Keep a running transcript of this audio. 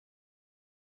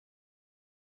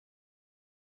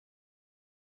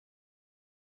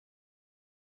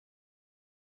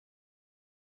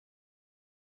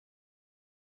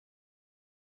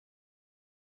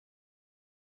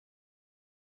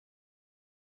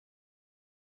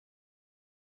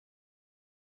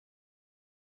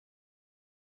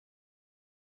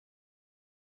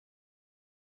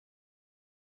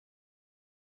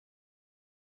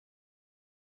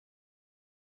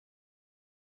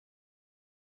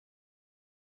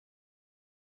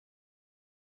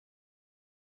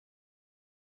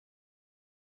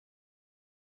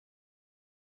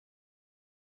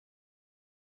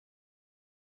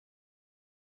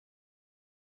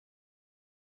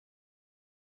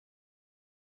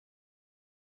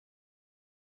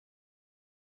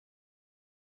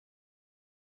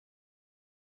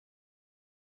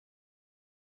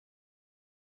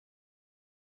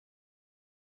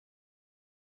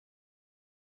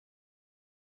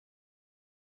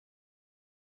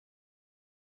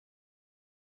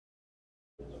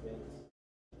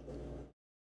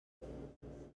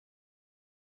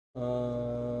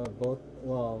Both.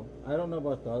 Well, I don't know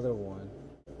about the other one.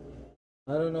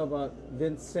 I don't know about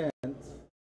Vincent.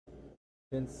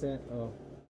 Vincent. Oh,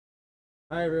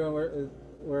 hi everyone.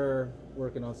 We're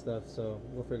working on stuff, so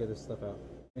we'll figure this stuff out.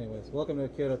 Anyways, welcome to the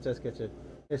Kyoto Test Kitchen.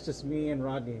 It's just me and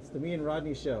Rodney. It's the me and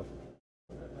Rodney show.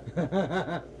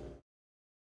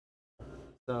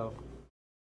 So,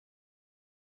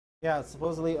 yeah,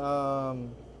 supposedly,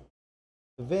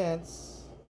 Vince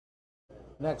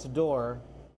next door.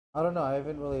 I don't know. I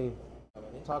haven't really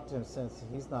talked to him since.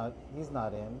 He's not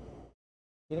in.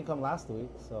 He didn't come last week,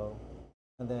 so.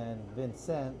 And then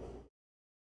Vincent,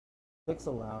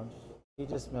 Pixel Lounge. He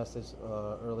just messaged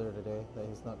earlier today that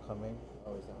he's not coming.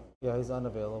 Oh, he's not? Yeah, he's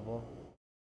unavailable.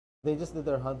 They just did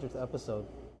their 100th episode.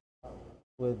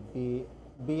 With Be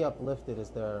Uplifted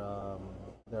is their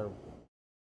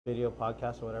video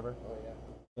podcast or whatever. Oh yeah.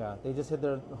 Yeah, they just hit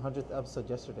their 100th episode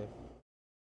yesterday.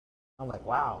 I'm like,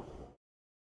 wow.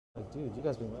 Like, dude, you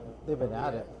guys they've been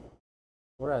at it.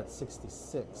 We're at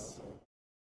 66.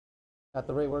 At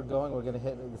the rate we're going, we're gonna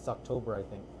hit this October, I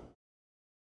think.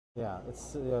 Yeah, we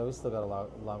still got a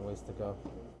long ways to go.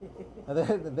 And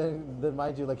then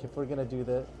mind you, like if we're gonna do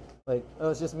the, like, oh,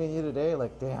 it's just me and you today.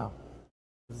 Like, damn,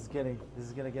 this is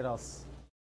gonna get all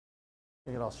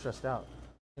stressed out.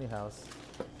 Anyhow,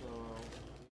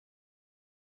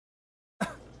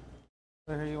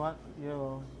 here you want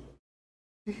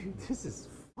dude, this is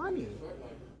funny.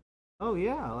 Oh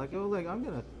yeah, like I'm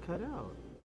gonna cut out.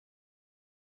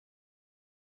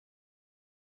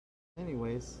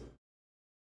 Anyways.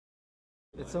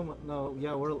 It's so no,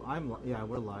 yeah, we're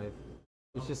live.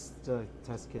 It's just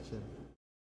Test Kitchen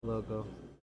logo.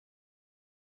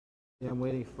 Yeah, I'm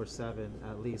waiting for 7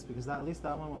 at least because at least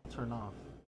that one will turn off.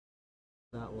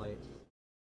 That light.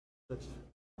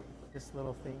 This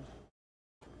little thing.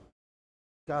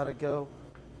 Gotta go.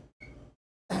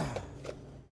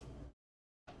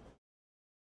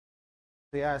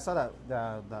 Yeah, I saw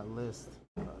that list.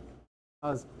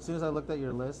 As soon as I looked at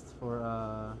your list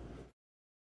for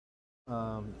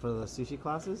the sushi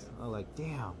classes, I was like,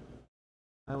 damn.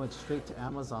 I went straight to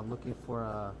Amazon looking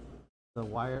for the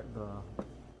wire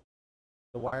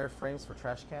frames for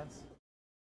trash cans.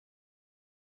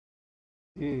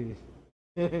 Dude.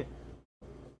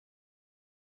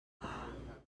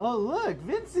 Oh look,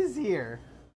 Vince is here.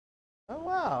 Oh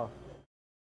wow.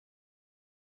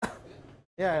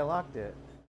 Yeah, I locked it.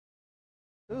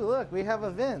 Ooh, look, we have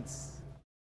a Vince.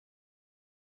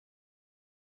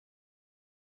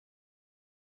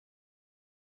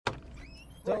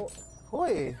 So,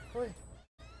 hoi.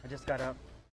 I just got up.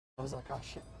 I was like, oh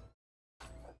shit.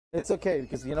 It's okay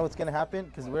because you know what's gonna happen?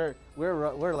 Because we're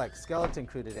like skeleton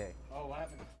crew today. Oh, what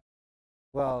happened?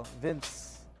 Well,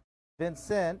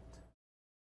 Vincent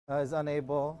is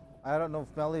unable. I don't know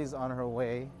if Melly's on her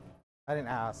way. I didn't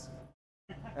ask.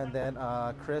 And then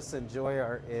Chris and Joy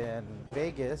are in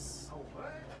Vegas. Oh,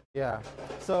 what? Yeah.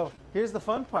 So here's the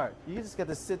fun part. You just get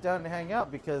to sit down and hang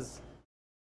out because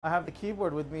I have the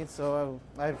keyboard with me. So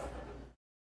I'm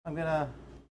gonna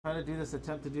try to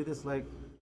attempt to do this like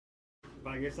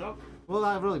By yourself? Well,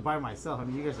 not really by myself. I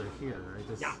mean, you guys are here, right?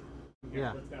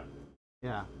 Yeah. Let's go.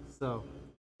 Yeah. So,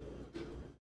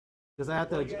 because I have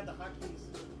to. You had the hotkeys.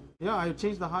 Yeah, I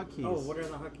changed the hotkeys. Oh, what are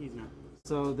the hotkeys now?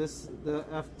 So the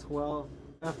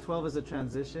F12 is a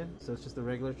transition. So it's just a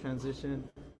regular transition.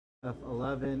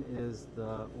 F11 is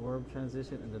the orb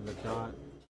transition, and then the dot.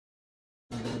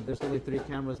 And then there's only 3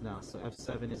 cameras now. So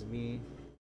F7 is me,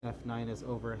 F9 is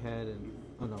overhead, and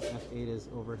F8 is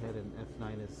overhead, and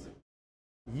F9 is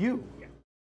you. Yeah.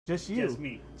 Just you. Just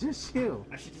me. Just you.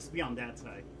 I should just be on that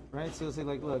side. Right? So it's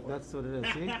like, look, that's what it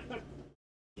is. See?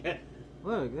 Yeah.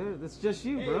 Look, it's just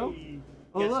you, bro. Hey,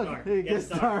 oh, look. Star. Hey, guest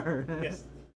star. Yes.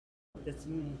 That's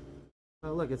me.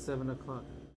 Oh, look, it's 7 o'clock.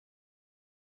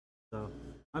 So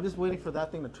I'm just waiting for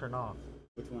that thing to turn off.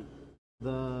 Which one?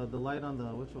 The light on the,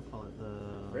 what you call it?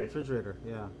 The refrigerator.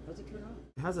 Yeah. How's it turn off?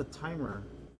 It has a timer.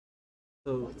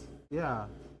 So, what? Yeah.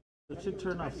 It should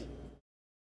turn off.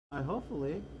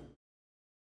 Hopefully.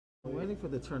 I'm waiting for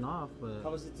the turn off, but.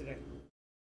 How was it today?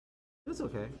 It's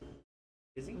okay.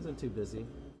 Busy? I wasn't too busy.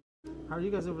 How are you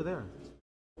guys over there?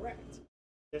 Correct.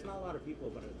 There's not a lot of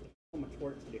people, but there's so much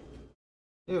work to do.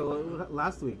 Yeah, well,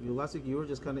 last week you were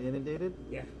just kind of inundated?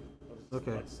 Yeah.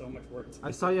 Okay. Like so much work to do.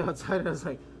 I saw you outside and I was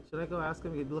like, should I go ask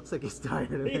him? He looks like he's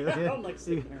tired. Yeah, I'm like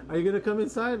sitting here. Are you going to come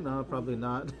inside? No, probably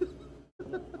not.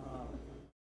 Like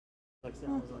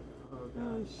I was like, oh god.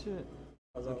 Oh, shit.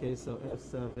 Okay, so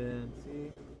F7.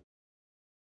 See?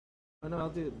 Oh, no, I'll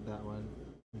do that one.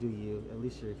 Do you. At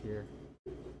least you're here.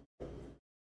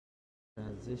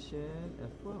 Transition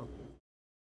F12.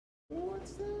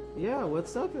 What's that? Yeah,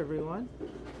 what's up, everyone?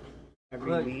 Every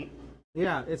Look. week.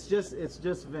 Yeah, it's just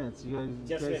Vince.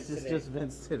 Just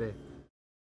Vince today.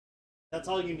 That's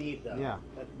all you need, though. Yeah,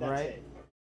 That's right. it.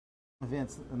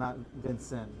 Vince, not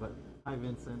Vincent, but hi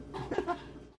Vincent.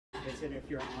 Vincent, if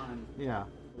you're on. Yeah.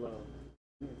 Hello.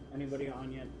 Anybody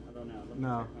on yet? I don't know. Let me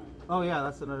No. check mine. Oh yeah,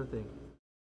 that's another thing.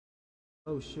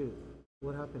 Oh shoot,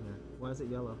 what happened here? Why is it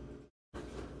yellow?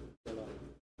 Hello.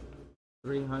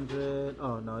 300.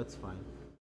 Oh no, it's fine.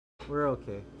 We're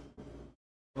okay.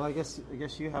 Well, I guess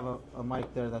you have a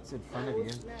mic there that's in front of you,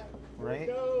 right?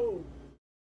 Go.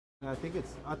 I think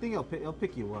it'll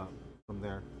pick you up from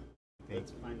there. Okay.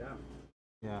 Let's find out.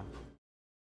 Yeah.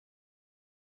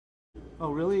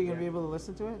 Oh really? You're gonna be able to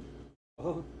listen to it?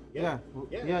 Oh. Yeah.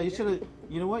 You should have.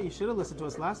 You know what? You should have listened to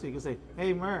us last week and say,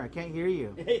 "Hey, Mer, I can't hear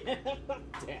you."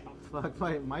 Damn. Fuck,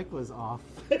 my mic was off.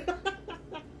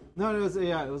 No, it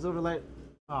was over like.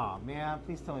 Oh man,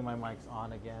 please tell me my mic's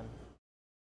on again.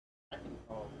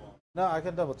 No, I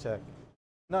can double check.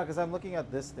 No, because I'm looking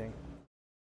at this thing.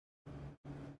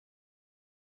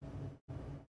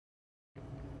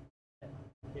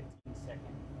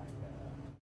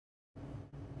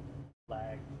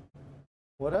 Lag.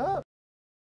 What up?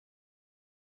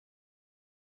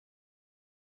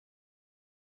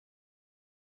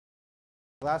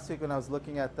 Last week when I was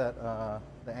looking at that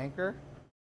the anchor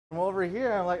from over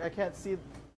here, I'm like, I can't see.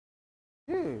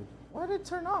 Dude, why did it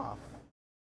turn off?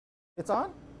 It's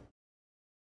on?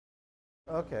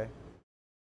 Okay.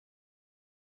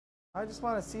 I just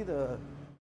want to see the.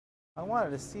 I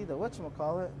wanted to see the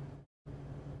whatchamacallit.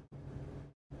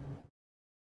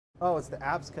 Oh, it's the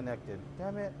apps connected.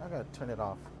 Damn it, I gotta turn it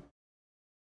off.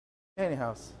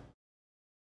 Anyhow.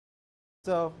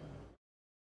 So.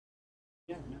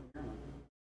 Yeah, no, you're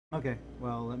on. Okay,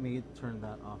 well, let me turn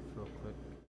that off real quick.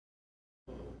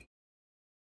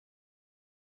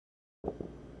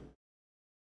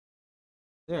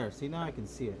 There, see, now I can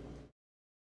see it.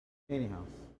 Anyhow.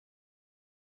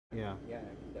 Yeah. Yeah,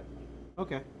 I can definitely.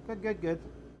 Okay, good.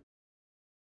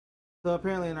 So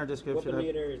apparently in our description...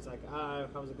 Wolfinator is like,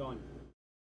 how's it going?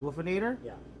 Wolfinator?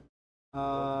 Yeah.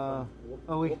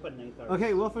 Wolfinator.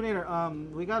 Okay,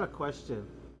 Wolfinator, we got a question.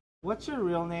 What's your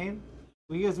real name?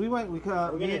 Because we went...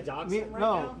 Are we going to dox him right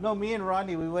now? No, me and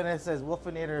Rodney, we went and it says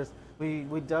Wolfinators. We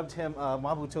dubbed him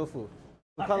Mabu Tofu.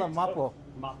 We call him Mapo.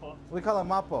 Mapo. We call him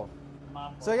Mapo.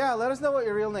 So yeah, let us know what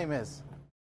your real name is.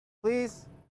 Please.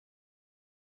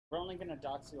 We're only going to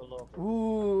dox you a little bit.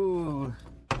 Ooh.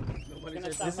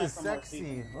 This is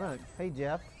sexy. Look. Hey,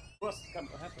 Jeff. What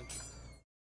happened?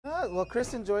 Well,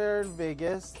 Chris and Joy are in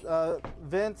Vegas.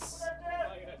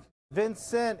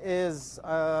 Vincent is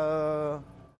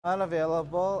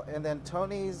unavailable, and then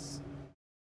Tony's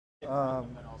in the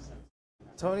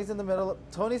middle.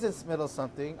 Tony's in middle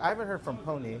something. I haven't heard from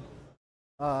Pony.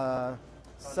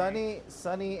 Sunny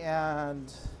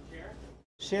and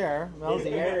Cher. Melody.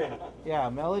 Yeah,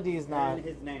 Melody's not.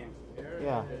 His name.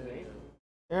 Yeah.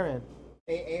 Aaron.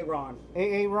 Aaron.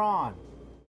 Aaron.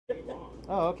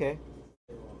 Oh, okay.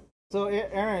 So,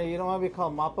 Aaron, you don't want to be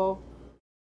called Mapo?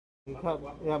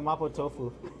 Yeah, Mapo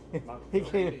Tofu. He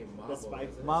came. The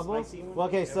spicy Mabo? one? Well,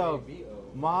 okay, so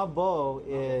Mabo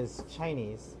is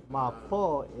Chinese.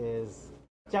 Mapo is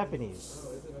Japanese.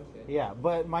 Yeah,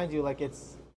 but mind you, like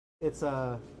it's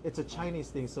a Chinese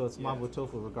thing, so it's Mabo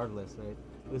Tofu regardless, right?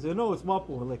 They say, no, it's Mapo.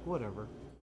 We're like, whatever.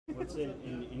 What's it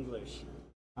in English?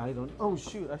 I don't. Oh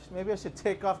shoot! Maybe I should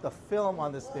take off the film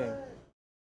on this thing.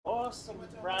 Awesome,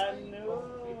 brand new.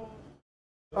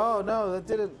 Oh no, that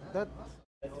didn't. That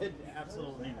did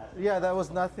absolutely nothing. Yeah, that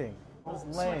was nothing. It was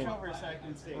lame. Switch over so I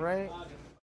can see. Right.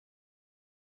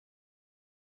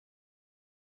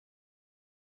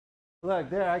 Look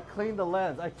there, I cleaned the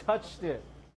lens. I touched it.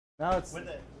 Now it's with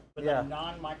a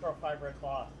non-microfiber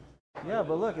cloth. Yeah,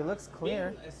 but look, it looks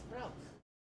clear.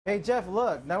 Hey Jeff,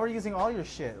 look. Now we're using all your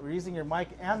shit. We're using your mic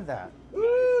and that.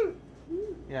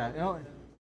 Yeah, it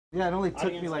only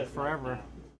took me like forever.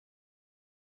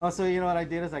 Oh, so you know what I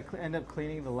did is I ended up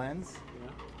cleaning the lens.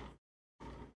 Yeah.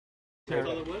 That's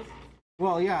all it was?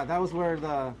 Well, yeah, that was where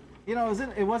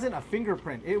it wasn't a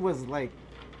fingerprint. It was like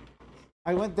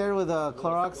I went there with a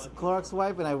Clorox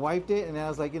wipe and I wiped it, and then I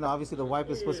was like, obviously the wipe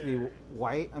is supposed to be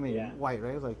white. I mean, white,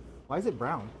 right? I was like, why is it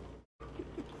brown?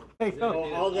 Like,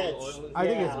 all that. I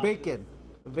think it's bacon.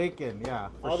 Bacon, yeah.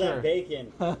 All sure. that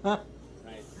bacon.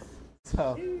 Right.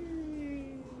 So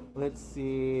let's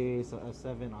see. So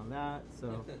F7 on that.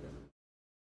 So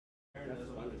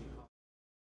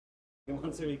He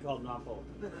wants to be called Mapo.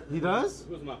 He does?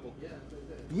 Who's Mapo? Yeah.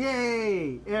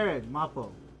 Yay! Aaron,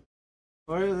 Mapo.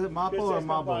 Or is it Mapo or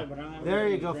Mabo? There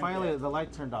you go. Finally, the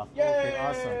light turned off. Yay! Okay,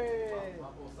 awesome.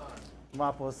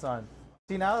 Mapo's son.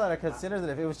 See, now that I consider that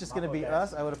if it was just gonna be Okay.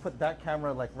 us, I would have put that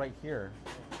camera like right here.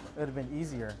 It would have been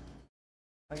easier.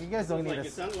 Like you guys don't need Like, to.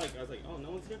 it sounded like I was like, oh,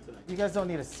 no one's here tonight. You guys don't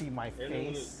need to see my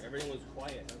face, Everything was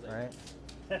quiet. I was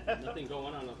like, right? nothing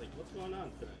going on. I was like, what's going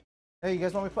on tonight? Hey, you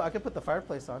guys want me to put? I could put the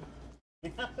fireplace on.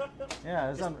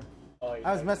 Yeah, it's on. Oh,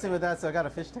 I was messing with that, so I got a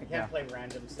fish tank You now. can't play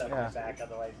random stuff in Yeah. the back,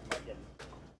 otherwise you might get.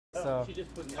 So She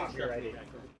just put no Copyrighted.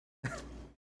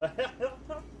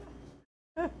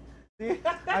 see,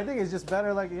 I think it's just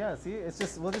better. Like, yeah, see, it's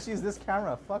just we'll just use this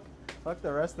camera. Fuck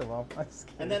the rest of them. I'm just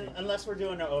And kidding. then, unless we're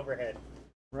doing an overhead,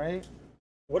 right?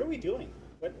 what are we doing?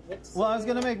 What's? Well, I was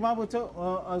gonna make mabuto.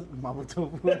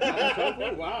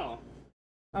 Mabuto. Wow.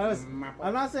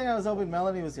 I'm not saying I was hoping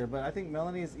Melanie was here, but I think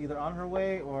Melanie's either on her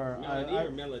way or Melody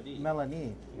or Melody? Melanie.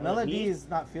 Melanie? Melody is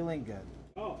not feeling good.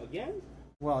 Oh, again?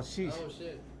 Well, she. Oh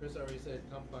shit! Chris already said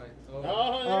come by. Oh, Oh,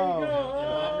 there Oh. you go.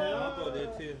 Yeah, Papa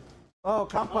did too. Oh,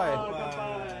 kampai.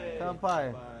 Oh,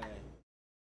 Kampai. Bye.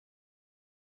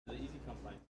 The easy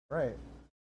kampai. Right.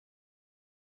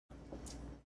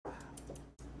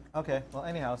 Okay. Well,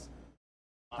 anyhow,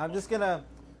 I'm just gonna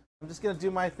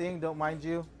do my thing. Don't mind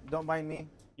you. Don't mind me.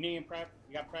 You need prep?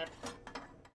 You got prep?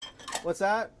 What's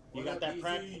that? You got that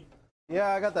prep? Yeah,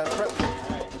 I got that.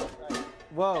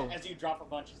 Whoa. As you drop a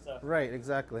bunch of stuff. Right.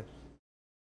 Exactly.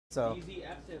 So. Easy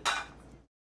absent.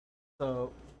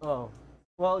 So. Oh.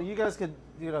 Well, you guys could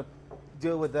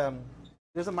deal with them.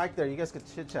 There's a mic there. You guys could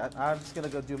chit chat. I'm just gonna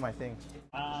go do my thing.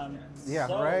 Yeah,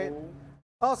 so, right?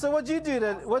 Oh, so what'd you do?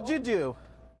 What'd you do?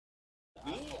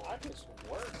 Me, I just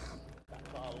worked.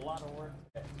 Got a lot of work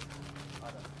today. A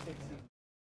lot of fixing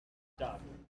stuff.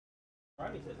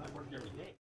 Ronnie says I work every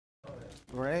day.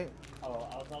 Right? Oh,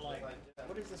 I was all like,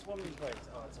 what is this woman's place?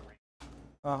 Oh, it's a ring.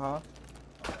 Uh huh.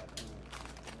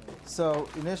 So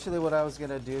initially, what I was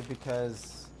gonna do,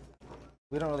 because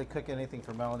we don't really cook anything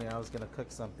for Melanie, I was gonna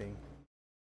cook something.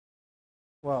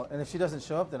 Well, and if she doesn't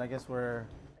show up, then I guess we're.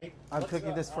 Hey, I'm what's,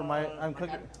 cooking this for my. I'm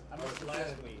cooking. I missed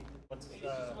last week. What's She's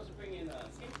supposed to bring in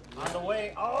on the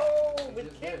way? Oh,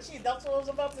 with kimchi. That's what I was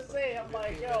about to say. I'm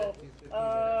like, yo,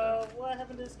 what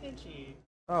happened to this kimchi?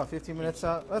 Oh, 15 minutes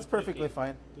out. That's perfectly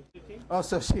fine. 15? Oh,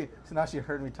 so now she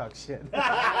heard me talk shit.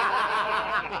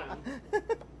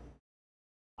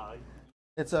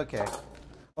 It's okay.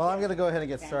 Well, I'm gonna go ahead and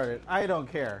get started. I don't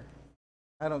care.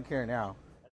 I don't care now.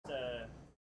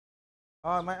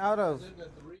 Oh, am I out of?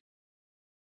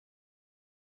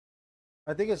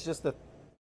 I think it's just the.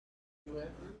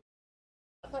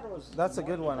 I thought it was. That's a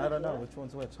good one. I don't know which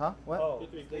one's which, huh? What? Oh,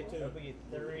 Day two. it'll be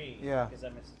 3. Yeah. Because I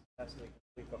missed last week.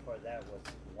 The week before that was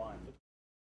 1.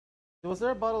 Was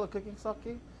there a bottle of cooking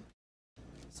sake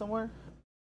somewhere?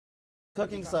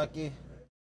 Cooking sake.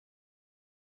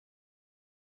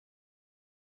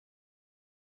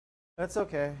 That's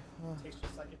okay. Tastes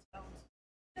just like it sounds.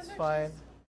 It's fine.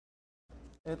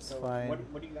 It's So fine.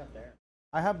 What do you got there?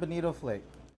 I have bonito flake.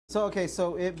 So okay,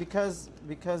 so it because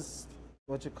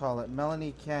what you call it,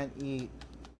 Melanie can't eat.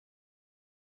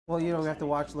 Well, we have to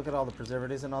look at all the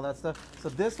preservatives and all that stuff. So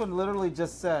this one literally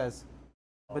just says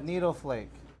bonito flake.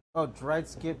 Oh, dried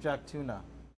skipjack tuna.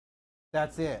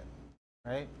 That's it,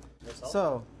 right? No salt?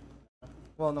 So,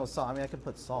 well, no salt. I mean, I could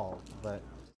put salt, but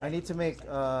I need to make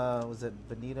was it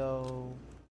bonito?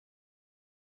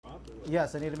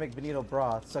 Yes, I need to make bonito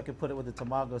broth so I can put it with the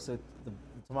tamago so the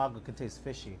tamago can taste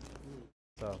fishy.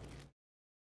 So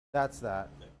that's that.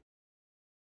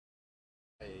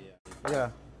 Yeah.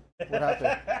 What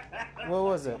happened? What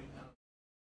was it?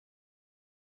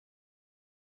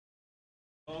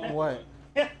 What?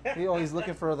 He's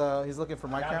looking for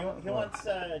my Yeah, camera. he wants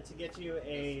to get you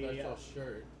a special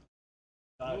shirt.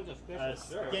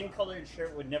 skin-colored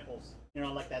shirt with nipples. You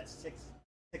know, like that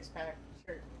six-pack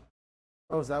shirt.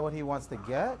 Oh, is that what he wants to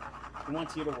get? He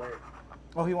wants you to wear it.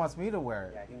 Oh, he wants me to wear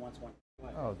it. Yeah, he wants one.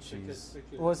 Oh, jeez.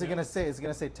 What is it gonna say? Is it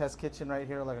gonna say Test Kitchen right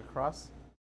here, like a cross?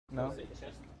 No.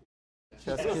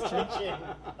 Test Kitchen,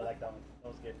 I like that one. That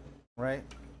was good. right?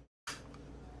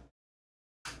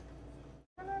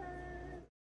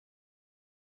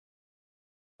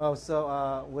 Oh,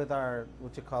 so with our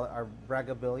our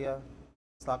bragabilia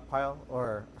stockpile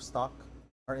or stock,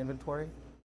 our inventory.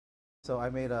 So I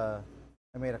made a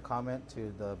comment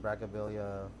to the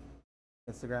bragabilia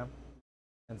Instagram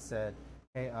and said,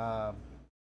 hey, I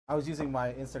was using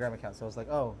my Instagram account, so I was like,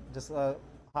 oh, just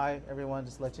hi everyone,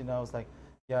 just to let you know, it's like,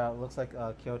 yeah, it looks like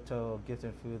Kyoto Gift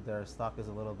and Food, their stock is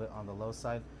a little bit on the low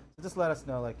side. So just let us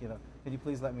know, like, can you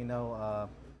please let me know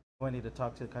who I need to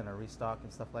talk to kind of restock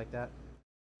and stuff like that.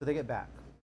 So they get back.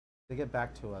 They get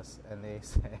back to us and they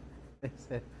say,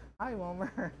 hi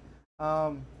Wilmer.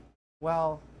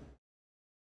 Well,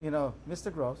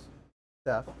 Mr. Gross,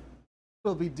 Steph,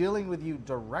 will be dealing with you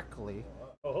directly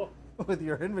Oh. with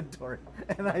your inventory.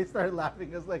 And I started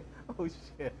laughing. I was like, oh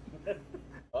shit.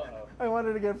 Uh-oh. I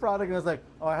wanted to get product, and I was like,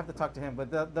 oh, I have to talk to him.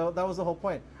 But that was the whole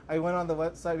point. I went on the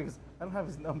website because I don't have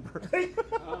his number.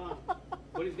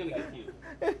 What he's gonna get to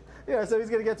you? Yeah, so he's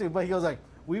gonna get to it, but he goes like,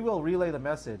 we will relay the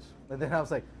message. And then I was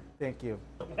like, thank you.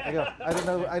 I go, I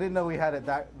didn't know we had it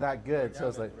that good. So I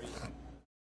was like,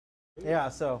 yeah.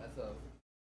 So That's a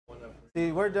one of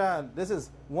see, we're done. This is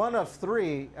one of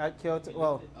 3 at Kyoto.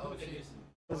 Well, oh jeez.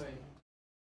 Is-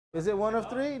 is it one of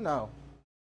 3? No.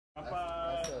 That's the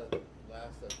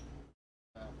last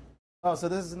of Oh, so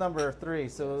this is number 3.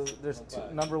 So there's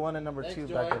number 1 and number Thanks, 2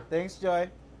 Joy. back there. Thanks, Joy.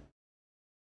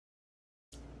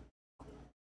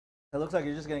 It looks like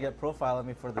you're just gonna get profiling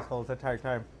me for this whole entire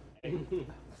time.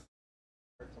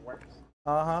 Works.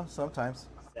 Sometimes.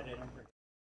 Set it and forget.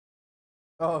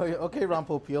 Oh, yeah, okay,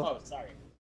 Rampo Peel. Oh, sorry.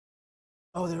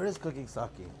 Oh, there is cooking sake.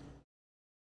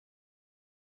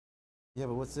 Yeah,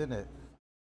 but what's in it?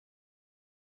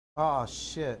 Oh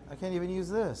shit! I can't even use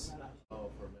this. oh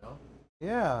for Mel.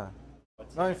 Yeah.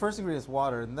 What's No, I in mean, it? first ingredient is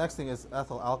water. The next thing is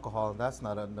ethyl alcohol, and that's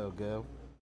not a no-go.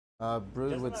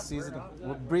 Brewed Doesn't with that seasoning.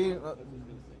 burn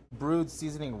Brewed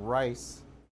seasoning rice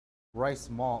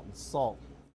malt, and salt.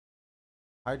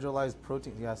 Hydrolyzed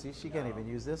protein. Yeah, see, she can't even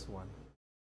use this one.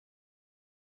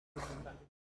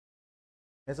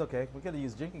 It's okay. We could have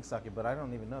used drinking sake, but I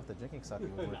don't even know if the drinking sake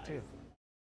would work too.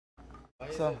 Why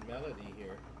is So- it Melody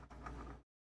here?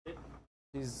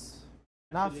 She's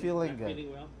not feeling good.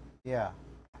 Feeling well. Yeah.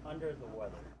 Under the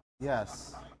weather.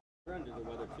 Yes. We're under the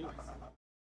weather too.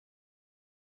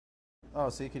 Oh,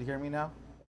 so you could hear me now?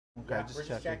 Okay, Yeah, just we're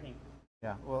just checking. checking.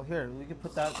 Yeah. Well, here we can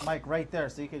put that mic right there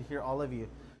so you can hear all of you.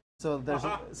 So there's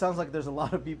it sounds like there's a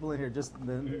lot of people in here, just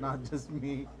not just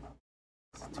me.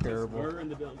 It's terrible, We're in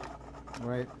the building.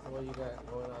 right? So what you got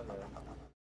going on there?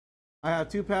 I have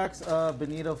 2 packs of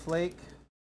Bonito Flake.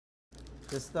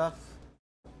 This stuff,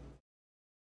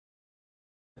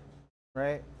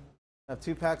 right? I have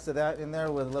 2 packs of that in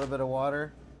there with a little bit of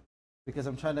water because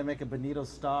I'm trying to make a Bonito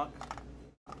stock.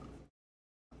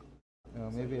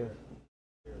 Maybe.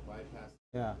 You're bypassing.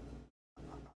 Yeah.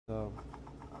 So.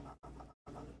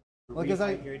 Well, because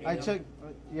I Rehydrating checked.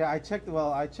 Yeah, I checked.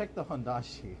 Well, I checked the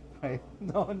Hondashi. Right.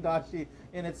 The Hondashi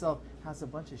in itself has a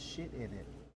bunch of shit in it.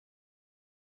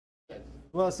 Yes.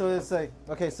 Well, so it's like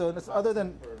okay. So it's other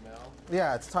than For Mel.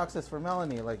 yeah, it's toxic for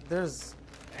Melanie. Like there's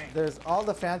all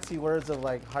the fancy words of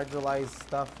like hydrolyzed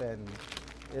stuff, and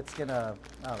it's gonna.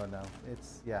 I don't know.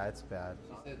 It's it's bad.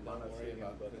 She said don't worry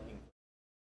about cooking.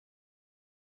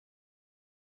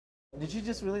 Did you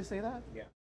just really say that? Yeah.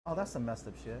 Oh, that's some messed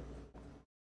up shit.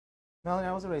 Melanie,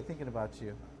 I was already thinking about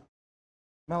you.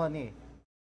 Melanie.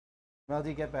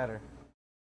 Melody, get better.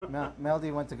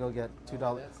 Melody went to go get $2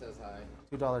 That says hi.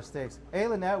 $2 steaks. Hey,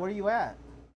 Lynette, where you at?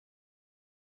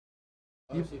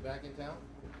 Oh, You- is she back in town?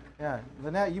 Yeah,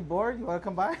 Lynette, you bored? You want to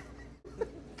come by?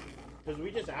 Because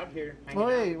we just out here hanging Oh,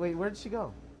 out. wait, where did she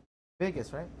go?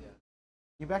 Vegas, right? Yeah.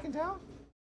 You back in town?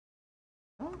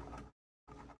 Oh.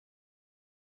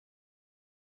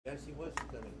 Yeah, she was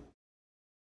coming.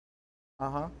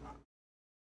 Uh-huh.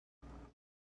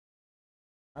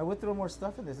 I would throw more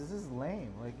stuff in this. This is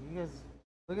lame. Like, you guys,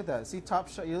 look at that. See, top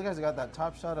shot. You guys got that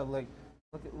top shot of, like,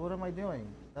 look at, what am I doing?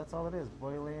 That's all it is.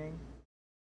 Boiling.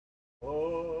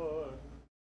 Oh.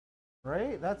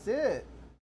 Right? That's it.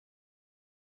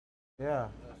 Yeah.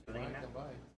 She might come by.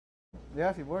 Yeah,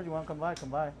 if you're bored, you want to come by, come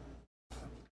by.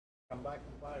 Come back,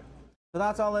 come back. So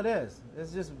that's all it is.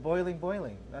 It's just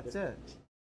boiling. That's it.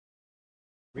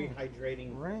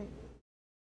 Rehydrating. Right?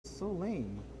 So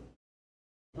lame.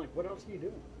 Like, what else are you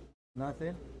doing?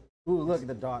 Nothing. Ooh, look at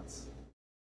the dots.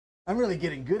 I'm really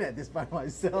getting good at this by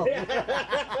myself. What is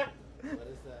that? What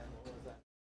was that?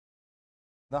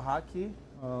 The hotkey?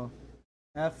 Oh.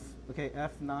 F, okay,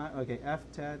 F9, okay,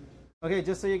 F10. Okay,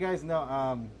 just so you guys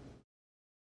know,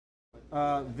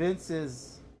 Vince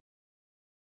is,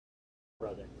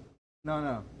 Brother.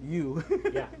 no, you.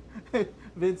 Yeah.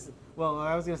 Vince, well,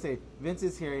 I was gonna say, Vince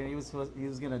is here and he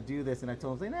was gonna do this, and I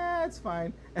told him, nah, it's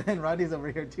fine. And then Rodney's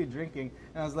over here too drinking,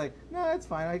 and I was like, no, it's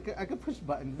fine, I could push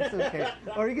buttons, it's okay.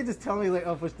 Or you could just tell me, like,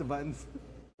 oh, push the buttons.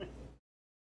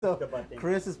 So, The button.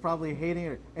 Chris is probably hating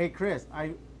it. Hey, Chris,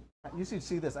 you should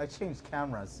see this, I changed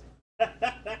cameras.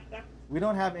 We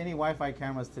don't have any Wi-Fi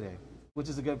cameras today, which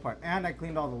is a good part. And I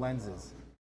cleaned all the lenses.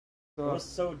 It So was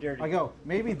so dirty. I go,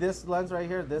 maybe this lens right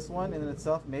here, this one in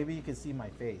itself, maybe you can see my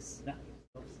face.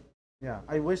 Yeah,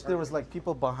 I wish there was like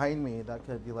people behind me that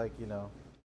could be like,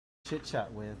 chit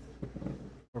chat with,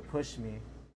 or push me,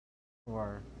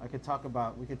 or we could talk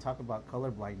about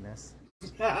color blindness.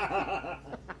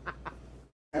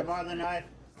 I borrow the knife.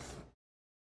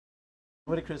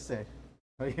 What did Chris say?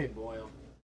 Oh, yeah. Boil.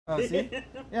 Oh, see?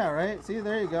 Yeah, right? See,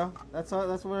 there you go. That's all,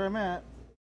 that's where I'm at.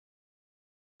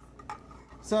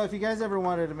 So if you guys ever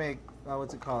wanted to make,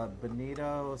 what's it called?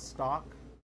 Bonito stock?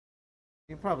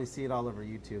 You can probably see it all over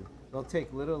YouTube. They'll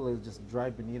take literally just dry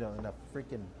bonito in a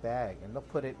freaking bag and they'll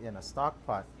put it in a stock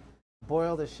pot,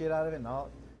 boil the shit out of it, and all.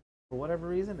 For whatever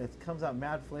reason, it comes out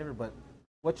mad flavor, but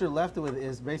what you're left with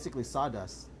is basically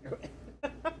sawdust.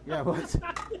 Yeah, but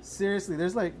seriously,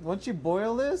 there's like, once you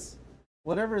boil this,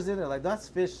 whatever's in it, like that's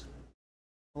fish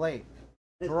flake,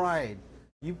 dried.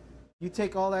 You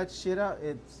take all that shit out,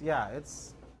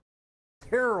 it's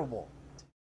terrible.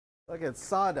 Look at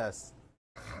sawdust.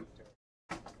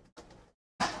 Can't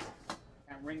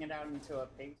wring it out into a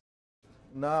paste.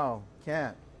 No,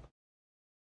 can't.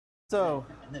 So,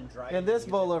 And then dry in it this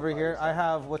and bowl use it over for here, butter. I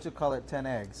have what you call it, 10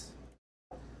 eggs.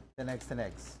 10 eggs, 10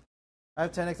 eggs. I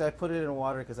have 10 eggs. I put it in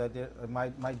water because I did. My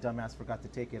dumbass forgot to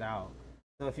take it out.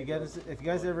 So if you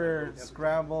guys ever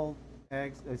scramble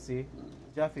eggs, see,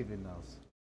 Jeff even knows.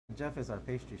 Jeff is our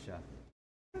pastry chef.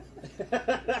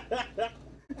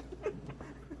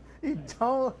 You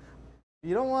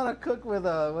don't want to cook with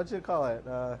a what you call it?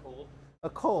 Cold. A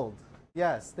cold.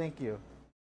 Yes, thank you.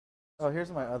 Oh,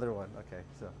 here's my other one. Okay,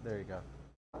 so there you go.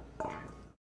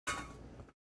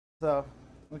 So,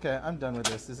 okay, I'm done with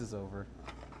this. This is over.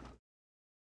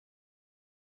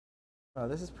 Oh,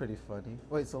 this is pretty funny.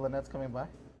 Wait, so Lynette's coming by?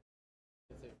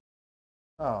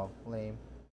 Oh, lame.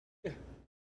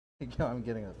 I'm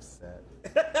getting upset.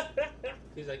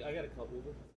 He's like, I got a call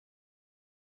Uber.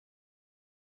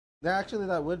 Actually,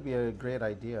 that would be a great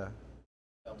idea.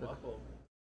 El Mapo.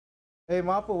 Hey,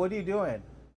 Mapo, what are you doing?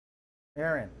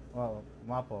 Aaron, well,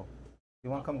 Mapo, you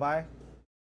want to come by?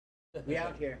 We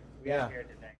out here. We Yeah. out here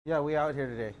today. Yeah, we out here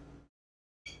today.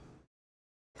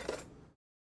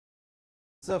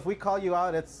 So if we call you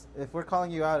out, if we're calling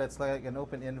you out, it's like an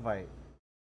open invite.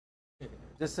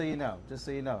 Just so you know. Just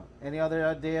so you know. Any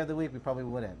other day of the week, we probably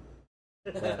wouldn't.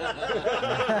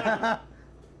 There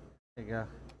you go.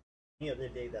 Any other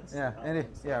day that's Yeah.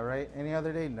 Yeah. Right. Any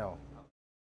other day, no.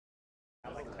 I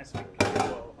like my sweet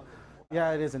potato.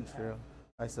 Yeah, it isn't true.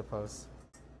 I suppose.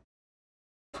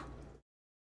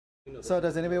 So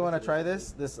does anybody want to try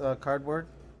this cardboard?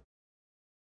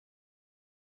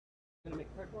 Gonna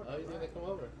make cardboard. Oh, he's gonna come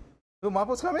over. Who,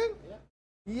 Mapo's coming?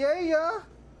 Yeah. Yeah.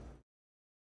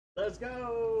 Let's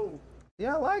go.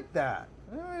 Yeah, I like that.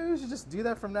 Maybe we should just do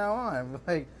that from now on.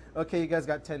 Like, okay, you guys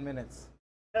got 10 minutes.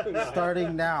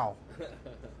 Starting now.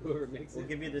 Whoever makes We'll it.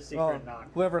 give you the Well, secret knock.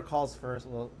 whoever calls first,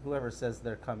 well, whoever says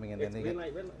they're coming, and It's then they green get.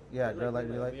 light, red light. Yeah, red light,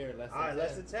 green light. Here, less All right, than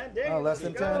less 10. than 10 days. Oh, less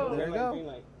than 10. There you go. Green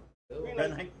light. Ooh.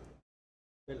 Red light.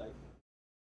 Red light.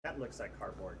 That looks like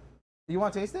cardboard. You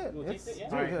want to taste it? You wanna taste it? Yeah.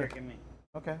 All right, good. here, give me.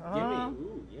 Okay. Yummy.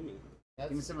 Ooh, yummy.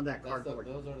 Give me some of that That's cardboard.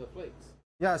 those are the flakes.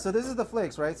 Yeah. So this is the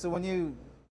flakes, right? So when you,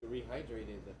 You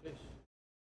rehydrated the fish.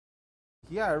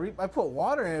 yeah, I put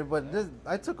water in it, but this,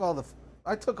 I took all the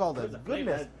Where's the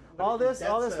goodness. flavor? All this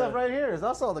That's, stuff right here is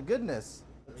also all the goodness.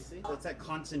 Let me see. That's that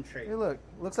concentrate. Hey, look,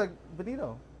 looks like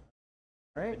bonito,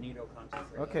 right? Bonito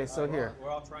concentrate. Okay, so here, We're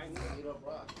all trying this. Bonito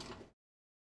broth.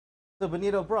 the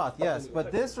bonito broth, yes,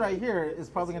 but this right here is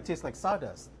probably gonna taste like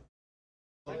sawdust.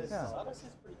 Yeah. Sawdust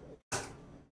is pretty good.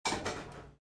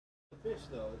 The fish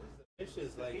though. The fish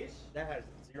is like. That has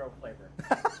zero flavor.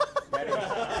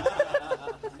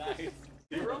 Nice.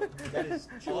 Zero? That is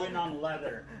chewing on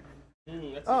leather.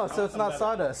 That's Oh, it. so it's not Better.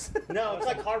 sawdust. No, it's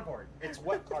like cardboard. It's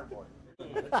wet cardboard.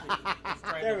 Let's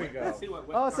try There it. we go. Let's see what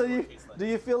wet Oh, so cardboard you tastes like. do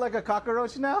you feel like a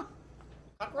cockroach now?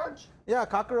 Cockroach? Yeah,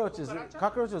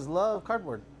 cockroaches love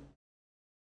cardboard.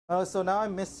 Oh, so now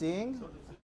I'm missing.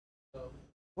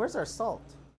 Where's our salt?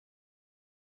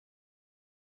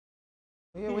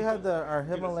 Yeah, we had our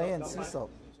Himalayan sea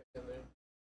salt.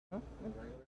 Huh?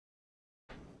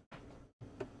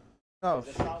 Oh,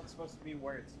 The salt's supposed to be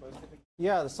where it's supposed to be.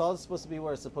 yeah, the salt is supposed to be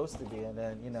where it's supposed to be, and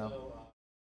then you know, So,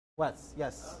 what?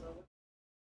 Yes.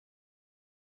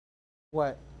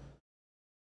 What?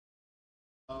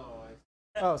 oh,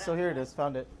 Oh, so here it is.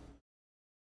 Found it.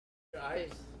 your eyes.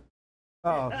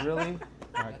 Oh, really?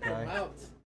 That Your guy. mouth.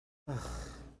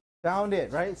 Found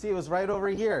it, right? See, it was right over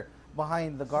here,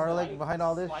 behind the garlic, Slight- behind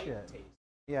all this slight shit. Taste.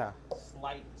 Yeah.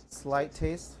 Slight. Slight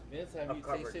taste. Vince, have Of you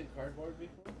cardboard. tasted cardboard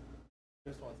before?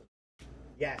 Chris wants it.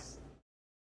 Yes.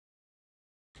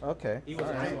 Okay. He was,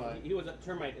 All a right. termite. He was a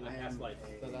termite in a I past am life.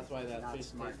 So that's why that not fish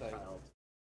smart tastes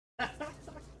like. child.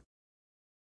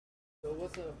 So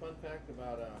what's a fun fact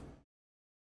about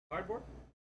Cardboard?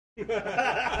 bonito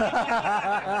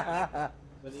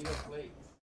flakes?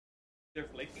 They're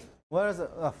flaky. What is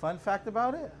a fun fact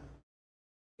about it?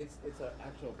 It's a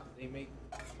actual. They make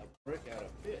a brick out of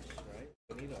fish, right?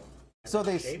 Bonito. So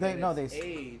they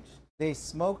Aged. they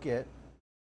smoke it.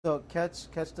 So catch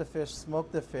the fish,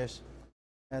 smoke the fish,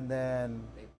 and then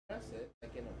They press it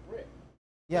like in a brick.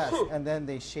 yes, and then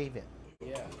they shave it.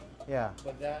 Yeah. Yeah.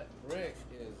 But that brick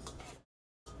is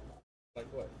like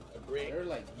what? A brick. They're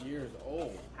like years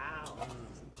old. How?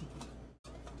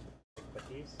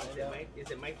 Is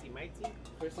it mighty?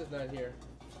 Chris is not here.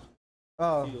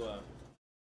 Oh, To,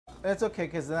 it's okay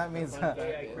because that means Fun fact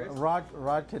is- Chris.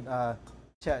 Rod can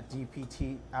chat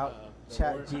GPT out, the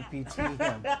chat word- GPT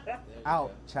him There you out,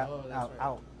 go. chat Oh, that's out, right.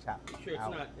 out, chat you sure it's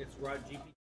out. not? It's Rod GP.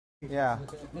 Yeah.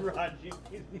 Rod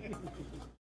GPT.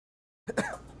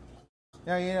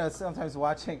 Yeah, you know, sometimes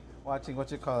watching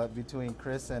what you call it between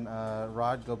Chris and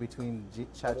Rod go between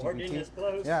chat Organ GPT. is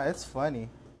close. Yeah, it's funny.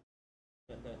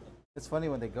 It's funny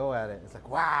when they go at it. It's like,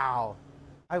 wow,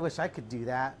 I wish I could do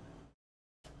that.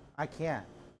 I can't.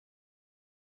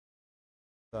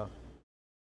 So,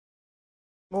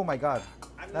 oh my God,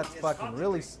 I mean, that's it's fucking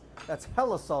really, concentrate. that's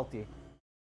hella salty.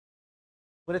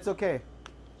 But it's okay.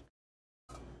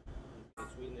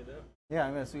 Sweeten it up. Yeah,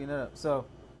 I'm gonna sweeten it up. So,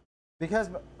 because,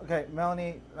 okay,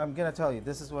 Melanie, I'm gonna tell you,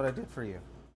 this is what I did for you.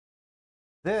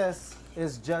 This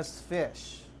is just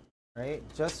fish, right?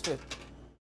 Just fish.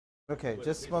 Okay, What,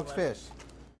 just fish smoked fillet? fish.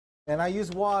 And I use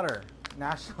water.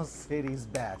 National City's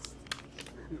best.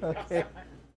 Okay.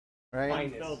 Right?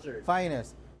 Finest. Filtered.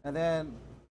 Finest. And then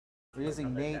we're using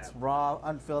Number Nate's 10. raw,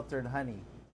 unfiltered honey.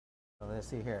 So let's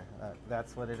see here.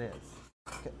 That's what it is.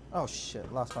 Okay. Oh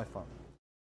shit, lost my phone.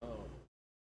 Oh.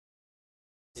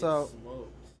 So- It's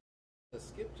smoked. The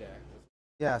skipjack.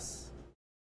 Yes.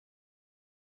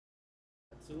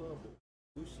 Katsuo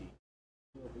bushi.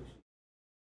 Katsuo bushi.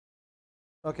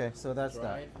 Okay, so that's that.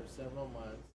 Dried for several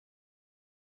months.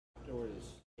 Afterward is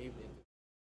shaved into.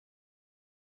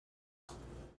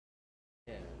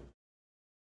 And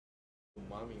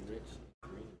umami rich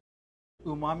ingredients.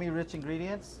 Umami rich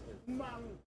ingredients.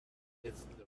 It's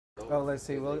Oh, let's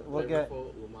see, it's we'll get-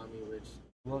 flavorful umami rich.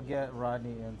 We'll get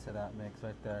Rodney into that mix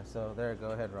right there. So there, go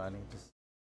ahead, Rodney. Just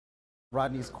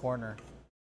Rodney's corner.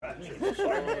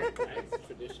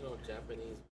 Traditional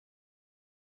Japanese.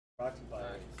 Brought to you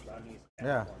by Rodney's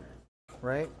Yeah. Corner.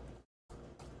 Right?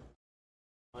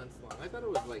 Months long. I thought it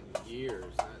was like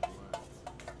years, not months.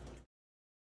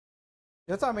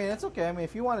 It's. I mean, it's okay. I mean,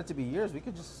 if you want it to be years, we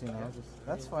could just, just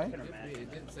that's fine, Can Could be,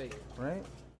 it didn't say right?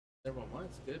 several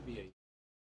months. Could be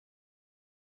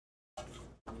a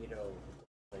Bonito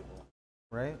label.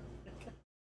 Right?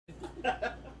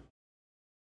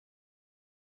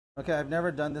 Okay, I've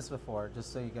never done this before,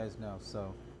 just so you guys know.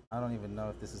 So I don't even know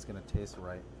if this is gonna taste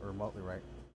right or remotely right.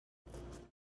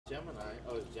 Gemini.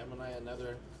 Oh, is Gemini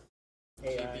another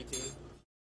AI. GPT?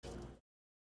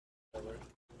 Over.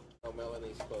 Oh,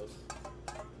 Melanie's close.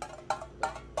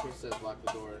 Chris says lock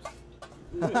the doors.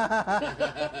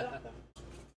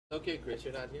 Okay, Chris,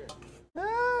 you're not here.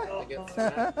 I get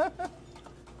smacked.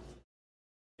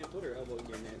 And put her elbow in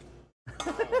your neck.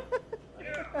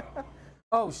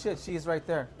 Oh shit, she's right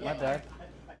there. My bad.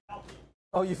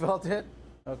 Oh, you felt it?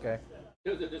 Okay.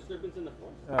 There's a disturbance in the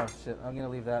force. Oh shit, I'm gonna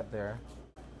leave that there.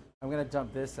 I'm gonna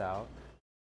dump this out.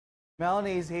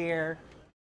 Melanie's here.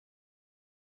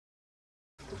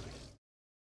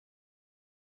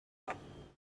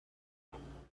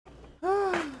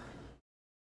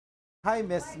 Hi,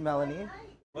 Miss Melanie.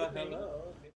 Well,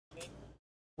 hello.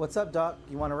 What's up, Doc?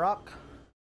 You want to rock?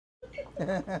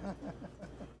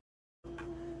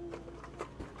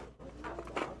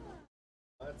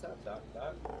 What's up, Doc?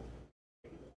 Doc?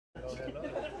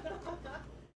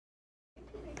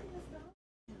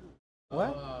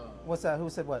 What? What's that? Who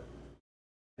said what?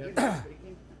 The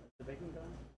bacon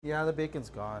gone? Yeah, the bacon's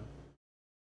gone.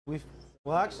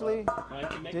 Well, actually,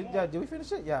 did we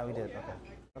finish it? Yeah, we did.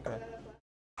 Okay.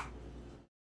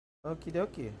 Okie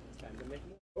dokie. Time to make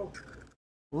more.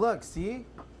 Look, see?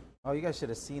 Oh, you guys should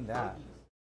have seen that.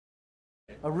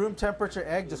 A room temperature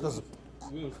egg just goes.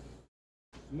 Smoothly.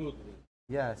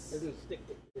 Yes. Doesn't stick.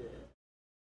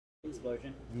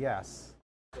 Explosion. Yes.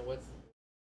 So why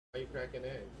are you cracking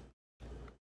eggs?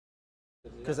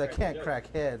 Because I can't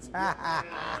crack heads. What's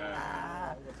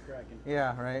cracking?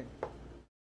 Yeah, right.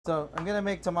 So I'm gonna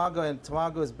make tamago, and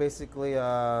tamago is basically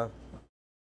a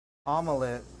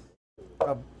omelet,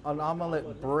 an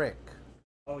omelet brick.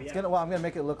 Oh yeah. I'm gonna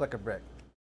make it look like a brick.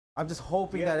 I'm just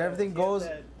hoping You that have everything you have goes.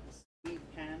 that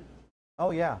sweet pan. Oh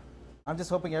yeah, I'm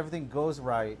just hoping everything goes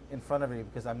right in front of me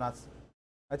because I'm not.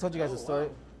 I told you guys Oh, the story.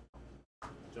 wow.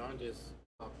 John just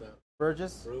popped up.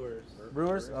 Burgess, Brewers.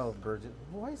 Brewers. Oh, Burgess.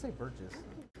 Why do you say Burgess?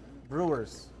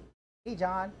 Brewers. Hey,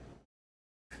 John.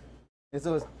 It's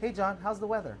always, hey John, how's the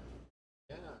weather?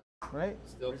 Yeah. Right?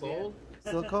 Still Where's he cold?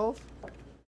 Still cold?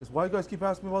 It's why you guys keep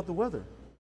asking me about the weather.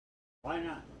 Why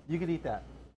not? You could eat that.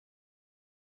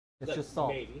 It's Look, just salt.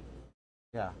 Maybe.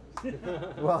 Yeah.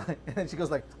 Well, and then she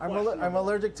goes like, I'm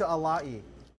allergic to alai.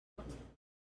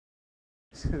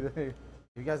 If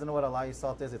you guys don't know what alai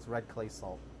salt is, it's red clay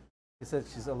salt. She said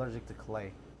she's allergic to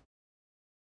clay.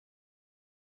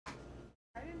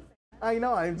 I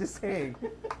know, I'm just saying.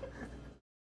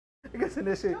 I guess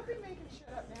initially. Don't be making shit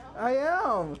up now. I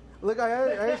am. Look,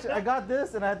 I got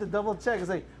this and I had to double check. It's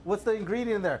like, what's the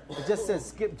ingredient in there? It just says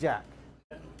skipjack.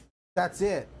 That's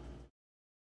it.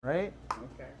 Right?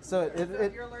 Okay. So So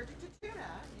if you're allergic to tuna,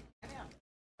 you can't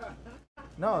have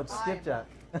it. no, it's skipjack.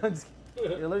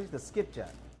 You're allergic to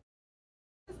skipjack.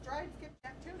 It's dried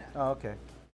skipjack tuna. Oh, okay.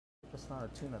 It's not a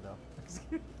tuna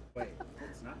though. Wait,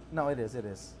 it's not? No, it is. It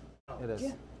is. It is.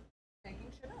 Yeah.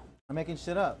 Making shit up. I'm making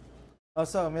shit up. Oh,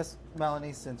 so Miss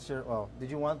Melanie, since you're, well, did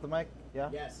you want the mic? Yeah.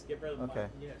 Yes, give her the Okay.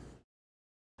 mic. Yes.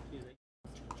 Excuse me.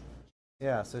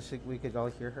 Yeah. So we could all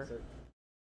hear her. So,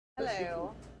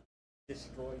 Hello.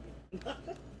 destroy you.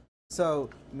 So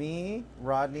me,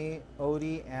 Rodney,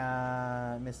 Odie,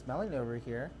 and Miss Melanie over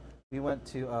here, we went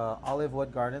to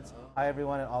Olivewood Gardens. Hi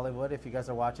everyone at Olivewood. If you guys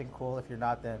are watching, cool. If you're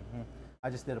not, then I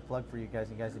just did a plug for you guys.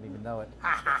 You guys didn't even know it.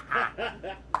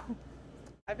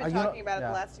 I've been talking about it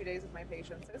the last 2 days with my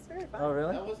patients. It's very fun. Oh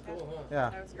really? That was cool, huh? Yeah.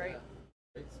 That was great.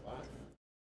 Great spot.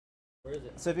 Where is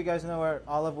it? So if you guys know where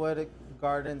Olivewood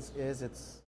Gardens is,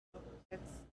 It's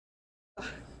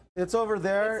it's over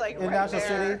there It's like in right National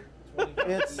there.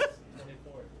 City.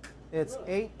 It's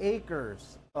 8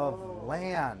 acres of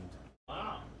land.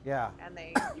 Wow. Yeah. and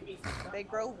they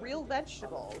grow real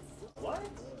vegetables. What?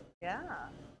 Yeah.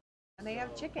 And they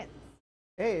have chickens.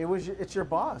 Hey, it's your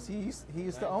boss. He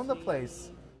used to own the place.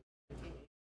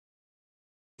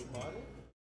 You bought it?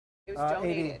 It was 80,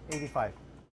 donated. 85.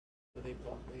 So they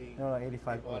bought, No,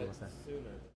 85. they bought it was that? sooner,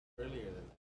 earlier than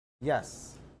that.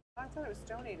 Yes. I thought it was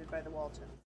donated by the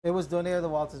Waltons. It was donated to the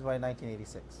Waltons by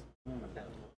 1986.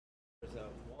 There's a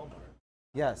Walmart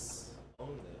Yes.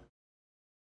 owned it.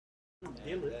 And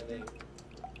Deal then they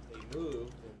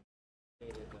moved and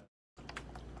made it the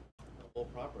whole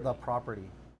property. The property.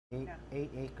 Eight, Yeah.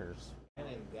 8 acres. And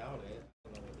endowed it. I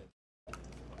don't know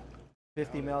what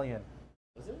 50 million.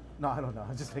 Was it? No, I don't know.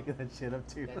 I'm just making that shit up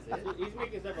too. That's it? He's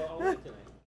making stuff all day tonight.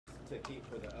 To keep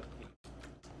for the upkeep.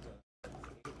 So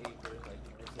it's 8 acres, like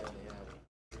Marcel, they have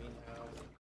greenhouse,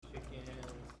 chickens.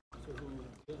 So who?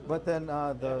 But then They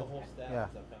have the a whole staff. yeah.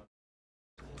 That's the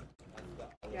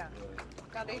Yeah.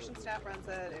 Olivewood. Foundation staff runs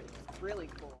it. It's really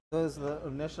cool. So is the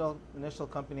initial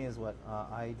company is what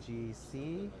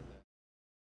IGC.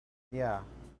 Yeah.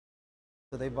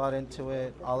 So they bought into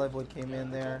it. Olivewood came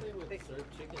in there. They would serve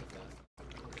chickens now.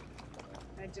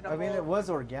 And it did a I mean, whole, it was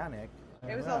organic.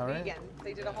 it was Yeah, all right? vegan.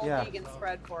 They did a whole Yeah. vegan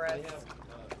spread for us. They have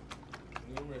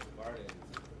numerous gardens.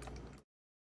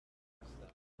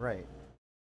 Right.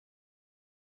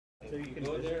 So you can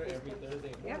go there every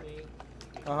Thursday Yeah. morning.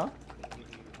 Uh huh. They give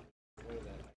you, what is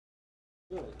that?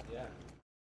 Good, yeah.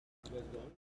 You guys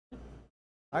going?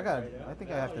 I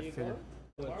think I have to figure.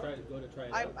 Go to try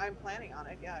it I'm planning on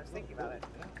it. Yeah, I was thinking about it.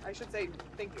 I should say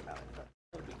thinking about it.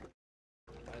 But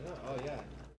I know, oh yeah.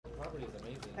 The property is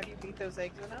amazing. have you beat those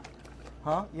eggs enough?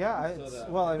 Huh? Yeah. So It's,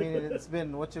 the- well, I mean, it's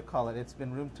been what you call it. It's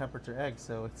been room temperature eggs,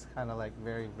 so it's kind of like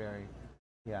very, very,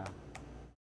 yeah.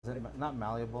 Is it not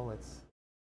malleable? It's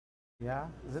yeah.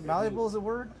 Is it malleable as a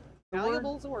word? The word?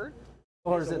 Malleable is a word.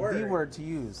 Or It's is a it the word. word to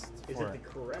use Is for it the it?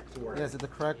 correct word? Yeah, is it the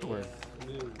correct word?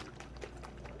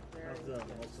 Of the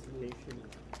multiplication.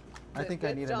 I think I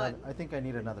It's need done. another. I think I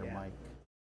need another Yeah. mic.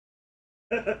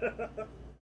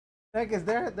 Because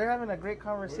they're having a great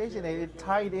conversation. It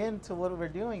tied into what we're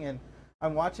doing, and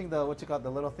I'm watching the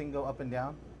the little thing go up and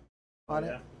down on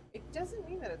Yeah. it. It doesn't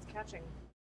mean that it's catching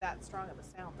that strong of a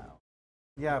sound, though.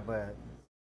 Yeah, but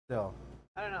still.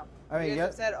 I don't know. I mean, you guys yeah.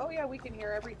 have said, "Oh yeah, we can hear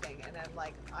everything," and then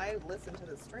like I listen to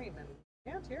the stream and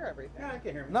can't hear everything. Yeah, I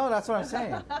can hear me. No, that's what I'm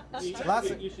saying. You should- last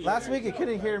you should last hear week you yourself.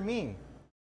 couldn't hear me.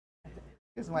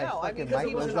 Because my No, I mean, fucking because mic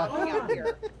people was not not. coming out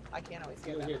here. I can't always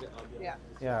hear You'll hear them. the audio. Yeah.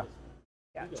 Yeah.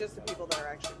 Yeah, just the people that are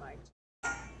actually mic'd.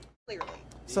 Clearly.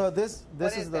 So this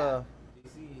What is is the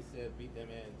DC said beat them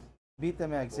eggs. beat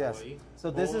them eggs. Yes. Boy.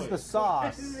 So this is Boy. the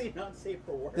sauce. This is not safe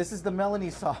for work. This is the Melanie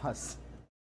sauce.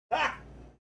 Ah!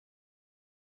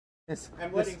 It's,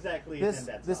 And what this- exactly is this in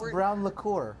that this sauce? brown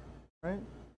liqueur, right?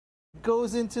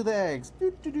 Goes into the eggs.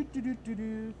 Do, do, do, do, do, do,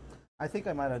 do. I think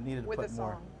I might have needed to With put a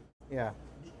more. song. Yeah.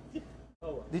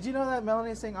 Oh, well. Did you know that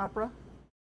Melanie sang opera?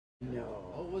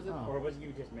 No. Oh, was it? Oh. Or was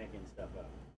you just making stuff up?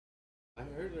 I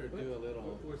heard her do a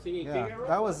little. We're singing Yeah. Figaro?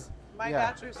 That was My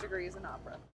bachelor's degree is in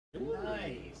opera.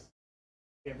 Nice.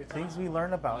 Every time. Things we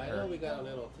learn about I know her. we got a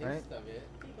little taste Right? of it.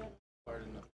 Pardon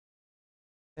the.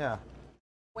 Yeah.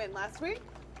 When last week,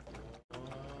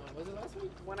 Was it last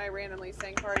week? when I randomly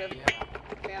sang part of Yeah.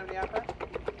 Phantom of the Opera.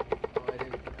 Oh, I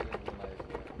didn't realize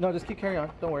that. No, just keep carrying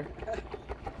on. Don't worry.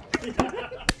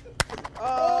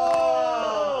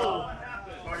 Oh!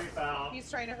 Party foul.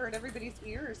 He's trying to hurt everybody's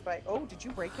ears by. Oh, did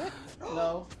you break it?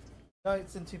 No. No,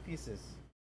 it's in 2 pieces.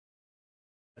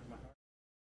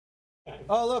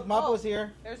 Oh, look, Mapo's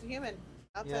here. There's a human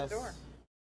outside Yes. the door.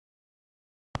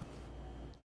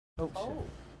 Oh, shit. Oh,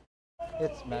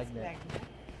 It's magnet. magnetic.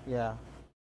 Yeah.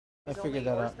 I Is figured only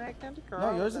that yours out. magnetic or No,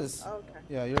 all yours of them? is. Oh, okay.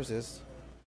 Yeah, yours is.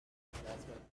 That's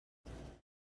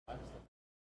what.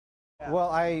 Yeah. Well,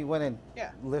 I went and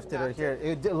Yeah. lifted knocked it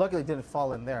here. Luckily, it didn't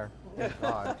fall in there. Thank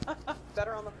God.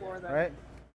 Better on the floor than. Right?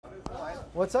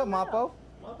 What's up, Mapo?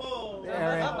 Mapo.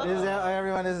 Aaron. This is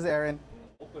everyone. This is Aaron.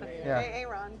 Yeah. Hey,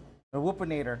 Aaron. The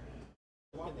Whoopinator.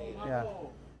 Yeah.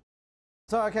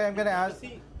 So okay, I'm gonna ask.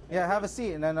 Yeah, have a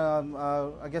seat, and then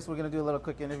I guess we're gonna do a little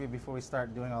quick interview before we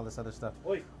start doing all this other stuff.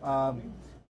 Oi.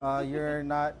 You're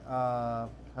not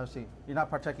you're not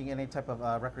partaking in any type of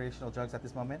recreational drugs at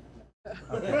this moment.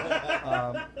 Okay.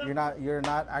 You're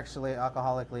not actually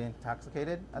alcoholically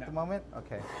intoxicated at the moment.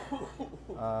 Okay.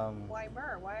 Why,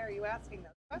 Murr? Why are you asking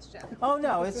those questions? Oh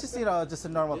no, it's just just a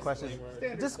normal question.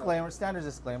 Disclaimer, standard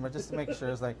disclaimer, just to make sure.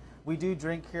 It's like we do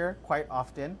drink here quite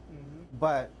often,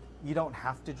 but you don't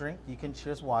have to drink. You can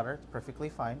choose water, it's perfectly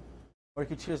fine, or you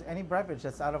can choose any beverage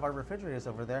that's out of our refrigerators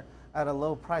over there at a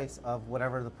low price of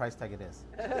whatever the price tag it is.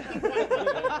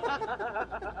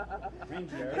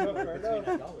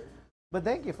 But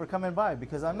thank you for coming by,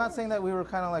 because I'm not saying that we were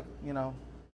kind of like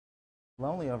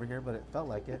lonely over here, but it felt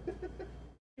like it.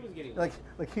 He was getting. Like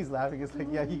he's laughing. It's like,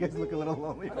 yeah, you guys look a little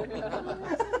lonely.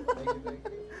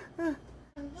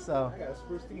 So I gotta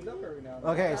spruce things up every now and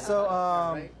okay,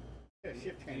 so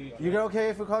Shift change. you okay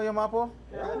if we call you Mapo?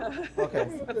 Okay.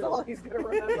 That's all he's gonna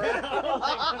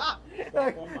remember.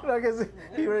 Because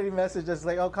he already messaged us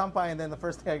like, oh, Kampai, and then the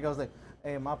first thing I goes like,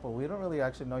 hey, Mapo, we don't really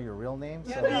actually know your real name.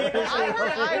 So.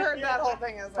 I heard that whole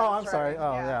thing as I Oh, was I'm sorry.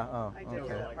 driving. Oh, yeah. Oh, I did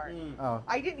okay. that part. Oh,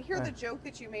 I didn't hear the joke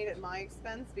that you made at my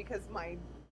expense because my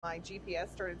GPS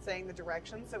started saying the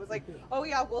directions. So it was like, oh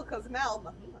yeah, Wilco's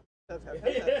Mel.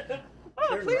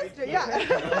 Oh, please do,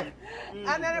 yeah.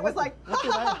 And then it was like, What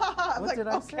did I- I was what like, did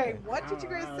I okay, say? what did you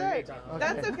guys say? Okay.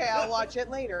 That's okay, I'll watch it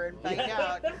later and find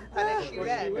out. And then shoot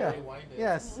in. Yeah.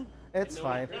 Yes, it's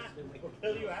fine.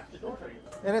 Kill you after the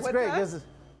And it's What's great that? because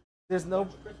there's no,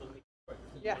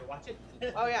 Yeah. Watch it.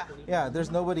 Oh yeah. yeah, there's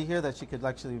nobody here that she could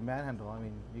actually manhandle. I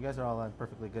mean, you guys are all in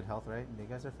perfectly good health, right? You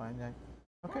guys are fine. Yeah.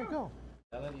 Okay, go.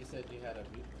 Now that you said you had a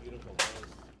beautiful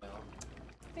voice, Mel.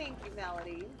 Thank you,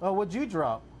 Melody. Oh, what'd you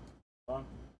drop? On.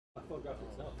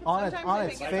 On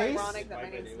Sometimes its I think face? it's ironic that my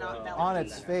name's not Melody. On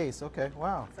its face. Okay.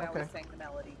 Wow. So I Okay. always sang the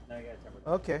melody. Now you gotta cover it.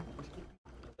 Okay.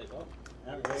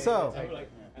 Okay. So,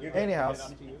 You're anyhow.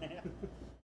 good.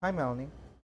 Hi, Melanie.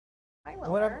 Hi,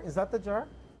 Whatever. Wilmer. Is that the jar?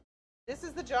 This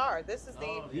is the jar. This is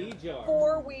the The jar.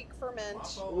 4-week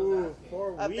ferment. Ooh,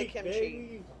 4 Of the weeks, kimchi.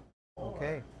 baby.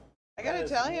 Okay. I gotta That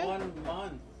is tell you. 1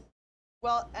 month.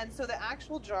 Well, and so the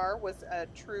actual jar was a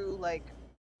true like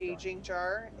aging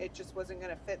jar. It just wasn't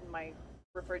gonna fit in my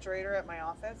refrigerator at my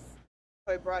office.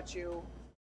 So I brought you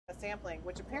a sampling,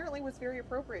 which apparently was very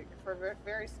appropriate for a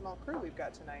very small crew we've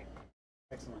got tonight.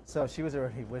 Excellent. So she was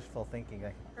already wishful thinking.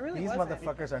 Like, I really these wasn't.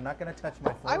 motherfuckers are not going to touch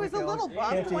my phone. I was a little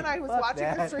bummed when I was watching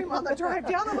the stream on the drive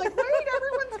down. I'm like, wait,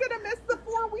 everyone's gonna miss the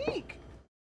 4-week.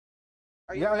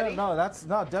 Are you Yeah, ready? no, that's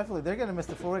no, definitely. They're going to miss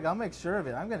the 4 week. I'll make sure of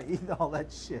it. I'm going to eat all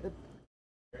that shit. Do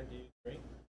you drink?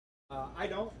 I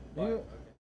don't. You-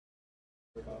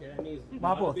 Okay, that means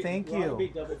Mapo, thank we ought to you. be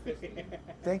double-fisted.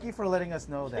 Thank you for letting us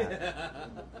know that.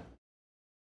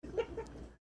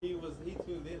 He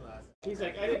tuned in last. He's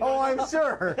like, I didn't. Oh, I'm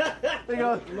sure. They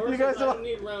go, you guys I don't. don't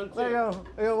need round 2. They go,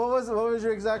 what was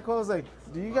your exact quote? It was like,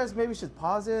 do you guys maybe should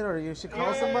pause it or you should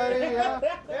call somebody? Yeah.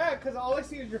 Yeah, because all I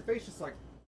see is your face just like.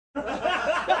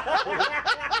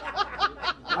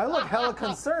 I look hella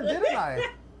concerned, didn't I?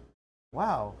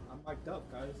 Wow. I'm mic'd up,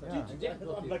 guys. Yeah.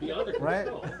 Right?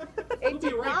 It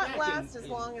did not last as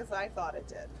long as I thought it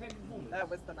did. That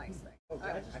was the nice thing.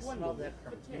 I smell that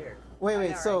from here.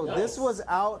 Wait. know, So right? this was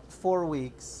out 4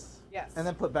 weeks Yes. and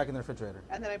then put back in the refrigerator.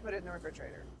 And then I put it in the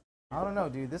refrigerator. I don't know,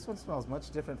 dude. This one smells much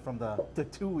different from the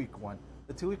 2 week one.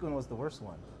 The 2 week one was the worst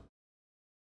one.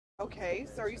 Okay,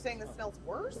 so are you saying this smells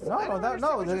worse? No, I don't no.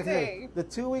 understand what you're saying. The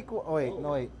 2 week. Oh, wait,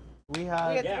 no, wait. We We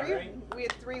had. had Yeah, right? we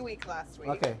had 3 week last week.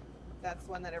 Okay. That's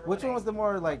one that everyone. Which one ate. was the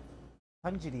more like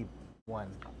pungent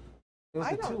one? It was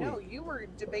I the don't 2 know. week. You were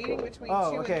debating between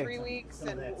Oh, 2 okay. and 3 weeks Some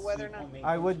of and that whether or sweet not. homemade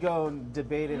I would kimchi. go and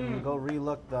debate it and go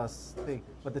relook the thing,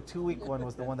 but the 2 week one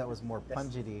was the one that was more That's-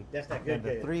 pungity that's that than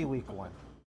good the 3 week one.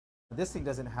 This thing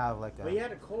doesn't have like a. But you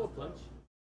had a cold punch.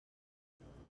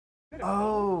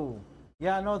 Oh,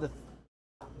 yeah, no,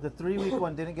 the 3 week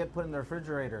one didn't get put in the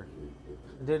refrigerator.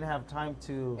 It didn't have time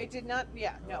to. It did not.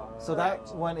 Yeah, no. So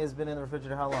that one has been in the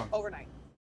refrigerator how long? Overnight.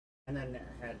 And then it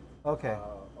had Okay.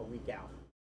 a week out.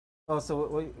 Oh,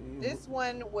 so This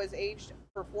one was aged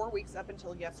for 4 weeks up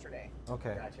until yesterday.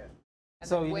 Okay. Gotcha. And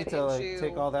So then you went need to like, into-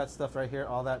 take all that stuff right here,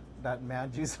 all that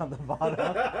man juice on the bottom,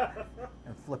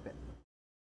 and flip it.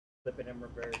 Flip it and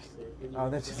reverse it. Oh,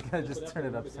 then she's gonna just turn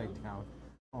it upside down.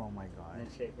 Oh my And god. then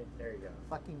shake it. There you go.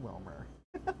 Fucking Wilmer.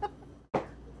 I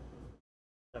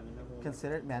mean, number one.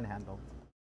 Consider it manhandled.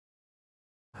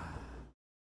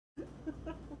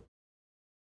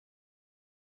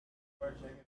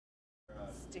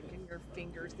 Sticking your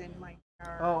fingers in my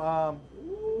car. Oh,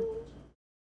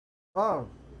 oh,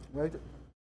 wait.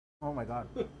 Oh my god.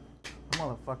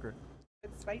 Motherfucker.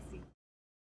 It's spicy.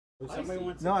 Somebody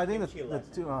wants No, a I think kimchi the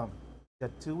lesson. the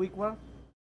 2 week one.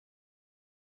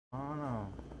 I don't know.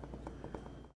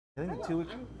 I think the 2 week.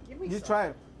 Give me You some. try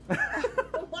it.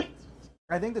 What?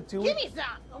 I think the 2 Give week. me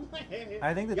some.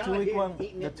 I think the Y'all 2 week here one.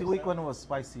 eating The it 2 week yourself? one was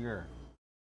spicier.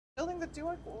 Still think the 2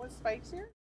 week was spicier?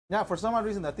 Yeah, for some odd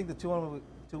reason, I think the 2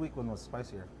 week one was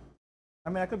spicier. I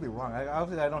mean, I could be wrong.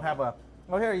 Obviously, I don't have a.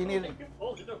 Oh, here you need.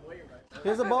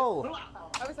 Here's a bowl.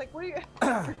 I was like, what are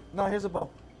you? No, here's a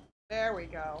bowl. There we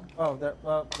go. Oh, there.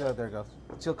 Well, there it goes.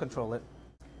 She'll control it.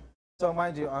 So,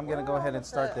 mind you, I'm gonna go ahead and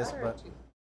start this, but.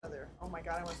 Oh my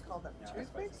god, I almost called them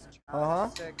toothpicks? Uh-huh.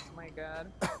 Chopsticks, my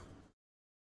god.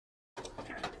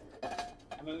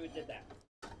 I mean, we did that.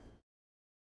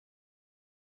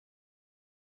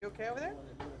 You okay over there?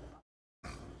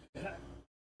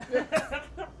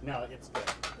 No, it's good.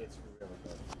 It's really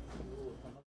good.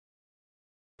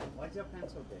 Why is your pan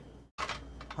so big?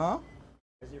 Huh?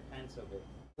 Why is your pan so big?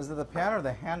 Is it the pan or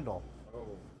the handle? Oh.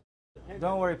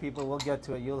 Don't worry, people. We'll get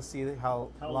to it. You'll see how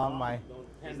long my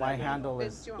handle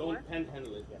Vince, is. do you want more? Don't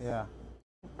panhandle it. Yes. Yeah.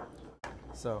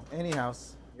 So, anyhow.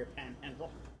 Your pan handle.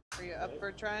 Are you up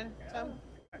for trying some?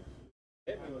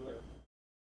 Hit me with it.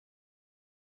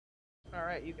 All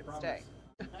right, you can stay.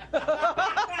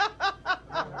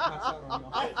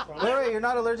 Wait, you're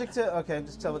not allergic to? Okay, I'm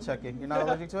just double checking. You're not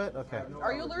allergic to it? Okay.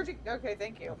 Are you allergic? Okay,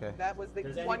 thank you. Okay. That was the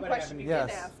Does one anybody question have you any-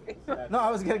 didn't Yes. ask. No, I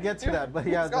was gonna get to that, but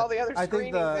yeah, It's all the other I think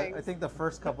screening things. I think the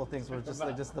first couple things were just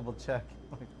like just double check.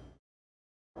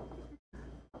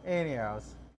 Anyhow,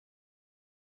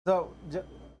 so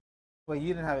well,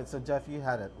 you didn't have it. So Jeff, you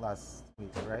had it last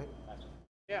week, right?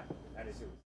 Yeah. That is it.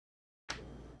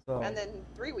 So And then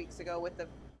 3 weeks ago with the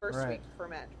first Right. week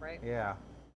ferment, right? yeah.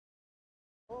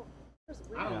 Oh, there's a I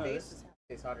weird don't know. face. This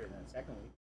tastes hotter than the second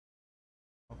week.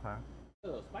 Okay. A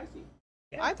little spicy.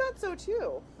 I thought so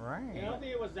too. Right. I don't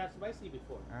think it was that spicy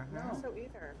before. Uh-huh. So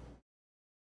either.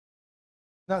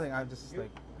 Nothing. I'm just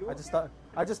like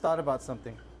I just thought about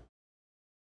something.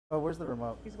 Oh, where's the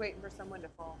remote? He's waiting for someone to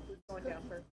fall. Who's going down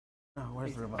first? Oh,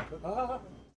 where's the remote?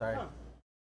 Sorry.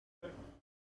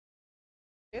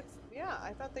 It's yeah.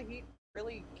 I thought the heat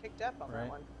really kicked up on Right. that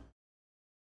one.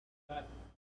 But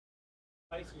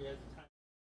spicier as the time.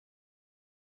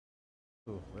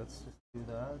 Ooh, let's just do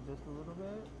that just a little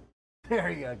bit.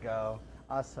 There you go.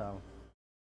 Awesome.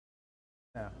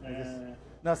 Yeah.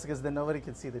 No, it's because then nobody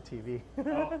can see the TV.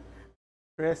 Oh.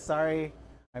 Chris, sorry,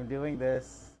 I'm doing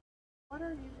this. What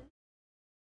are you doing?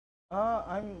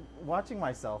 I'm watching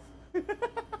myself.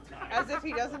 As if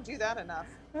he doesn't do that enough.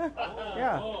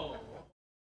 Yeah. Oh.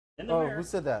 In the Oh, mirror. who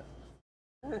said that?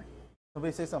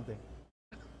 Somebody say something.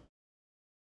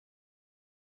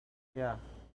 Yeah.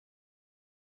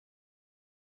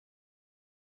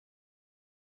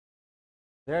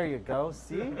 There you go.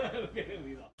 See?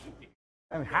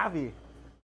 I'm happy.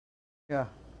 Yeah.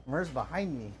 Mer's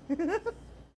behind me.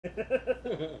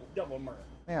 Double murder.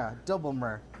 Yeah, double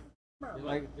mer.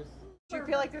 Like just Do you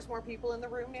feel like there's more people in the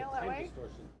room now that time way?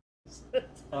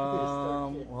 distortion.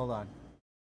 Hold on.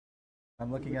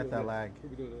 I'm looking at that lag. We'll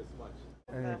be doing this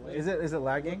much. Is it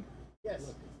lagging?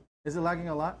 Yes. Is it lagging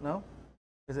a lot? No?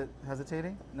 Is it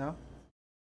hesitating? No?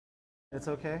 It's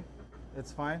okay?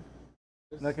 It's fine?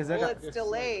 Look, is Well, it it's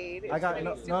delayed. I got It's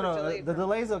no, super no. delayed The for-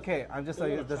 delay's okay. I'm just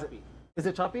like, does it? Is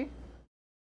it choppy?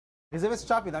 Because if it's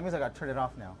choppy, that means I got to turn it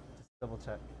off now. Just double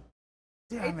check.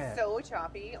 Damn It's it! so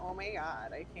choppy. Oh my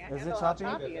god, I can't Is it handle choppy?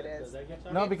 how choppy it is.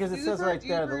 No, because it says super right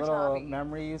there the duper little choppy.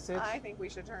 memory usage. I think we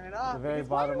should turn it off. The very because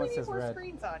bottom why one do we says need more red.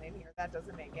 screens on in here? That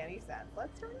doesn't make any sense.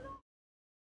 Let's turn it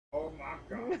Oh my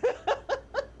god.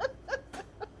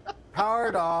 off.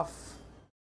 powered off.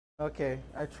 Okay,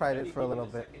 I tried it for a little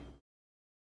bit.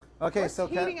 Okay, What's so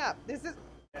heating up? This is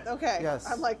okay. Yes.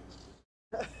 I'm like,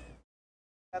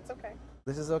 that's okay.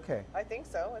 this is okay. I think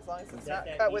so, as long as it's Is not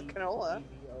that cut with E- canola.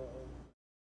 EVOO?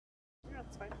 Yeah,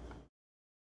 it's fine.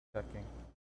 Checking.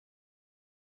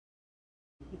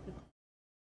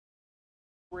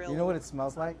 Real You know what it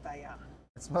smells like? yeah.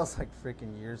 It smells like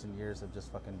freaking years and years of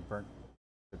just fucking burnt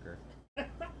sugar.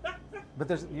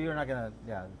 But you're not gonna,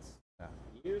 yeah.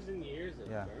 Years and years of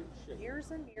Yeah. burnt sugar.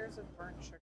 Years and years of burnt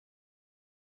sugar.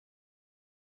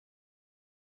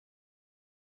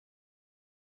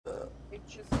 It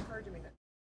just occurred to me that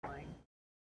playing.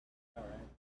 All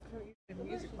right. The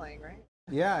music playing, right?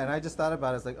 Yeah, and I just thought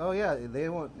about it. It's like, oh yeah, they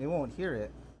won't hear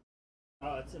it.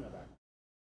 Oh, it's in the back.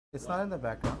 It's not in the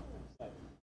background. Like,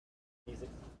 music.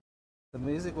 The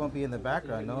music won't be in the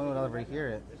background. No one will ever hear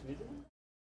it. There's music.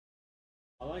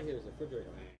 All I hear is a refrigerator.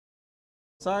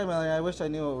 Sorry, Melanie. I wish I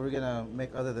knew what we were gonna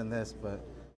make other than this, but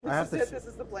I have to. This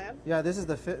is the plan. Yeah, this is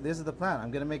the plan.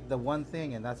 I'm gonna make the one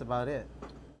thing, and that's about it.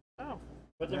 Oh.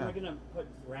 But then Yeah. we're gonna put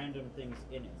random things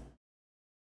in it.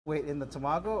 Wait, in the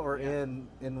tamago or Yeah.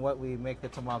 in what we make the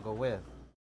tamago with?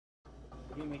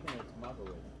 What are you making a tomato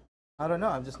with? I don't know.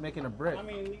 I'm just making a brick. I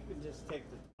mean, we could just take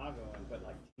the tomato and put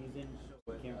like cheese in,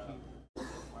 kimchi.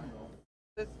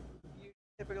 This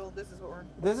typical. This is what we're.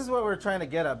 This is what we're trying to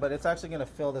get at, but it's actually gonna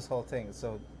fill this whole thing.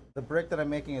 So the brick that I'm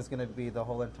making is gonna be the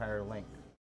whole entire length.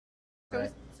 So,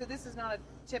 Right. so this is not a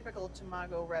typical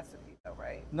tamago recipe, though,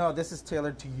 right? No, this is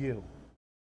tailored to you.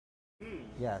 Hmm.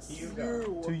 Yes. To you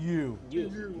go. To you. You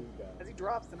go. As he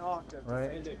drops an octave.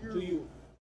 Right. And to you.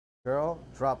 Girl,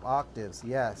 drop octaves.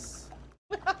 Yes.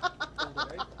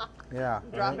 Yeah.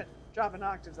 Dropping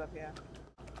octaves up, yeah.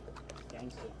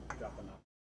 Gangster dropping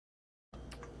off.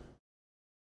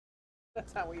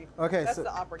 That's how we. Okay, That's so-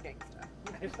 the opera gangsta.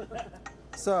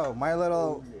 So my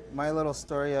little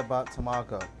story about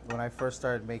tamago when I first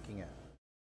started making it.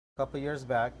 A couple years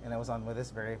back, and it was on with this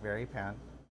very pan.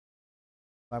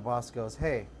 My boss goes,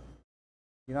 "Hey,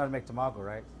 you know how to make tamago,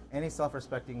 right? Any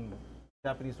self-respecting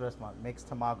Japanese restaurant makes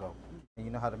tamago, and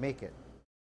you know how to make it."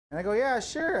 And I go, "Yeah,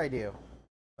 sure I do."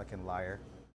 Fucking liar.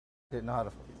 Didn't know how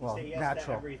to. Well, say yes to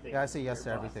natural. everything. Yeah, I say yes to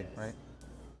Your everything, process. right?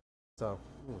 So.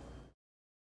 Ooh.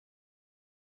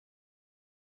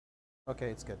 Okay,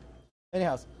 it's good.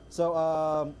 Anyhow,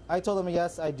 so I told him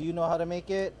yes, I do know how to make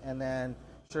it, and then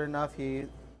sure enough, he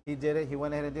did it. He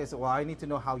went ahead and did it. So, well, I need to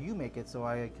know how you make it so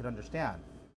I could understand,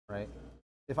 right?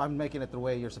 If I'm making it the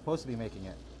way you're supposed to be making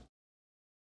it.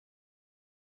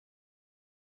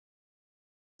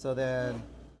 So then,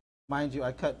 mind you,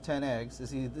 I cut 10 eggs.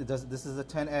 This is a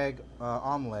 10-egg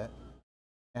omelet,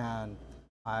 and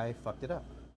I fucked it up.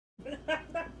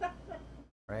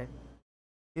 Right?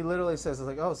 He literally says, "It's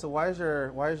like, oh, so why is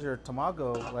your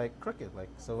tamago like crooked? Like,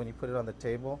 so when you put it on the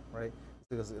table, right, it's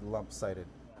because it's lump-sided.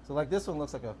 So like this one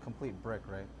looks like a complete brick,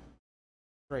 right?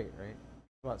 Straight, right?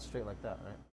 About straight like that,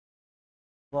 right?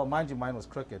 Well, mind you, mine was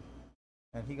crooked,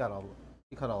 and he got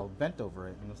all bent over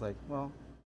it, and it was like, well,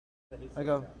 I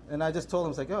go, and I just told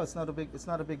him, it's like, oh, it's not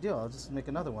a big deal. I'll just make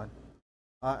another one.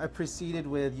 I proceeded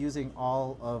with using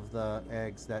all of the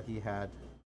eggs that he had.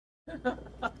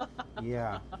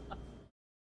 Yeah.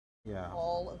 Yeah.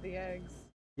 All of the eggs.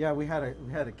 Yeah, we had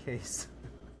a case.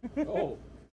 Oh.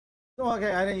 Oh,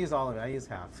 okay, I didn't use all of it. I used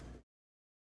half.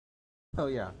 Oh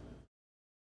yeah.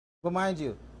 But mind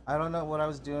you, I don't know what I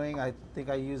was doing. I think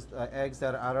I used eggs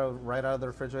that are right out of the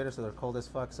refrigerator, so they're cold as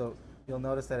fuck. So you'll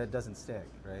notice that it doesn't stick,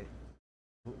 right?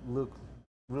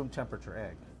 Room temperature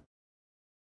egg.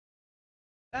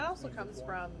 That also comes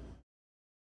from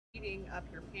heating up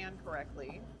your pan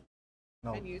correctly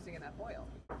No, and using enough oil.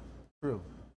 true.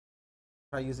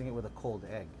 Try using it with a cold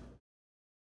egg.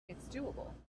 It's doable.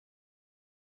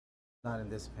 Not in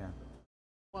this pan.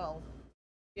 Well,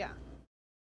 yeah.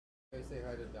 Can I say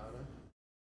hi to Donna?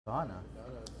 Donna.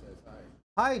 Donna says hi.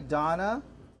 Hi, Donna.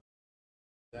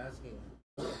 She's asking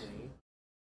me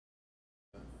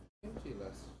kimchi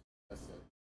lesson.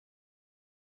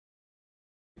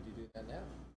 Could you do that now?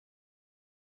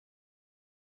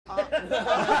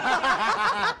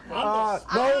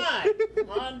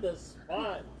 On the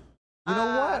spot. You know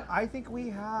what? I think we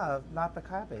have not the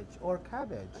cabbage or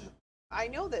cabbage. I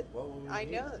know that. What would we I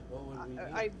need? know. What would we need?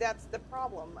 I that's the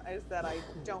problem is that I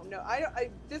don't know.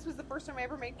 This was the first time I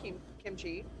ever made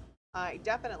kimchi. I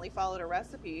definitely followed a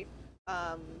recipe,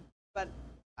 but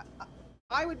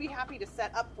I would be happy to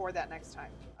set up for that next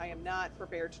time. I am not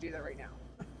prepared to do that right now.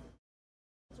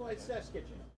 That's why it's Test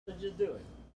Kitchen. So just do it.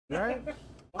 Right?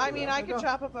 I mean, I There you could go.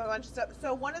 chop up a bunch of stuff.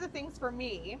 So one of the things for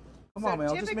me. Come so on, man.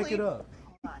 I'll just make it typically- up.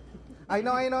 Hold on. I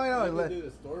know. You can do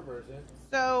the store version.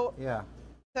 So Yeah.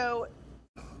 So,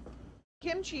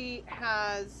 kimchi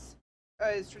is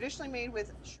traditionally made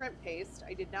with shrimp paste.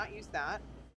 I did not use that.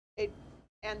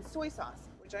 And soy sauce,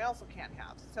 which I also can't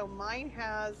have. So mine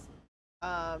has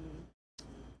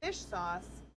fish sauce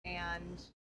and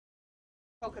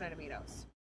coconut aminos.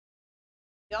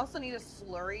 You also need a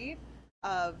slurry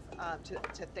of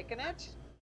to thicken it.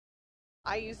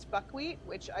 I used buckwheat,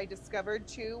 which I discovered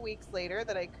 2 weeks later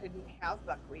that I couldn't have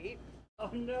buckwheat. Oh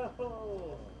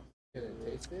no! Can it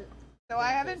taste it? So I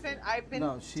haven't been. I've been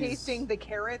No, she's- tasting the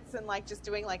carrots and like just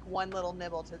doing like one little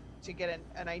nibble to get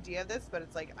an idea of this, but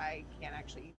it's like I can't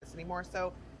actually eat this anymore.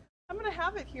 So I'm gonna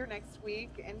have it here next week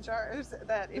in jars.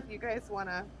 That if you guys want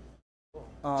to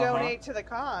donate to the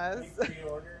cause,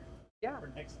 Pre-order yeah, for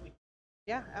next week.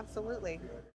 yeah, absolutely.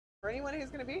 For anyone who's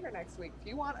gonna be here next week, if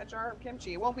you want a jar of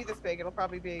kimchi, it won't be this big. It'll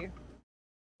probably be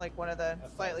like one of the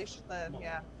slightly,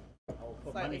 yeah, I'll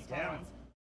put slightly money smaller down. ones.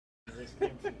 This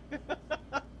kimchi.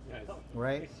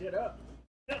 Right. Pick shit up.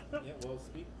 Yeah, well,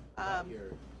 speak about your.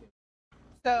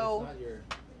 So. It's not your.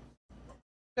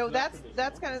 So Not that's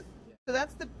traditional. kind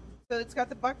of so it's got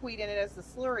the buckwheat in it as the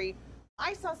slurry.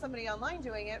 I saw somebody online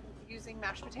doing it using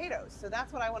mashed potatoes. So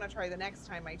that's what I want to try the next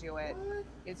time I do it.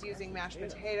 Is using mashed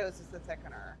potatoes as the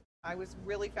thickener. I was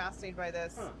really fascinated by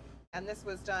this, Huh. and this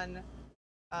was done.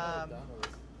 Donna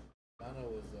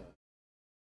was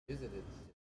visited.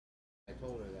 I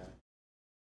told her that.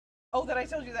 Oh, that I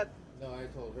told you that. No, I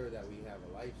told her that we have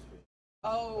a live stream.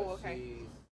 Oh, But okay. she's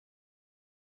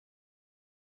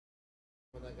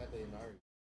when I got the inaugural.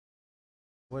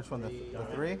 Which one? The Three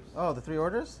three? orders. Oh, the 3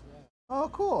 orders? Yeah. Oh,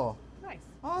 cool. Nice.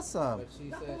 Awesome. But she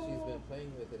said she's been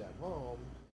playing with it at home,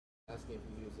 asking if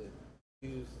you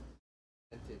use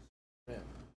vintage shrimp.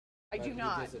 I But do you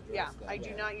not. just addressed Yeah, that. I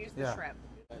do not use the Yeah. shrimp.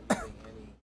 You're not using any.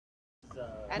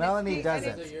 And Melanie it's doesn't.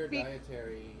 and These it's are your be-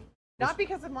 dietary. Not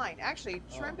because of mine. Actually,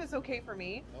 Oh. shrimp is okay for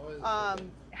me. Oh, is it? Okay.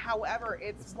 However,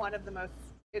 it's one of the most.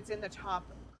 It's in the top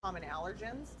common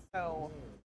allergens. So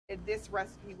this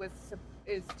recipe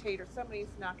is catered. Somebody's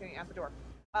knocking at the door.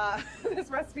 This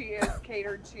recipe is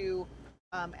catered to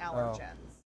allergens.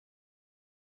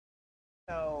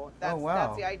 So that's wow.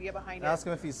 that's the idea behind Ask it,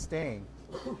 him if he's staying.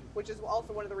 which is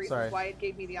also one of the reasons Sorry. why it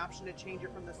gave me the option to change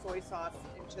it from the soy sauce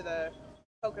into the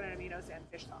coconut aminos and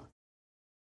fish sauce.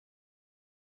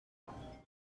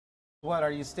 What,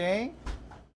 are you staying?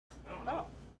 Oh.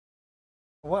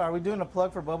 What, are we doing a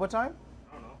plug for Boba Time?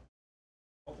 I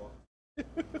don't know.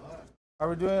 Are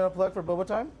we doing a plug for Boba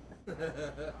Time? It's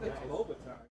Boba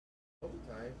time.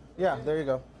 Overtime. Yeah, there you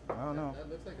go. I don't know. That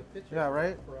looks like a picture. Yeah,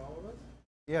 right? For all of us.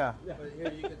 Yeah. But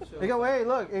here you can show. They go, wait,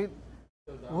 look. show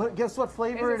Donna. What, guess what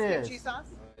flavor Is it this is? kimchi sauce?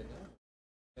 I know.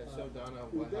 Yeah, show Donna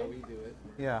how we do it.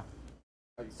 Yeah.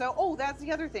 So, that's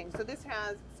the other thing. So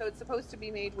it's supposed to be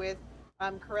made with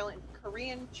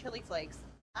Korean chili flakes.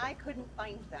 I couldn't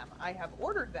find them. I have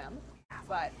ordered them,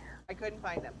 but I couldn't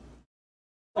find them.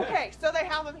 Okay, so they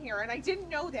have them here, and I didn't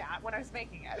know that when I was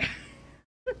making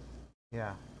it.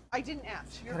 Yeah. I didn't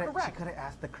ask. You're She correct. could have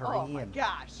asked the Oh my Korean.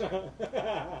 gosh. Should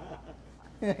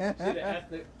have asked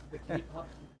the K-pop.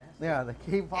 Yeah, the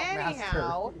K-pop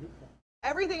Anyhow, master.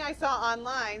 everything I saw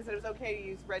online said it was okay to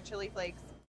use red chili flakes,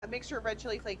 a mixture of red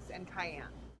chili flakes and cayenne.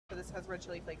 So this has red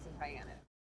chili flakes and cayenne in it.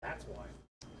 That's why.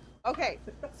 Okay,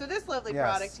 so this lovely Yes.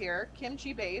 product here,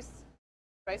 kimchi base,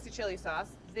 spicy chili sauce.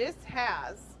 This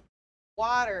has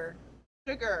water,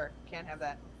 sugar, can't have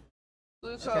that.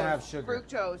 Glucose, Can't have sugar.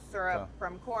 fructose syrup Oh.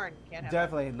 from corn, can't have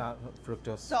Definitely not fructose. that.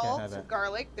 Can't Salt, have that.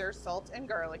 garlic, there's salt and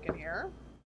garlic in here.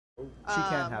 She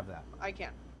can't have that. I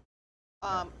can.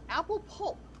 Apple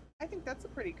pulp, I think that's a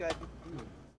pretty good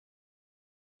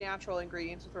natural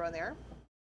ingredient to throw in there.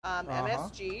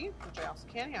 MSG, which I also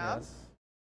can't have.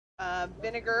 Yes.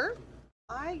 Vinegar.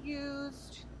 I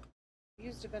used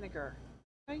a vinegar.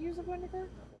 Did I use a vinegar?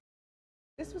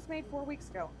 This was made 4 weeks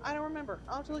ago. I don't remember.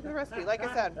 I'll have to look at the recipe. Like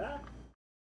I said,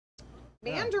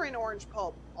 Mandarin orange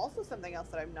pulp. Also something else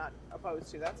that I'm not opposed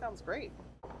to. That sounds great.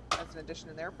 That's an addition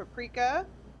in there. Paprika,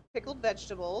 pickled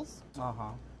vegetables. Uh-huh.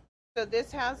 So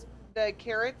this has the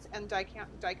carrots and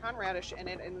daikon radish in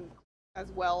it, and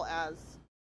as well as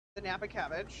the Napa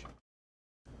cabbage.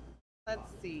 Let's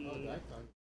Oh, see. daikon.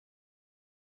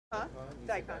 Huh? You said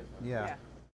Daikon. Yeah.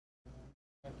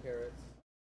 Carrots.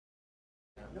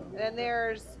 And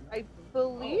there's, I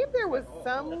believe there was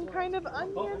some kind of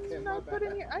onion I put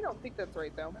in here. I don't think that's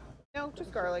right though. No,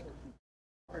 just garlic.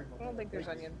 I don't think there's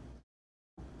onion.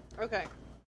 Okay.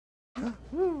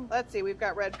 Let's see. We've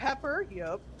got red pepper.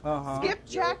 Yup. Uh-huh.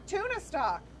 Skipjack tuna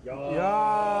stock. Yeah.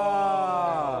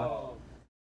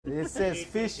 This is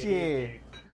fishy.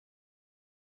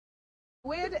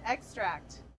 Squid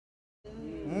extract.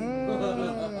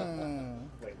 Mm.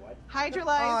 Wait, what? Oh,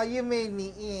 Hydrolyzed. you made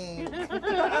me eat.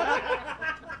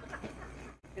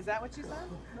 Is that what you said?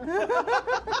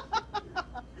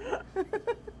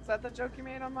 Is that the joke you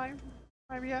made on my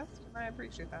behest? I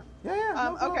appreciate that.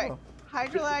 Yeah, no Okay. problem.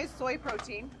 Hydrolyzed soy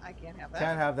protein. I can't have that.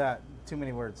 Can't have that. Too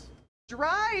many words.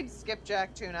 Dried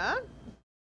skipjack tuna.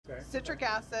 Okay. Citric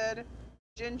acid.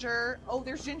 Ginger. Oh,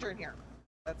 there's ginger in here.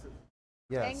 That's it.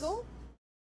 Yes. Tangle.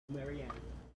 Marianne.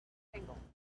 Tangle.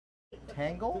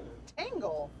 Tangle?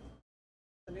 Tangle.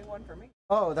 The new one for me.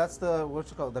 Oh, that's the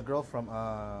what's it called? The girl from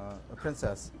a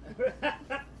Princess.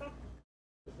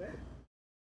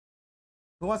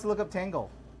 Who wants to look up Tangle?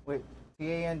 Wait,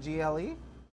 Tangle?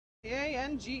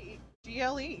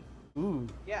 Tangle. Ooh,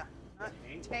 Yeah, not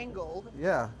tangled.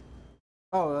 yeah.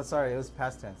 Oh, sorry, it was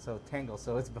past tense. So Tangle,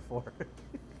 so it's before.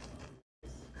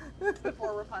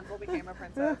 Before Rapunzel became a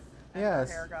princess. And Yes.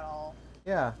 her hair got all.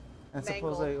 Yeah, and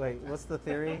Mangled. supposedly, wait, what's the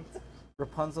theory?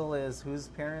 Rapunzel is whose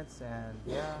parents? And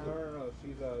yeah, No.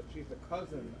 She's the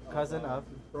cousin. Cousin of?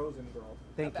 Frozen girl,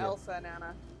 thank of you. Elsa and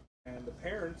Anna. and the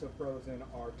parents of Frozen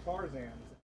are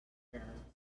Tarzan's parents.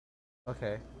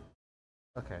 Okay.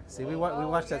 Okay. See, we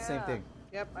watched that same yeah. thing.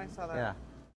 Yep, I saw that. Yeah.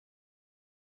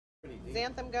 Pretty deep.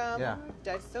 Xanthan gum, Yeah.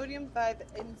 disodium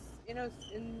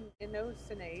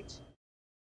 5-inosinate,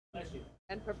 Bless you.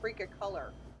 and paprika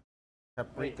color.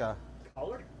 Paprika.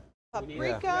 Color?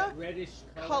 Paprika Reddish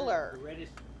color. Reddish.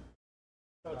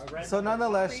 So it's red. So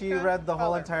nonetheless, she Paprika read the whole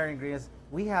color. entire ingredients.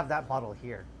 We have that bottle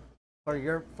here for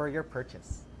your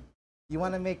purchase. You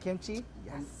want to make kimchi?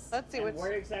 Yes. Let's see And what's.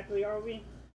 where exactly are we?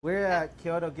 We're at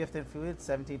Kyoto Gift and Food,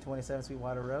 1727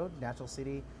 Sweetwater Road, Natural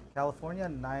City, California,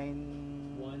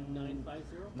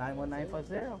 1950.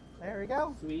 91950. There we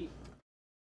go. Sweet.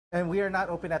 And we are not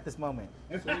open at this moment.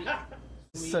 Sweet.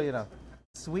 So you know.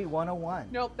 Sweet 101.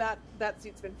 Nope, that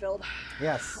seat's been filled.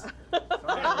 Yes. The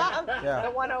Yeah.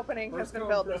 one opening has First been come,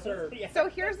 filled. first served. Yeah. So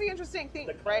here's the interesting thing,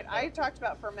 The right? combo. I talked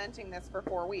about fermenting this for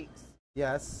 4 weeks.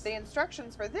 Yes. The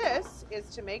instructions for this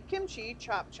is to make kimchi,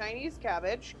 chop Chinese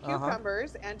cabbage, Uh-huh.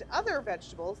 cucumbers, and other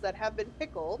vegetables that have been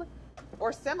pickled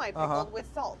or semi-pickled Uh-huh.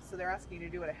 with salt. So they're asking you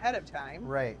to do it ahead of time.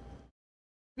 Right.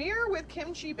 Smear with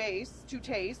kimchi base to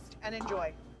taste and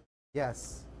enjoy.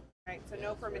 Yes. Right, so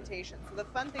no fermentation. So the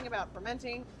fun thing about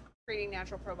fermenting, creating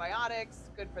natural probiotics,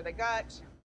 good for the gut,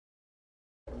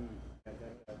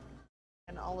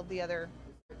 and all of the other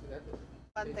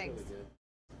fun things.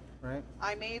 Right.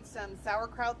 I made some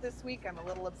sauerkraut this week. I'm a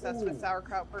little obsessed with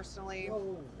sauerkraut personally.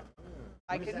 Whoa.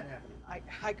 I When is could that happening?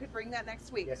 I could bring that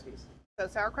next week. Yes, please. So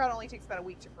sauerkraut only takes about a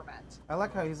week to ferment. I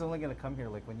like how he's only gonna come here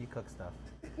like when you cook stuff.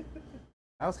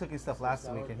 I was cooking stuff last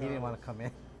week and he didn't want to come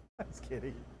in. I was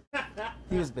kidding.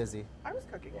 He was busy. I was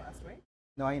cooking last week.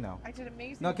 No, I know. I did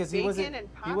amazing. No, because he bacon wasn't. and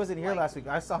He wasn't here like, last week.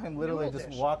 I saw him literally noodle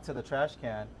just dish. walk to the trash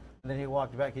can, and then he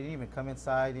walked back. He didn't even come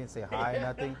inside. He didn't say hi.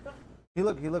 Nothing. He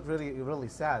looked really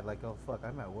sad. Like, oh fuck,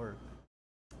 I'm at work.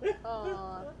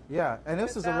 Aw. Yeah, and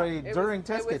this was already It during was-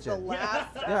 Test it was Kitchen. The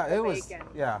last Yeah, of the it was. bacon.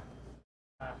 Yeah,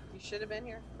 You should have been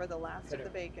here for the last of the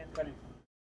bacon. Cutting.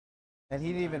 and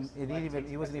he didn't even.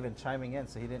 He wasn't even chiming in,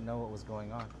 so he didn't know what was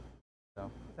going on. So,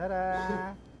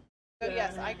 ta-da! So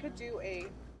yes, I could do a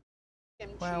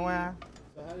kimchi. Wah, wah.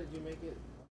 So how did you make it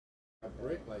a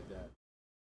brick like that?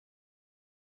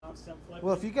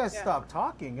 Well, if you guys Yeah. stop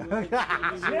talking, No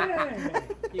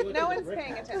one's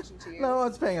paying attention to you. no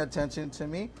one's paying attention to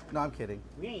me. No, I'm kidding.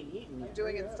 We ain't eating I'm yet.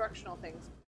 doing instructional things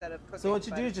instead of cooking. So what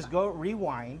you do but- is just go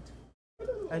rewind,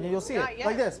 and you'll see Not it yet,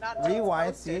 like this. not until it's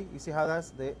Rewind. toasted. See, you see how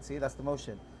see that's the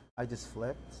motion. I just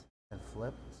flipped and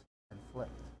flipped and flipped.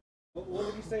 What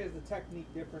would you say is the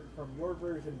technique different from your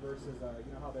version versus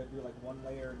you know how they do like one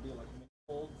layer and do like mini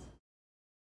folds?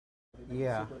 They make it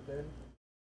Yeah. Super thin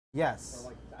Yes.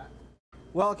 or like that.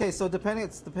 Well, okay. So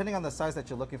depending on the size that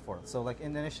you're looking for. So like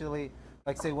initially,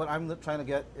 like say what I'm trying to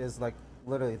get is like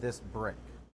literally this brick,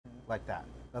 like that.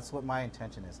 That's what my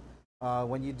intention is.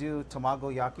 When you do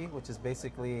tamagoyaki, which is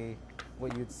basically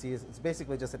what you'd see is it's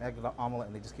basically just an egg omelet,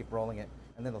 and they just keep rolling it,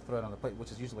 and then they'll throw it on the plate, which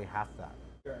is usually half that.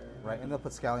 Right, and they'll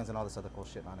put scallions and all this other cool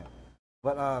shit on it.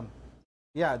 But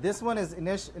yeah, this one is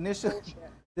initial. Bullshit.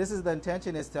 This is the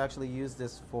intention is to actually use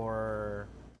this for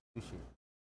sushi.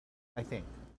 I think.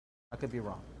 I could be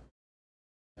wrong.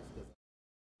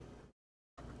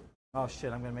 Oh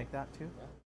shit! I'm gonna make that too.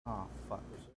 Oh fuck.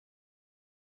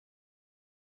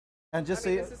 And just I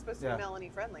mean, so this is supposed to yeah. be Melanie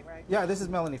friendly, right? Yeah, this is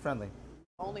Melanie friendly.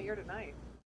 Only here tonight.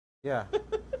 Yeah.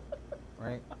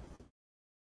 Right.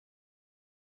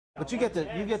 But you get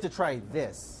to try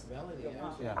this. Melanie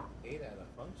actually Yeah. ate at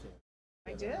a function.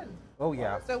 I did. Oh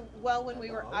yeah. So, well, when we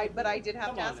were, but I did have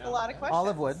Come to on ask a now. lot of questions.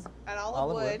 Olive wood. At Olive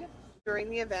Olive Wood wood. during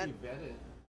the event, She vetted.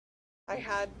 I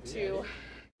had to, Yeah.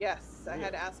 yes, I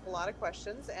had to ask a lot of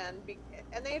questions, and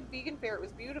they had vegan fare. It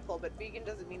was beautiful, but vegan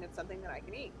doesn't mean it's something that I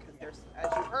can eat because there's, as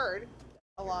you heard,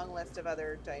 a long list of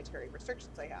other dietary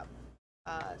restrictions I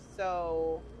have.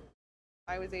 So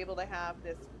I was able to have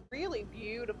this really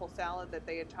beautiful salad that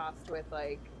they had tossed with,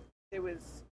 like, there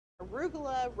was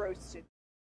arugula, roasted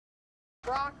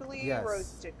broccoli, Yes.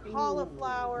 roasted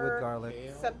cauliflower, With garlic.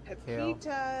 Kale. some Kale.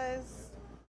 pepitas,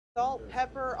 salt,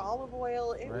 pepper, olive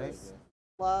oil. It Right. was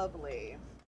lovely.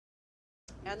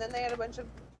 And then they had a bunch of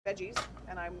veggies,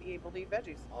 and I'm able to eat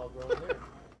veggies. All grown there.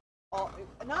 All,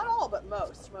 not all, but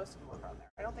most. Most of them were on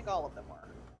there. I don't think all of them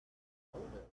were.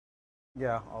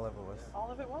 Yeah, olive was.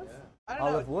 All of it was. Yeah. I don't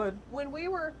Olive know. wood. When we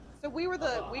were, so we were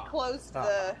we closed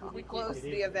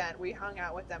the event. We hung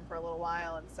out with them for a little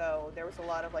while, and so there was a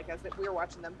lot of, like, as we were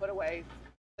watching them put away,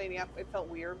 cleaning up. It felt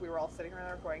weird. We were all sitting around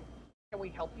there going, "Can we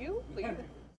help you, please?"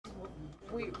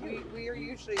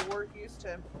 we're used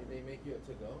to. Did they make you a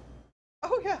to go?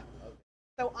 Oh yeah. Okay.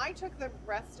 So I took the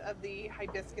rest of the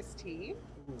hibiscus tea,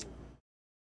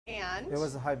 and It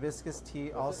was a hibiscus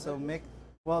tea, also mixed.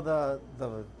 Well,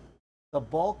 the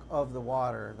bulk of the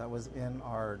water that was in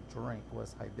our drink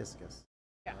was hibiscus.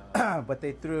 Yeah. But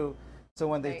they threw. So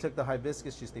when they Right. took the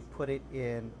hibiscus juice, they put it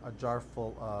in a jar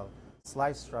full of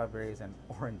sliced strawberries and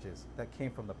oranges that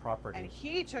came from the property. and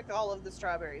he took all of the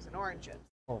strawberries and oranges,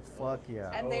 Oh fuck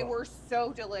yeah! and they were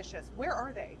so delicious. Where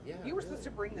are they? Yeah. You were really. supposed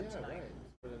to bring them Yeah, tonight. Right.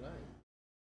 For the night.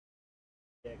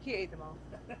 He ate them all.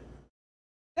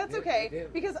 That's Yeah, okay, he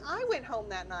did. because I went home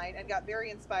that night and got very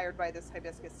inspired by this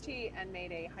hibiscus tea and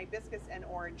made a hibiscus and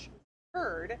orange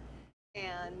curd,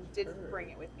 and didn't Curd. bring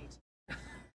it with me.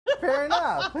 Fair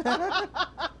enough.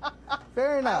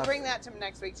 Fair I'll enough. bring that to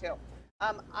next week too.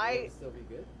 Will it still be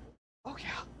good? Oh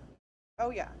yeah. Oh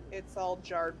yeah. It's all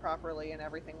jarred properly and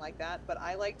everything like that. But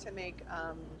I like to make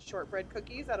shortbread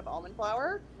cookies out of almond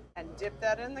flour and dip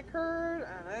that in the curd,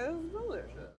 and it's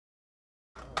delicious.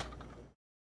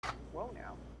 Whoa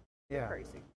now. Yeah.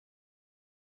 Crazy.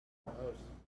 Oh,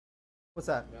 What's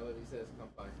that? Melody says come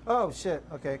by. Oh shit.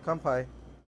 Okay, kampai.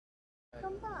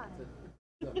 Come by.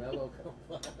 The mellow come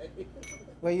by.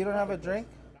 Wait, you don't have a drink?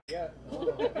 Yeah. Oh.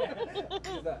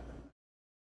 Who's that?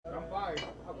 I'm fine.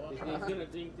 He's gonna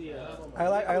drink the. I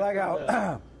like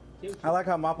how kimchi. I like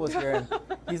how Mapo's here, and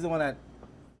he's the one that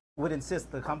would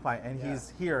insist the kampai, and Yeah.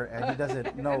 he's here and he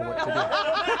doesn't know what to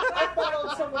I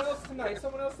followed someone else tonight.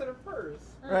 Someone else said it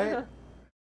first. do. Right?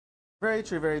 Very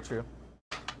true. Very true.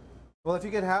 Well, if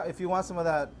you could if you want some of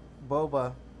that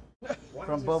boba Why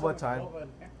from is there boba so much time, boba in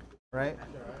there? right?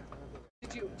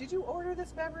 Did you order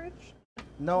this beverage?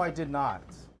 No, I did not.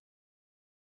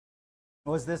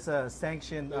 Was this a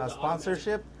sanctioned It was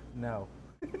sponsorship? No.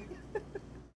 Let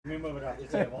me move it up.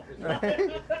 It's able.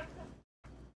 Right?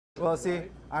 Well, see,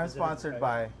 I'm Is it sponsored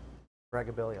by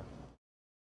Bragabilia.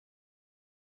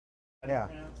 How do you Yeah,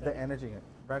 pronounce the that? energy.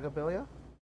 Bragabilia?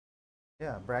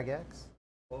 Yeah, Brag-X.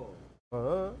 Oh,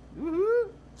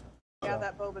 Woohoo! Yeah,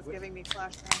 that boba's giving me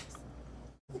flashbacks.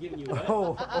 he's giving you what?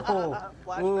 Oh, ooh,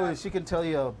 Flashbacks. she can tell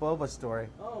you a boba story.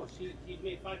 Oh, she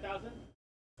made 5,000.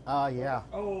 Yeah,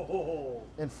 Oh,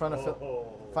 in front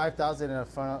of 5,000 in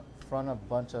front of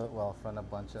bunch of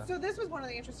So this was one of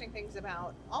the interesting things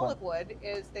about Olive Wood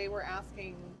is they were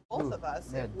asking both Ooh, of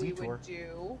us yeah, if we detour. would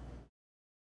do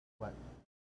What?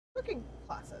 cooking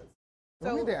classes. What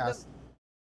do you mean they asked?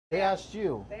 They Yeah. asked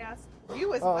you. They asked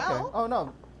you as Oh, well okay. Oh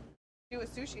no, do a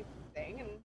sushi thing and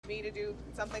me to do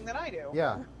something that I do.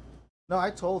 yeah. No,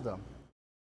 I told them.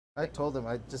 I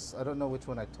don't know which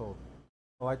one I told.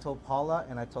 Oh, I told Paula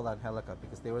and I told Angelica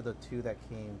because they were the two that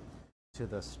came to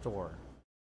the store.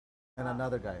 And Ah.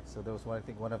 another guy. So there was one, I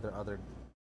think one of their other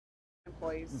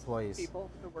employees.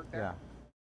 people who work there. Yeah.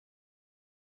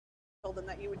 Told them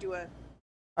that you would do a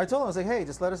I told them, I was like, hey,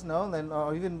 just let us know. And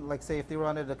then even like say if they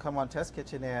wanted to come on Test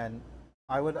Kitchen, and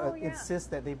I would Oh, yeah. insist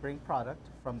that they bring product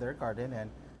from their garden, and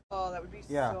that would be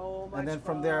yeah. so much And then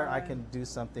from there I fun. can do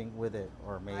something with it,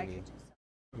 or I maybe. could do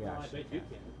something. Yeah. I bet you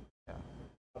can. Yeah.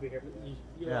 I'll be here.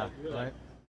 You're Yeah. like, you're Right.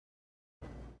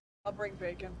 like, I'll bring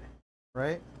bacon.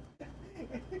 Right?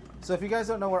 So if you guys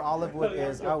don't know where Olivewood Yeah,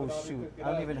 is, yeah, oh yeah, shoot, yeah.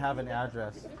 I don't even have an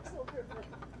address.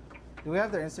 Do we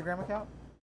have their Instagram account?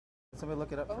 Can somebody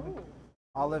look it up for me? Oh.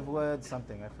 Olivewood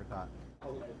something, I forgot.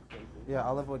 Yeah,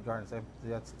 Olivewood Gardens.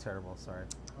 That's terrible, sorry.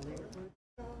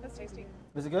 That's tasty.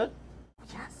 Is it good?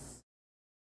 Yes.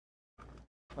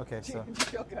 Okay, Do so you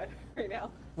feel good right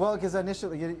now? well, because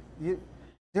initially you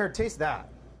here, taste that.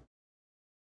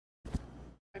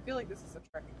 I feel like this is a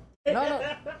trick.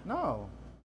 No,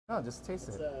 No, just taste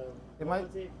It's it. what might-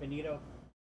 was it? Bonito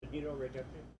reductor.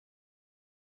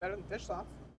 Better than fish sauce.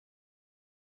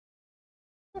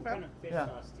 What kind of fish Yeah.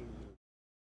 sauce do you use?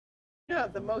 Yeah,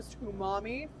 the most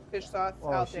umami fish sauce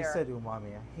Oh, out she there. said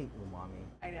umami. I hate umami.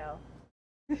 I know.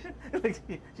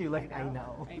 she like, I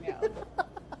know. I know.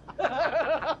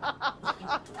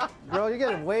 Girl, you're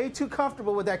getting way too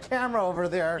comfortable with that camera over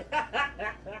there.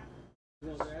 You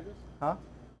know their address? Huh?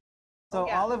 So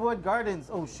Yeah. Olivewood Gardens.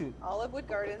 Oh shoot. Olivewood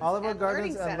Gardens. Olivewood and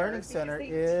Gardens Learning and Learning Center, Center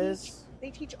because is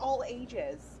they teach all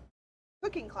ages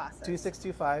cooking classes.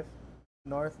 2625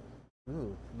 North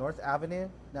Avenue,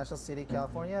 National City,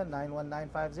 California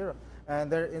 91950. And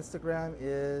their Instagram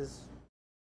is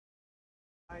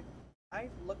I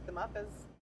looked them up as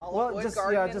Well, Olivewood just-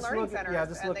 Garden yeah, and just Learning look- Centers, yeah,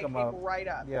 just and look they them came up. right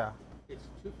up. yeah, It's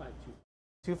 252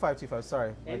 2525.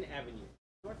 Sorry. N Avenue,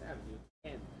 North Avenue,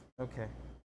 N. Okay.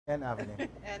 N Avenue.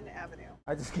 N Avenue.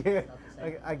 I just gave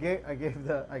I gave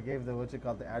the what you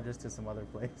call the address to some other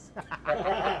place.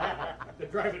 They're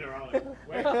driving around like,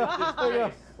 wait,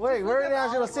 Wait, we're in Look at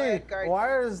National City. Olivewood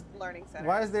Garden Learning Center.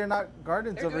 Why is there not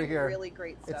gardens They're over doing here? really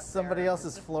great stuff. It's somebody there.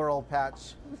 else's floral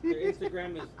patch. Their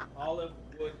Instagram is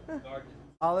Olivewood Garden.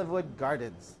 Olivewood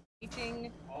Gardens.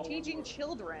 Teaching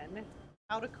children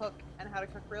how to cook and how to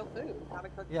cook real food, how to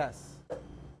cook Yes.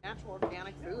 natural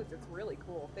organic foods. It's really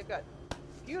cool. They've got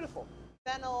beautiful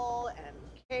fennel and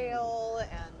kale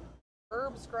and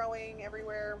herbs growing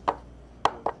everywhere. What's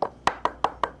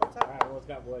up? Alright, well, it's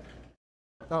got wood.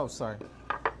 Oh, sorry.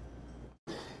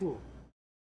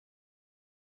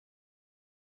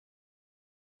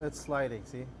 It's sliding.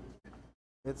 See?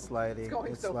 It's sliding. It's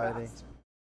going so sliding. fast.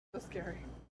 So scary.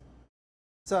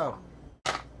 So,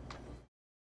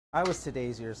 I was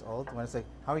today's years old when it's like,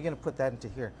 how are we going to put that into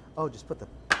here? Oh, just put the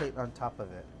plate on top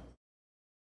of it.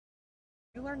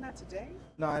 You learned that today?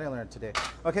 No, I didn't learn it today.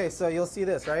 Okay, so you'll see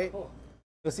this, right?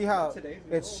 You'll see how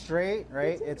it's straight,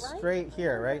 right? It's right? straight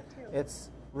here, I right? learned that too. It's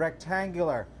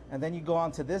rectangular. And then you go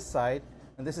on to this side,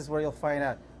 and this is where you'll find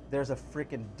out there's a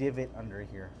freaking divot under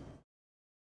here.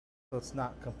 So it's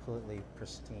not completely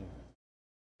pristine.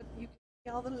 You can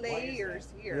see all the layers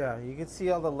here. Yeah, you can see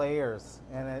all the layers,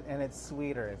 and it's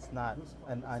sweeter. It's not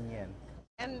an onion.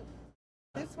 And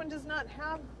this one does not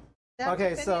have that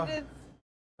Okay, so- definitive.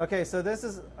 Okay, so this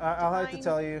is, I'll have to Fine.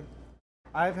 tell you,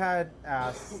 I've had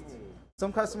asked,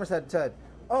 some customers had said,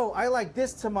 oh, I like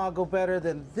this tamago better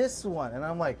than this one. And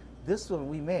I'm like, this one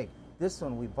we make, this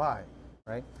one we buy,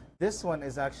 right? This one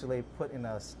is actually put in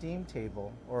a steam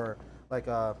table or like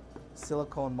a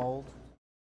silicone mold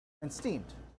and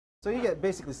steamed. So you get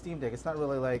basically steamed egg. It's not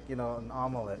really like, you know, an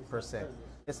omelet per se.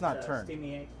 It's not turned.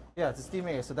 Steamy egg. Yeah, it's a steamed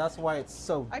egg, so that's why it's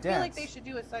so I dense. feel like they should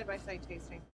do a side-by-side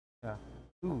tasting. Yeah.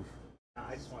 Ooh. No,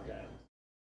 I just want that.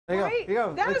 There you Right? go. Here you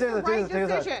go. That is the right Check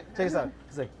this out. decision. Check this out.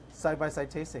 It's like side by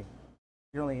side tasting.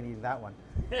 You're only eating that one.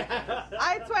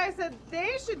 That's why I said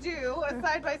they should do a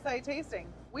side-by-side tasting.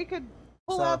 We could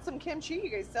pull So- out some kimchi you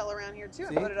guys sell around here too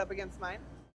and See? put it up against mine.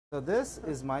 So this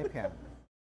is my pan.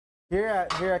 Here at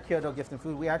Kyoto Gift and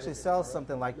Food, we actually sell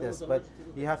something like this, but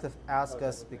you have to ask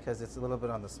us because it's a little bit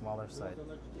on the smaller side.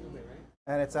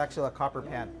 And it's actually a copper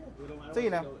pan. So you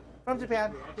know, from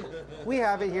Japan, we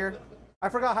have it here. I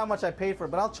forgot how much I paid for it,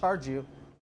 but I'll charge you.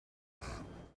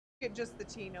 Get just the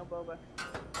tea, no boba.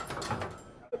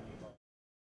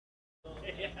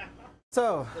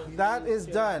 So that is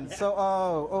done. So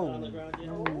On the ground, yeah.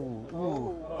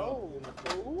 Oh.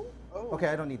 Okay,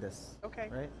 I don't need this. Okay.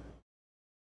 Right?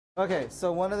 Okay,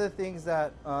 so one of the things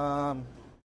that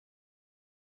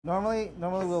normally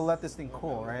we'll let this thing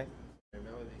cool, right?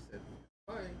 Melody said,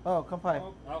 fine. Oh, kampai.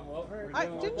 Oh, well,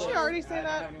 Didn't she already say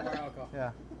that?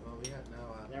 Yeah. Well, we have now.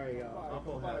 There we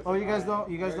go. Oh, you guys don't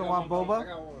want boba?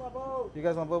 Mapple. You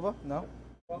guys want boba? No?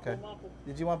 Okay. Mapple.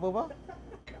 Did you want boba?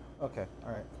 Okay.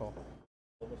 All right. Cool.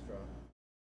 Boba straw.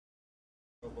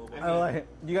 No boba. I like.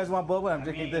 You guys want boba? I'm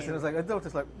drinking this, and mean- it's like it's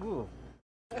just like ooh,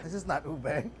 this is not ube,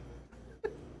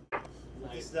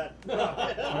 Nice. That.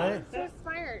 right? So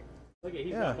smart. Look at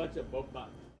he's Yeah. got a bunch of boba.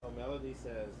 Oh, Melody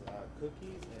says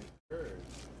cookies and curd.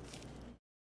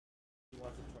 She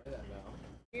wants to try that now.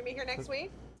 You gonna be here next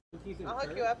week? Cookies and I'll hook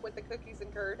curd? you up with the cookies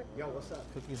and curd. Yo, what's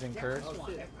up? Cookies and Yeah, curd. I want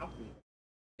shit. that. I'll be.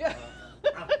 Yeah.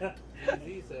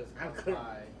 DZ says, I'm come good.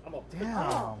 by. I'm a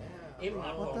Damn. in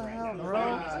my What the right hell, now.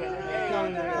 bro?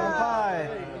 Hi.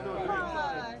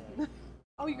 Kampai.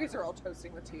 Oh, you guys are all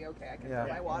toasting with tea. Okay, I can Yeah.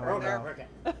 put my water Oh, in there. no. Okay.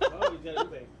 Oh, he's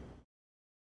got ube.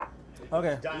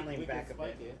 Okay. Dialing We back can a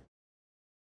spike bit.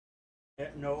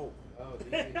 it. No. Oh,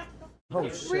 DZ. Oh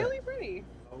It's shit. really pretty.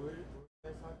 Oh, we're you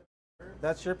guys talking curd?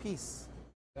 That's your piece.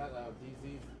 Got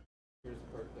DZ's ears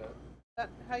perked up. That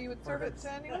how you would serve it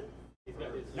to anyone? Yeah.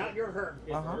 Not your herb.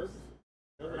 Uh-huh.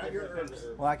 Not your herbs.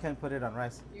 Well, I can't put it on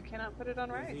rice. You cannot put it on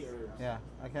rice. Yeah,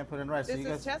 I can't put it on rice. This so you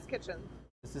is guys, Test Kitchen.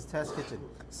 this is Test Kitchen.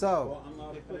 So Well, I'm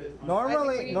not put it. I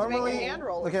normally, think we need to make a normally, hand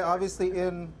roll okay, first. obviously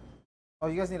in. Oh,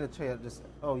 you guys need to try it. Just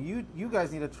you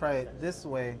guys need to try it this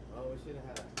way. Oh, we should have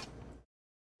had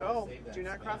a. Oh, Save that do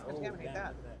not spam. cross-contaminate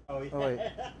that. Oh, yeah. Oh wait,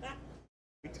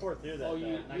 We tore through that. Oh,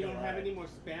 you not don't gonna have lie. any more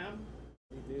spam?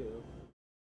 We do.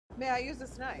 May I use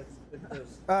this knife?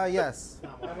 yes.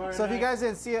 So if you guys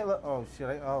didn't see it, oh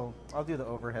shit, I'll do the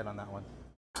overhead on that one.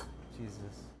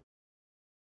 Jesus.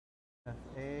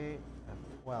 F8,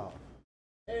 F12.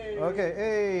 Okay,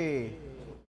 hey.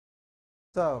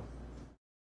 So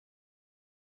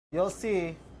you'll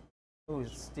see. Ooh,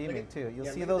 it's steaming too. You'll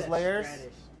Yeah, see look at those that layers.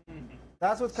 radish.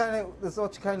 That's what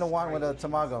you kind of want with a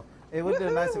tamago. It would be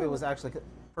nice if it was actually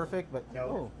perfect, but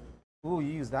No. ooh, you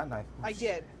used that knife. I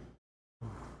did.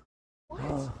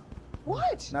 What?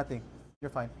 What? Nothing. You're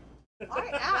fine. I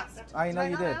asked. I know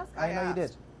Did you not did. ask? I know you did.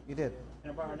 asked. You did.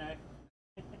 Can I borrow a knife?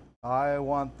 I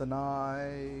want the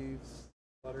knives.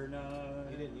 Butter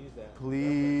knife. You didn't use that.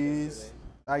 Please. Yesterday.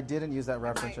 I didn't use that Am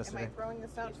reference I yesterday. throwing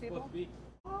this out to people?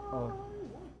 Oh.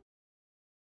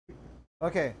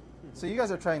 Okay, so you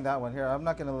guys are trying that one here. I'm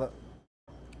not gonna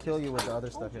kill you with the other I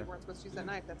told stuff you here. you weren't supposed to use that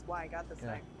knife. That's why I got this Yeah.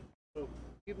 knife.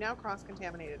 You've now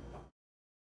cross-contaminated.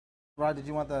 Rod, did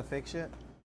you want the fake shit?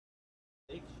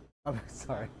 Fake shit. I'm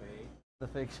sorry, Fake. the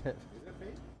fake shit. Is it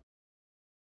fake?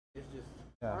 It's just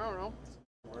I Yeah, don't know.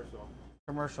 commercial.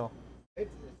 commercial.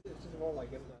 It's just more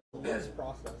like it's less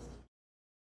processed.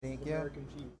 Thank you. American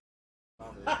cheese.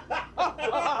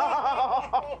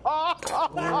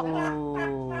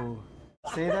 Ooh.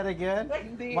 Say that again.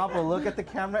 Mapo, look at the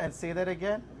camera and say that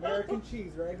again. American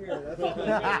cheese right here. That's all.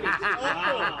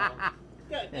 Wow.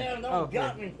 God damn, no, Okay.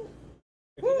 got me.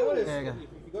 If you notice, There you go.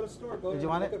 if you go to store, go Did to you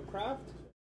want look it? up Kraft,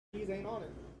 cheese ain't on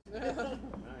it.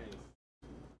 Nice.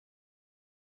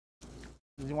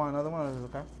 Did you want another one? Or is it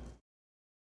okay?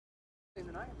 In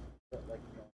the knife.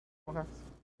 Okay.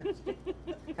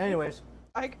 Anyways,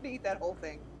 I could eat that whole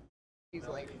thing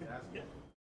easily.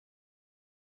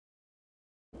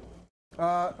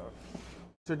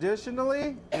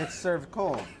 traditionally it's served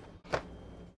cold.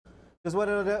 Because what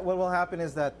will happen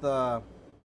is that the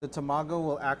tamago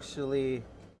will actually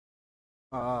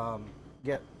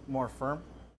get more firm.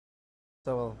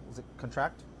 So does it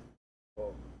contract?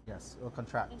 Oh. Yes, it'll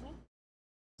contract.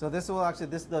 So this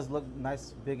does look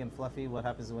nice, big and fluffy. What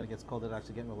happens is when it gets cold, it'll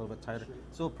actually get a little bit tighter.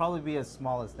 So it'll probably be as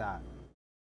small as that.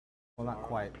 Well, not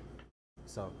quite.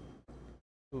 So,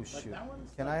 oh Like shoot. that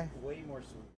one's Can like way more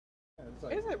sweet. Yeah, it's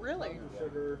like Is it really? tons of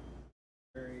sugar,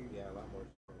 very. Yeah, a lot more.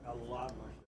 A lot more.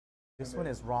 This one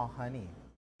is raw honey,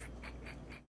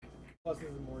 Plus,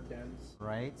 it's more dense.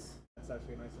 right? It's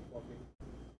actually nice and fluffy.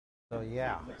 So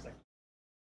yeah.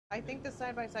 I think the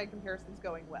side-by-side comparison's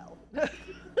going well.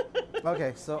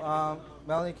 Okay, so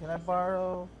Melanie, can I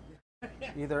borrow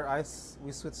either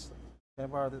we switch? Can I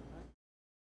borrow the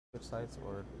switch sides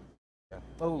or? Yeah.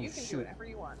 Oh You can do shoot. whatever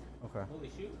you want. Okay. Holy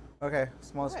shoot. Okay.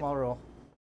 What? Small roll.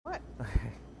 What?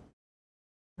 Okay.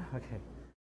 Okay.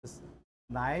 Just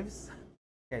knives.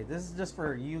 Okay, this is just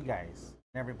for you guys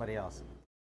and everybody else.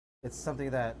 It's something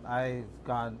that I've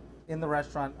gone in the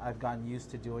restaurant. I've gotten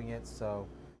used to doing it, so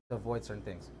to avoid certain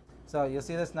things. So you'll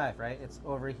see this knife, right? It's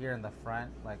over here in the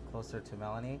front, like closer to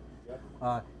Melanie.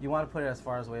 Yep. You want to put it as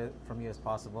far away from you as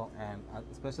possible, and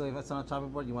especially if it's on a chopping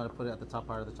board, you want to put it at the top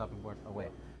part of the chopping board away.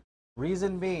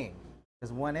 Reason being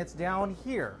is when it's down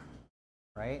here,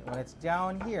 right? When it's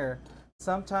down here,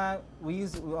 sometimes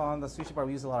on the sushi bar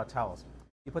we use a lot of towels.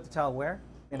 You put the towel where?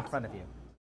 In front of you.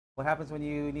 What happens when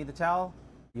you need the towel?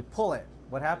 You pull it.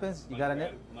 What happens? You get a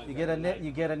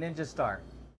ninja star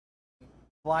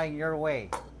flying your way.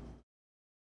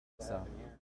 So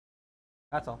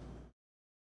that's all.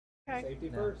 Okay. Safety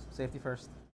Yeah. first. Safety first.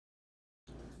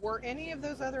 Were any of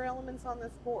those other elements on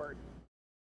this board?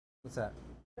 What's that?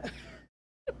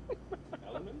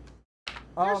 Element?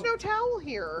 There's no towel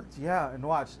here. Yeah, and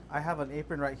watch. I have an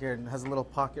apron right here and it has a little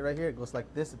pocket right here. It goes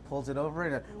like this. It pulls it over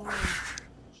and it.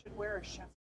 Should wear a chef.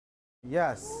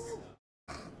 Yes.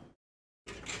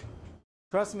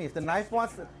 Trust me. If the knife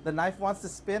wants to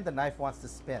spin, the knife wants to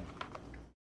spin.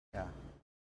 Yeah.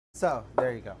 So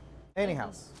there you go.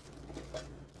 Anyhow.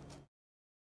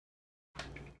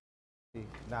 See,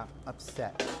 not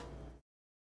upset.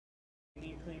 You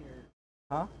need cleaner.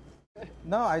 Huh?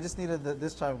 No, I just needed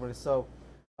this chopping board. So,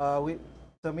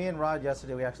 me and Rod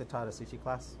yesterday we actually taught a sushi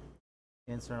class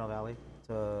in Cernal Valley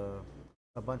to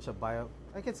a bunch of I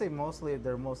could say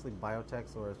they're mostly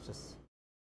biotechs or it's just,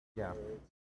 yeah.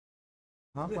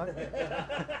 Huh? What?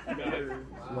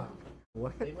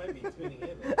 What? They might be tuning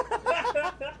in.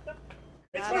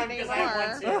 It's Not fine because I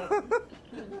have one too.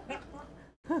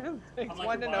 It's I'm like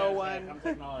one a to know biotech, one. I'm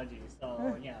technology,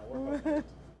 so yeah, we're both.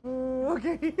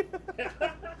 Okay.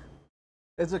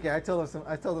 It's okay. I told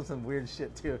him some weird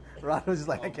shit too. Rod was just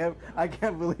like, I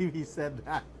can't believe he said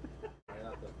that.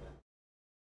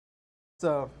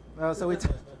 So we.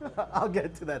 I'll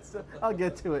get to that. I'll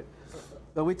get to it.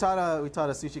 But we taught a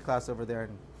sushi class over there,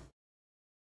 and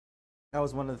that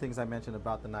was one of the things I mentioned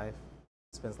about the knife.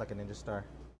 It spins like a ninja star,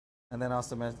 and then I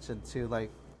also mentioned too, like,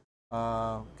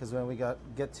 because when we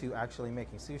get to actually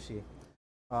making sushi,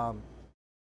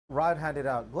 Rod handed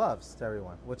out gloves to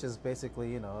everyone, which is basically,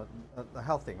 you know, a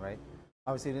health thing, right?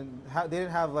 Obviously, they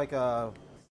didn't have like a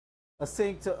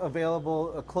sink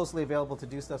closely available to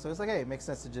do stuff. So it's like, hey, it makes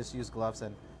sense to just use gloves,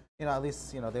 and you know, at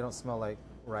least, you know, they don't smell like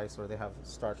rice or they have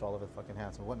starch all over the fucking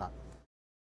hands and whatnot.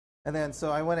 And then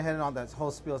so I went ahead and on that whole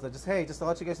spiel, so just, hey, just to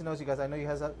let you guys know, I know you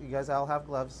guys all have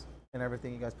gloves and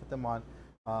everything. You guys put them on.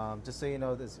 Just so you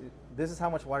know, this is how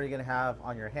much water you're gonna have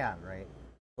on your hand, right?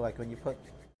 So like when you put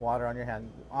water on your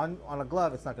hand, on a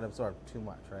glove, it's not gonna absorb too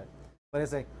much, right? But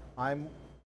it's like, I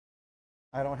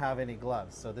don't have any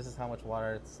gloves, so this is how much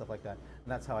water, stuff like that.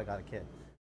 And that's how I got a kid.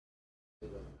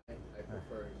 I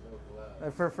prefer no gloves. I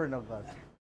prefer no gloves.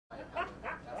 That's why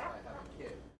I have a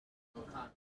kid. No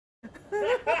contact.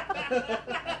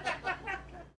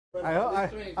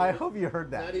 I hope you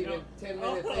heard that. Not even 10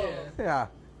 minutes in. Yeah.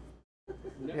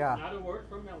 Yeah. Not a word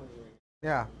from Melanie.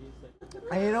 Yeah.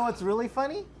 And you know what's really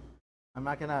funny? I'm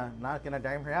not gonna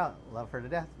dime her out. Love her to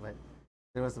death, but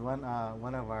there was one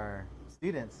of our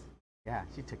students. Yeah,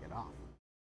 she took it off.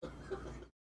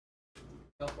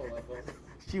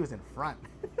 She was in front.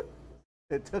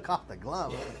 It took off the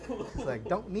glove. She's like,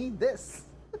 don't need this.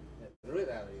 Threw it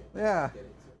out of you. Yeah.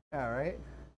 Yeah, right?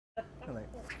 I'm like,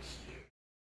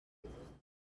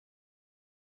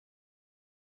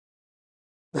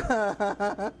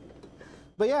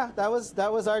 but yeah, that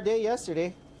was our day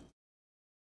yesterday.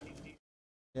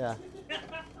 Yeah.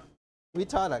 We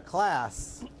taught a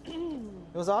class.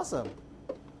 It was awesome.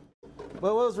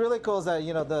 But what was really cool is that,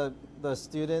 you know, the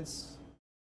students,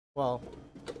 well,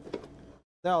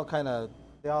 they all kind of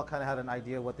had an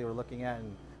idea what they were looking at,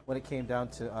 and when it came down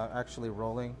to actually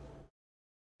rolling,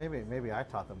 maybe I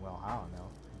taught them well. I don't know,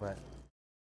 but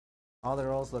all the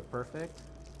rolls look perfect.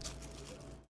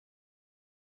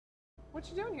 What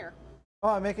you doing here? Oh,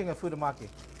 I'm making a fudamaki.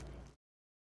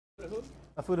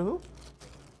 A fudahu?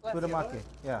 Fudamaki.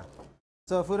 Yeah.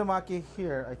 So fudamaki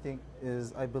here,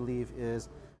 I believe is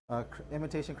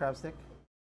imitation crab stick.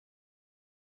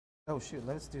 Oh shoot,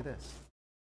 let's do this.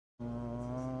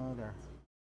 There.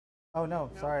 Oh no,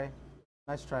 sorry.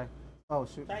 Nice try. Oh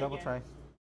shoot, double try.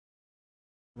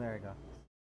 There you go.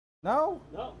 No?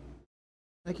 No.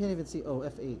 I can't even see. Oh,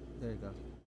 F8. There you go.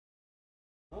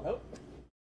 Nope.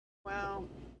 Wow.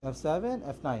 F7,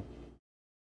 F9,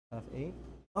 F8.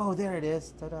 Oh, there it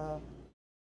is. Ta-da.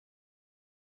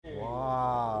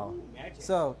 Wow. Magic.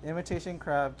 So, imitation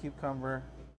crab, cucumber.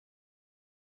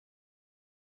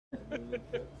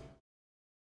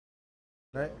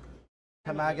 Right?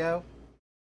 Tamago.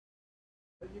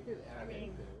 But you could add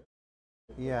it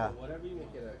to Yeah. Whatever you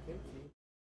want. make it a kimchi.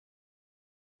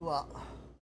 Well.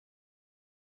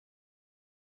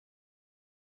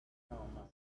 Oh, no.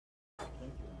 Thank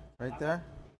you. Right there.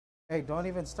 Hey, don't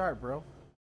even start, bro.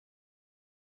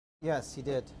 Yes, he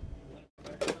did.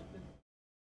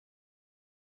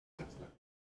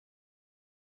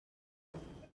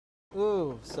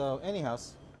 Ooh, so anyhow,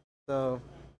 so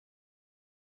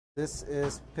this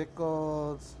is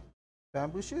pickled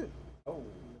bamboo shoot. Oh,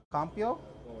 Campio?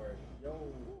 Gourd. yo.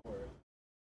 Gourd.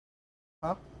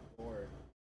 Huh? Gourd.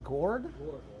 Gourd?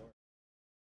 Gourd.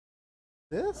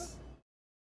 This?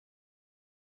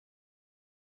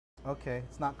 Okay,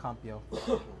 it's not Campio.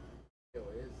 Yo,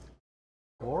 it is.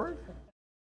 Gourd?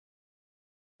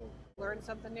 Learn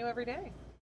something new every day.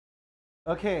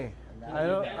 Okay, I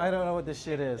don't know what this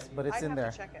shit is, but it's I'd in have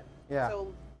there. to check it. Yeah.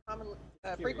 So commonly,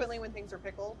 frequently when things are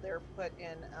pickled, they're put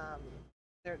in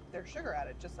there's sugar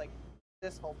added, just like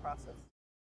this whole process.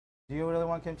 Do you really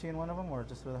want kimchi in one of them, or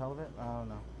just for the hell of it? I don't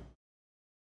know.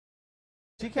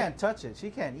 She can't touch it. She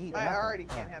can't eat. I nothing. already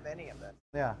can't have any of this.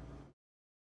 Yeah.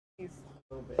 He's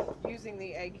using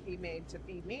the egg he made to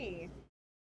feed me.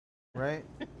 Right.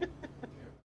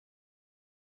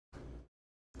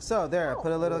 So there, I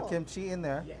put a little cool. kimchi in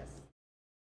there. Yes.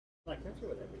 Like country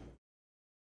with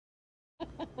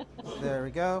everything. There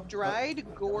we go. Dried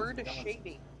gourd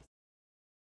shaving.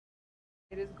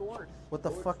 It is gourd. What the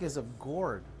fuck is a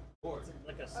gourd? Gourd.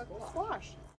 Like a A squash.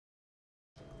 squash.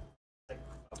 Like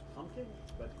a pumpkin,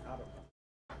 but out of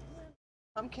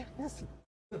Pumpkin is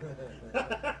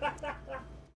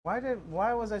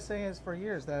Why was I saying it's for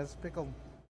years that it's pickled?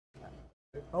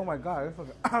 Oh my god, it's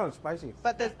fucking spicy.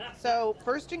 But so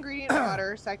first ingredient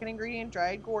water, second ingredient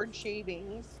dried gourd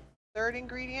shavings, third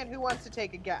ingredient, who wants to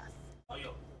take a guess?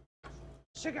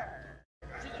 Sugar.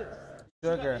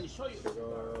 Sugar.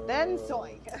 Then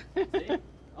soy. See?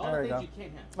 All There the we things go. you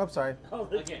can't have. I'm sorry.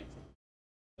 Okay.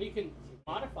 But you can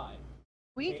modify.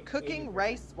 Sweet cooking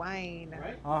rice wine.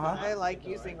 Right? I like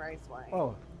using rice wine.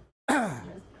 Oh. No, I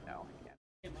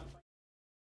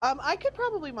can't. I could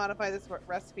probably modify this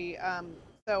recipe.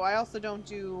 So I also don't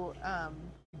do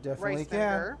You definitely rice can.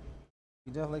 vinegar,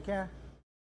 You definitely can.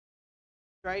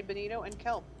 dried bonito, and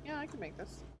kelp. Yeah, I can make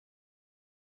this.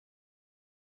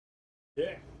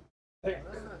 Yeah.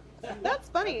 That's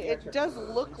funny. It does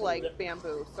look like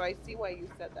bamboo, so I see why you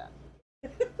said that.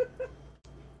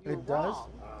 You're It does? wrong.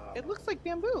 It looks like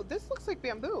bamboo. This looks like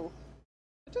bamboo.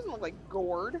 It doesn't look like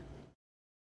gourd. It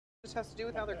just has to do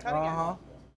with how they're cutting Uh-huh.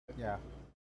 Yeah.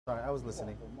 Sorry, I was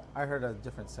listening. I heard a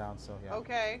different sound, so it. yeah.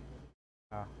 Okay.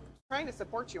 Ah. Trying to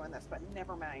support you in this, but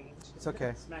never mind. It's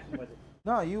okay. Smack him with it.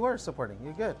 No, you were supporting.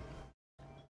 You're good.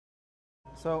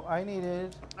 So I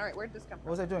needed. All right, where did this come What from?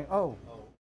 was I doing? Oh,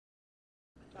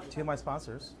 two of my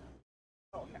sponsors.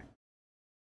 Oh, okay.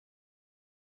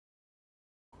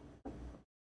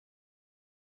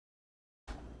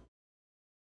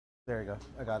 There you go.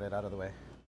 I got it out of the way.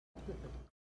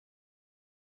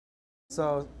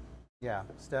 So, yeah,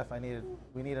 Steph,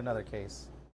 we need another case.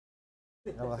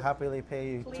 I will happily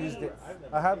pay you Please. Tuesday. I've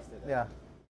never I have, tasted that. yeah.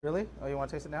 Really? Oh, you want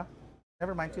to taste it now?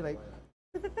 Never mind, too late.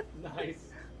 Nice.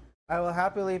 I will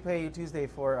happily pay you Tuesday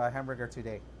for a hamburger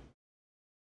today.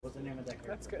 What's the name of that character?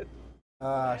 That's good.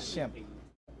 Shimp.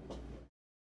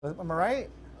 Am I right?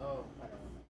 Oh,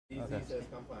 DZ Okay. says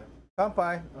come by.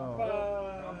 Kampai. Oh,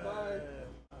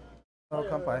 oh,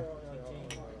 kampai.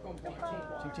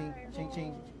 Ching ching, ching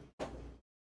ching.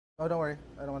 Oh, don't worry.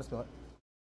 I don't want to spill it.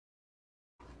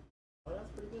 Oh,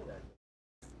 that's pretty good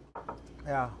actually.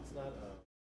 Yeah. It's not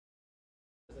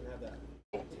doesn't have that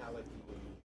metallic.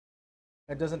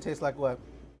 It doesn't taste like what?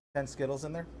 10 Skittles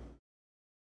in there?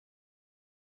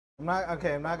 I'm not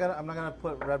gonna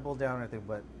put Red Bull down or anything,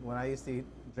 but when I used to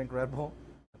drink Red Bull,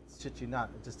 shit you not,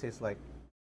 it just tastes like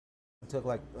I took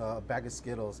like a bag of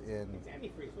Skittles in Antifreeze. What are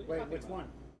you Wait, talking which about? one?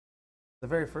 the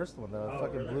very first one, the Oh,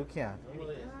 fucking really? blue can. I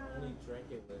only drank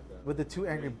it With the two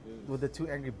angry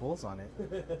Goose. bulls on it,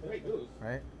 Grey Goose.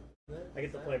 right? I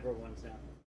get the flavor ones now.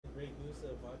 Grey Goose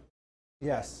vodka.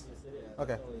 Yes. Yes, it is.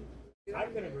 Okay. It's only- I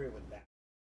can agree with that.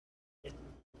 It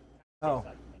Oh. tastes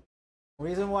like mint.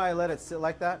 Reason why I let it sit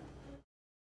like that.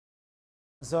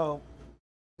 So,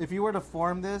 if you were to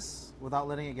form this without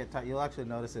letting it get tight, you'll actually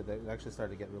notice it. That it actually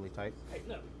started to get really tight. Hey,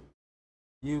 no.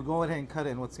 You go ahead and cut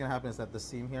it, and what's going to happen is that the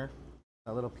seam here,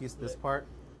 that little piece, this part,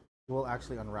 will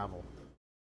actually unravel.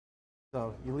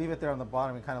 So you leave it there on the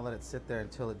bottom and kind of let it sit there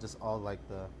until it just all like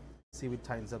the seaweed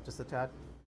tightens up just a tad.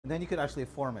 And then you could actually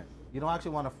form it. You don't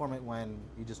actually want to form it when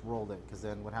you just rolled it, because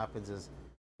then what happens is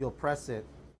you'll press it,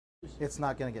 it's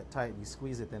not going to get tight. You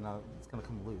squeeze it, then it's going to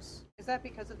come loose. Is that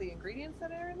because of the ingredients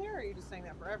that are in there, or are you just saying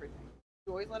that for everything?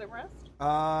 You always let it rest?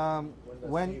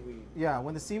 When seaweed-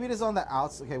 when the seaweed is on the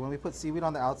outside, okay, when we put seaweed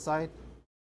on the outside,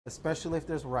 especially if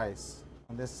there's rice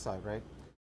on this side, right?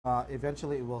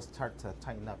 Eventually it will start to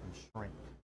tighten up and shrink.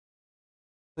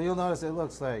 So you'll notice it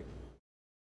looks like,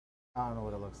 I don't know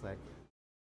what it looks like.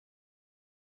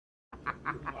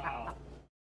 Wow.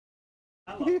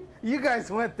 Hello. You guys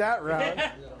went that route.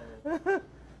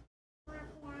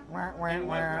 Wah, wah, And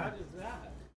what wah. route is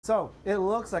that? So it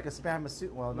looks like a spam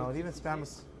soup. Well, no, even spam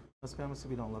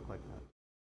soup don't look like that.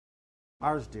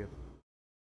 Ours do.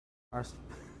 Ours.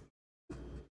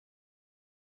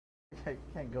 I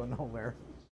can't go nowhere.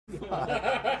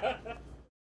 But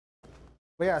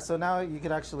yeah, so now you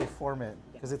could actually form it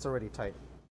because it's already tight.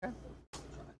 Okay.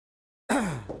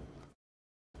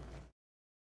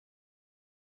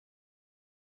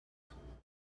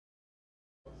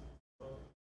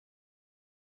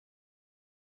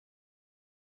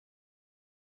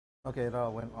 Okay, it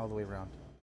all went all the way around.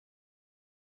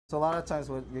 So a lot of times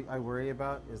what I worry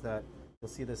about is that you'll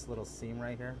see this little seam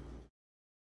right here.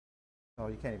 Oh,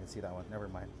 you can't even see that one. Never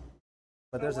mind.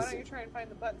 But So there's why a don't you try and find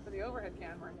the button for the overhead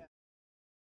camera again?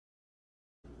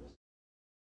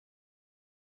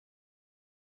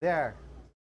 there.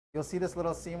 You'll see this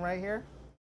little seam right here.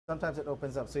 Sometimes it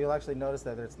opens up, so you'll actually notice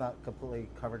that it's not completely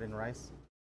covered in rice.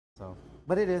 So,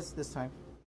 but it is this time.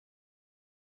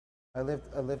 I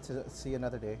lived to see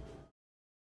another day.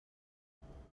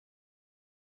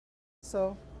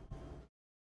 So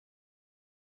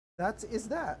that is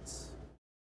that.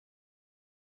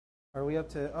 Are we up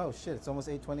to? Oh shit! It's almost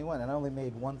 8:21, and I only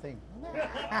made one thing.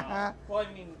 Well,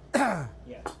 I mean,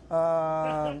 yeah.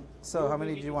 So how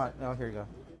many do you want? Oh, here you go.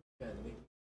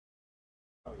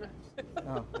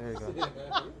 Oh, there you go.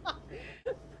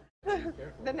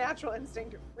 The natural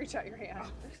instinct, reach out your hand.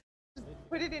 Just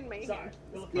put it in my Sorry. hand.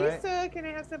 Right. Please, can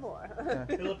I have some more? Yeah.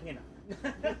 Filipino.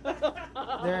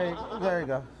 There you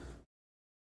go.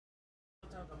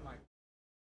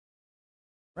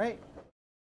 Right?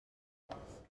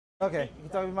 Okay,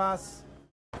 itadakimasu.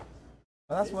 Well,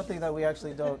 that's one thing that we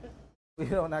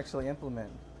don't actually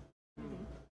implement.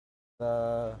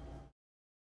 The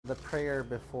prayer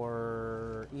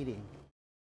before eating.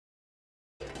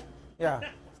 Yeah,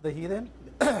 the heathen.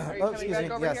 Are you Oh, coming excuse back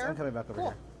me. over Yes, here? I'm coming back over Cool.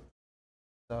 here.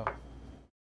 So,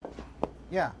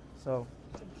 yeah. So,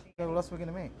 what else are we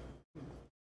gonna make?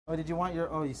 Oh, did you want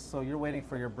your? Oh, so you're waiting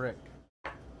for your brick.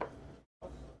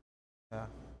 Yeah.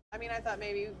 I mean, I thought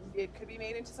maybe it could be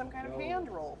made into some kind of hand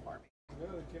roll for me.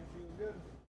 Good, kimchi was good.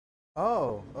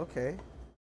 Oh, okay.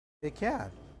 It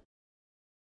can.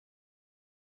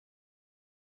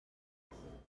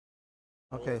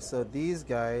 Okay, so these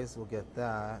guys will get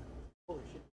that.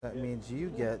 That means you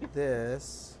get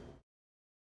this.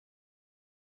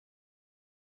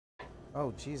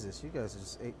 Oh, Jesus, you guys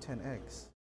just ate 10 eggs.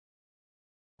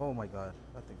 Oh my god,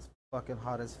 that thing's fucking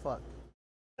hot as fuck.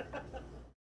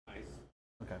 Nice.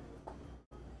 Okay.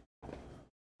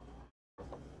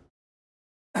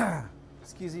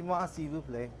 Excusez-moi, s'il vous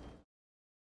plaît.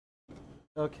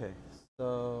 Okay,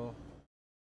 so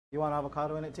you want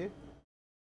avocado in it too?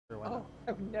 Sure, why Oh, not?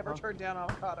 I would never Oh. turn down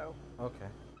avocado. Okay,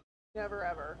 Never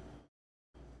ever.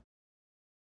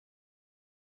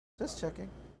 just checking.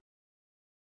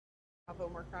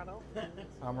 Avocado.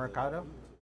 Avocado.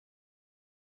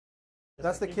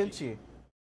 That's the kimchi.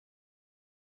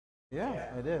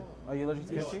 Yeah, I did. Are you allergic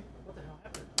to kimchi? What the hell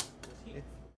happened?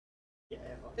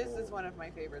 This is one of my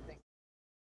favorite things.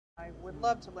 I would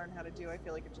love to learn how to do. I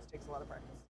feel like it just takes a lot of practice.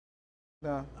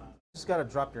 No, just gotta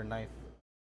drop your knife.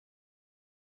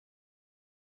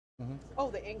 Oh,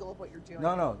 the angle of what you're doing.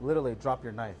 No, literally drop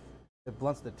your knife. It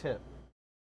blunts the tip.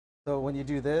 So when you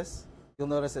do this, you'll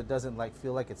notice it doesn't like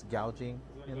feel like it's gouging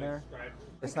in there.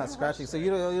 It's not scratching. So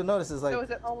you'll notice it's like, So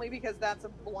is it only because that's a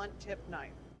blunt tip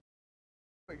knife?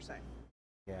 What you're saying?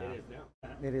 yeah, It is now.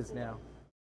 it is now.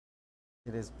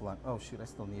 It is blunt. Oh shoot, I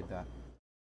still need that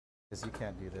because you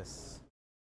can't do this.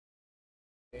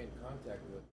 In contact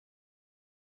with.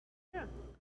 Yeah.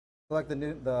 Like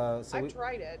so I've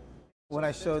tried it. when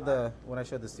I showed the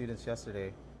students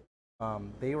yesterday,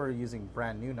 they were using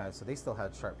brand new knives, so they still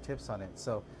had sharp tips on it.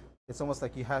 So it's almost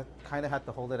like you kind of had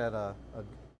to hold it at a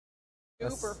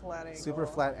Super flat angle. super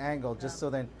flat angle, just so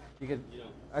then you could.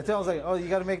 I tell them, I was like, oh, you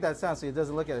got to make that sound so it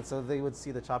doesn't look at it, so they would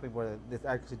see the chopping board. It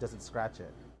actually doesn't scratch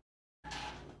it.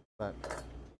 But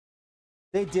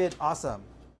they did awesome.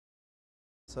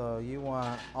 So you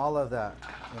want all of that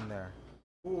in there.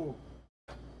 Ooh.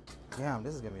 Damn,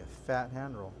 this is gonna be a fat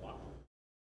hand roll. Wow.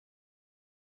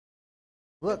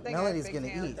 Look, thing I have Melanie's big gonna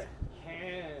hands. eat.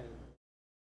 Hand.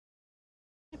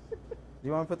 Do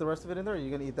you want to put the rest of it in there, or are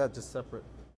you gonna eat that just separate?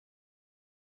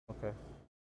 Okay.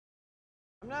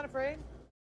 I'm not afraid.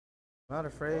 Not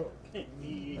afraid. And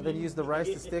And then use the rice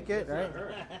to stick it, right?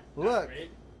 Look,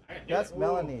 that's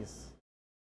Melanie's.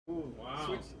 Ooh,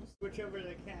 Wow. Switch over to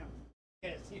the cam.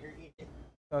 Yes, here.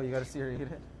 Oh, you gotta see her eat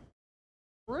it?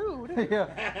 Rude.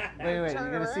 Yeah. Wait, you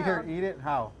Turn gonna see her around. eat it?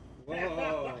 How?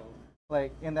 Whoa.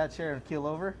 Like in that chair and keel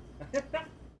over?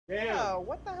 Damn. Oh,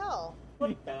 what the hell?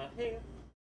 What the hell?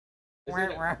 Is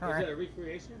it a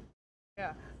recreation?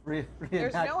 Yeah.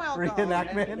 There's no alcohol in it.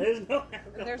 Reenactment? There's no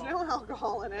alcohol. There's no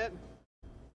alcohol in it.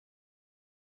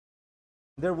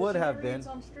 There would She have never been. eats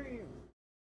on stream.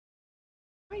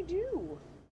 I do.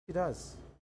 She does.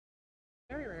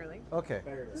 Very rarely. Okay,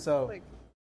 Very rare. so Like,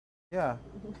 yeah,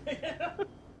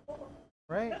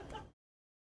 right?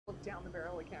 look down the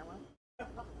barrel of the camera.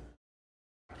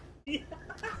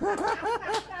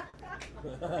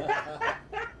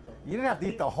 You didn't have to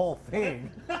eat the whole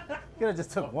thing. You could have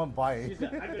just took one bite.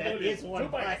 That is one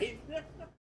bite.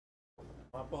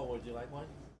 Papa, would you like one?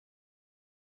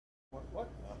 What?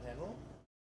 A hand roll?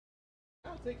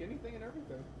 I'll take anything and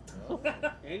everything. No.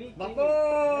 Anything.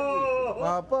 Buffalo!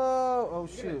 Papa! Oh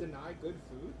You're gonna shoot. deny good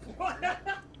food?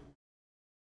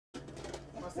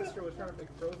 My sister was trying to make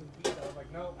frozen pizza. I was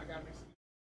like, no, I gotta make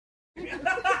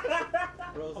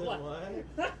Frozen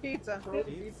what? Pizza. frozen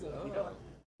pizza. Oh.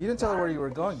 You didn't tell her where you were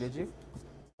going, did you?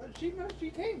 She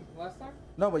came last time.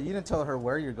 No, but you didn't tell her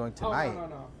where you're going tonight.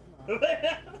 Oh, no.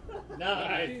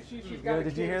 Nice. She's Yo, got a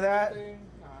did you kid hear and that? everything.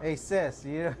 Nah. Hey sis,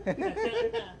 you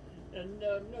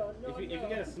If you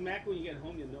get a smack when you get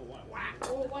home, you know why. Wow.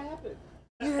 Oh, what happened?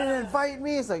 You didn't invite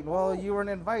me. It's like, well, you weren't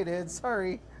invited.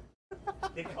 Sorry.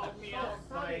 They called me out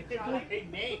by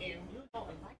name.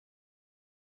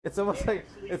 It's almost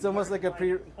like a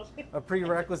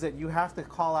prerequisite. You have to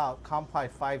call out Kampai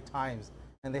 5 times,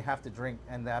 and they have to drink,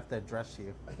 and they have to address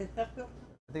you. I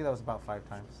think that was about 5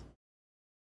 times.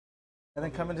 And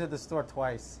then come into the store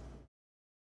twice.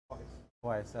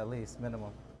 Twice, at least,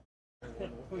 minimum.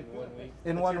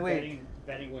 In 1 week.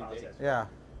 Betting process. Yeah.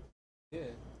 Yeah.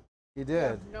 You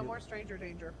did. No more stranger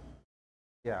danger.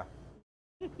 Yeah.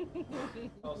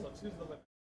 Also, choose the limit.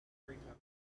 3 times.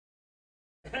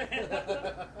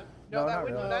 No, No, that not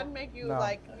would really. that'd make you No.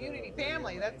 like community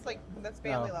family. That's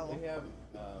family No. level. They have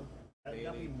That'll be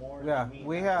daily. more Yeah, than me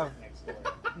we that have- live next door.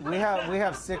 We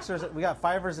have sixers. We got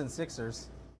 5ers and 6ers.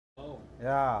 Oh.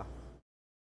 Yeah.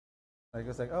 Like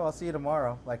it's like, oh, I'll see you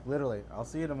tomorrow. Like literally, I'll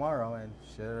see you tomorrow. And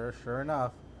sure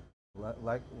enough,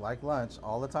 like lunch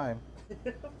all the time.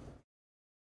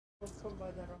 Let's come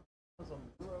by that on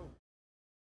road.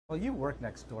 Well, you work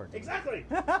next door, dude. Exactly.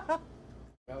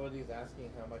 Melody's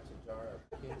asking how much a jar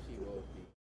of kimchi will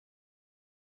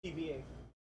be. TBA.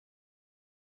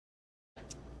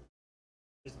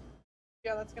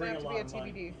 Yeah, that's gonna Bring have a to be a lot of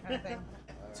money. TBD kind of thing.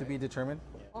 To be determined.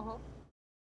 Uh-huh.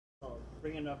 So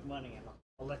bring enough money and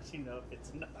I'll let you know if it's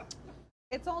enough.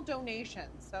 It's all donation,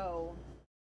 so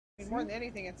I mean, more than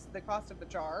anything, it's the cost of the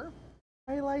jar.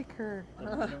 I like her.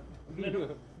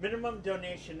 Minimum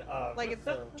donation of Like it's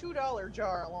a $2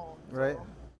 jar alone. so- Right.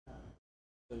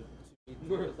 So to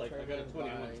be It's like, I got a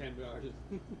determined 21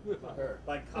 $10. by her.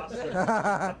 by cost of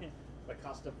by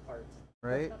cost of parts.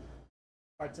 Right.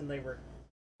 Parts and labor.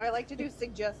 I like to do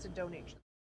suggested donation.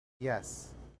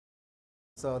 Yes.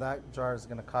 So that jar is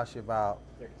gonna cost you about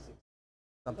 36.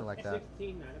 something like that,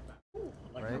 16.95.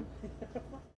 Like right?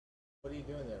 What are you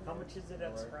doing there? How man? much is it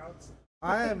at Or- Sprouts?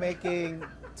 I am making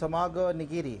tamago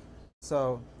nigiri.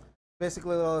 So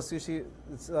basically, a little sushi.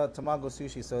 It's tamago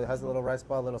sushi. So it has a little rice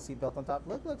ball, a little seatbelt on top.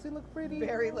 Look, see, look pretty.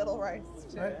 Very little rice.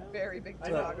 Right. Very big I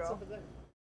know. What's tamago. up with that?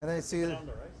 And then you see, Put it on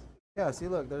the rice. yeah, see,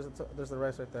 look, there's the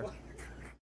rice right there.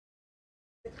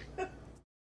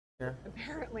 Here.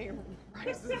 Apparently,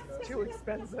 rice is too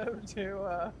expensive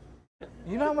to.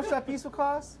 You know how much that piece will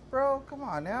cost, bro? Come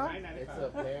on now. It's a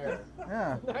pear.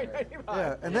 Yeah. $9.95.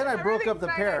 Yeah. And then I broke up the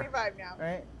pear. $9.95 now.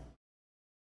 Right.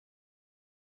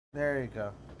 There you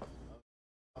go.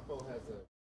 Apple has a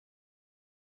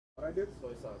What I did?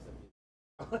 soy sauce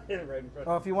in it. Right in front.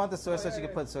 Oh, if you want the soy sauce, you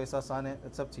can put soy sauce on it.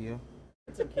 It's up to you.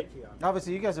 Put some kimchi on.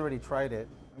 Obviously, you guys already tried it.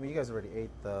 I mean, you guys already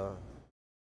ate the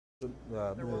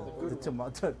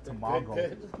tamago.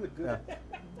 Good. Yeah.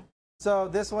 So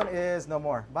this one is no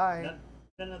more. Bye.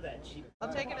 None of that cheap.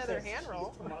 I'll take another processed hand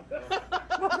roll. cheese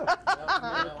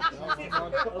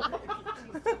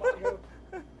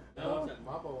No,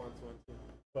 Mappa wants one too.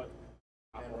 But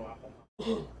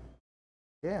And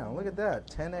Damn, look at that.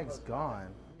 10 eggs gone.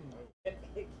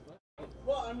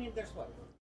 well, I mean, there's what?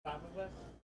 5 of us?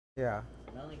 Yeah.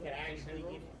 Melanie could actually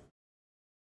eat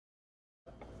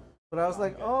it. But I was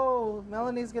like, oh,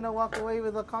 Melanie's gonna walk away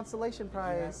with a consolation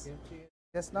prize. kimchi.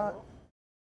 Guess not.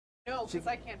 No, She, because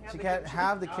I can't have she the can't kimchi.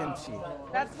 have the kimchi.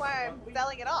 That's why I'm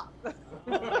selling it off.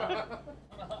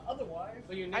 Otherwise,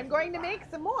 So your I'm next- going to make some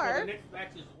So the more. next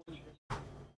batch is when you can.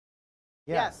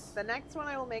 Yes. The next one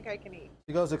I will make, I can eat.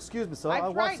 She goes, excuse me, so I I've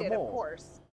want tried some it, more. of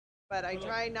course, but I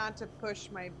try not to push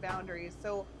my boundaries.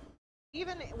 So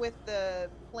even with the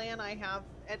plan I have,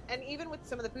 and even with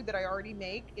some of the food that I already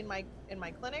make in my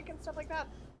clinic and stuff like that,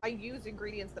 I use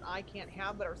ingredients that I can't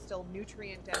have but are still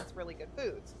nutrient dense, really good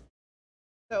foods.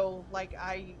 So like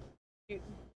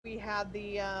we had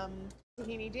the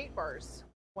tahini date bars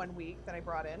one week that I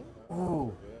brought in.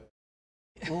 Ooh.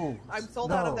 Ooh. I'm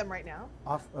sold out of No. them right now.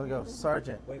 Off we go.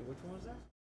 Sergeant. wait, which one was that?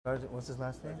 Sergeant, what's his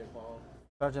last name? Sergeant Paul.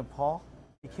 Sergeant Paul.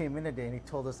 He came in today and he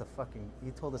told us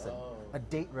Oh. a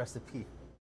date recipe.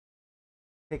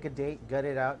 Take a date, gut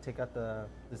it out, take out the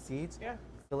seeds, Yeah.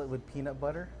 fill it with peanut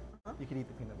butter. Uh-huh. You can eat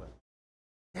the peanut butter.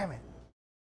 Damn it.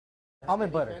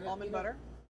 Almond butter. Any kind of Almond peanut? butter.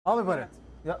 Almond butter.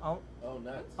 Yeah, Oh,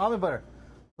 nuts. almond butter.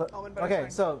 But- Almond butter's okay,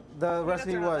 fine. so the Peanuts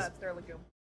recipe are not was nuts, they're a legume.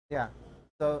 yeah.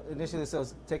 So initially it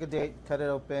says take a date, cut it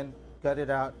open, gut it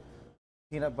out,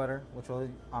 peanut butter, which will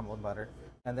be almond butter,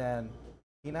 and then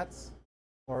peanuts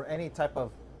or any type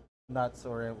of nuts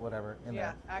or whatever in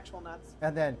Yeah, there. actual nuts.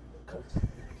 And then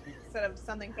Instead of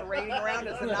something parading around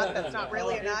as a nut that's not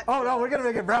really a nut. oh no, we're gonna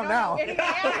make it brown now. Yeah, he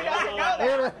doesn't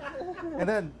know that. And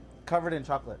then cover it in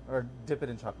chocolate or dip it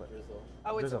in chocolate. Drizzle.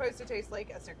 Oh, it's Drizzle. supposed to taste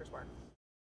like a Snickers bar.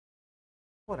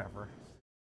 Whatever.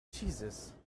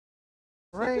 Jesus.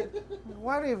 Right?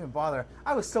 Why do you even bother?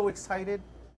 I was so excited.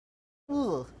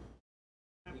 Ugh.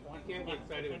 You can't get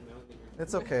excited with melting.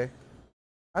 It's okay.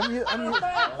 I'm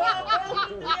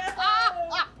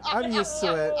used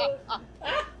to it.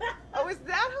 Oh, is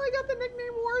that how I got the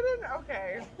nickname Warden?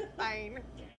 Okay, fine.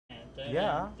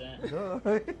 Yeah. Duh.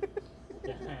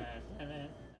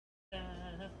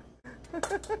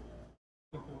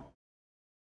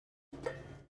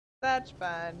 Such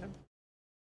fun.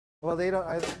 Well, they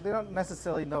don't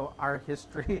necessarily know our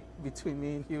history between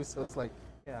me and you, so it's like,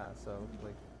 yeah, so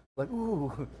like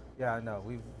ooh, yeah, no,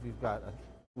 we've got a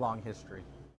long history.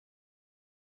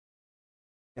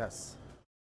 Yes.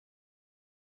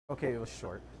 Okay, it was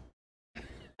short. I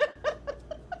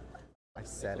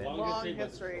said it. Long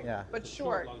history. Yeah. But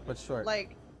short. But short.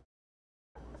 Like,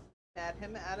 met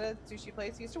him at a sushi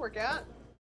place he used to work at,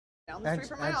 down the street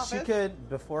from my office. She could,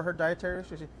 before her dietary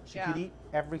restriction, she Yeah. could eat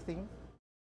everything.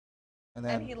 And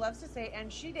then And he loves to say,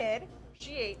 and she did.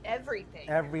 She ate everything.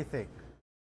 everything.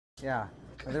 Yeah.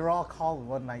 And they were all called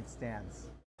one night stands.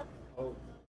 Oh,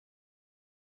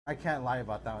 I can't lie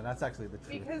about that one. That's actually the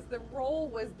truth. Because the role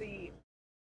was the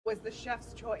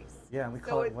chef's choice. Yeah, we So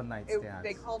call it one night stands.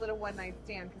 They called it a one night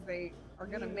stand because they are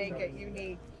gonna make it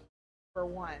unique for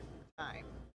one time.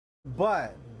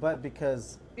 But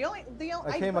because The only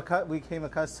we came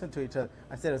accustomed to each other,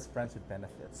 I said it was friends with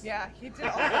benefits. yeah, he did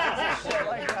all kinds of shit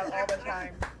like that all the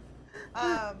time.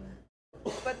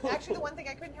 But actually, the one thing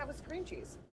I couldn't have was cream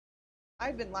cheese.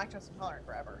 I've been lactose intolerant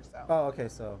forever, so Oh, okay,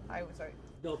 so. I was.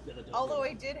 Dope. Although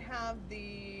I did have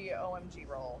the OMG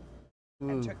roll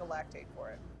and Ooh, took a lactate for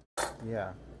it.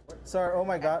 yeah. So our oh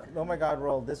my god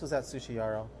roll. This was at Sushi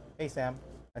Yaro. Hey Sam,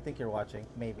 I think you're watching,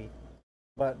 maybe.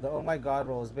 But the oh my god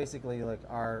roll is basically like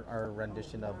our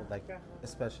rendition of like a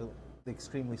special, the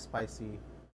extremely spicy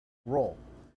roll.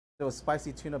 It was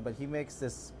spicy tuna, but he makes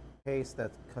this paste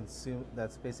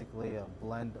that's basically a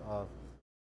blend of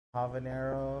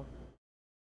habanero,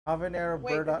 Wait, maybe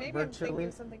bird I'm thinking chili,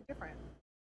 of something different.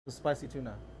 the spicy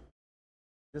tuna.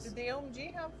 This, Did the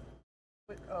OMG have?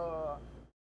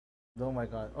 oh my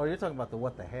god! Oh, you're talking about the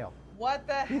what the hell? What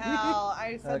the hell?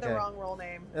 I said the Okay. wrong roll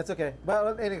name. That's okay.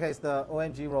 But in any case, the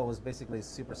OMG roll was basically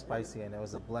super spicy, and it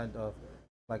was a blend of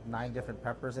like 9 different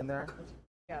peppers in there.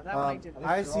 Yeah, that one I did.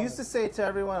 I used to say to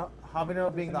everyone,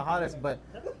 habanero being the hottest, but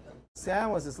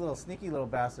Sam was this little sneaky little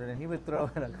bastard, and he would throw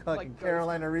in a fucking Ghost.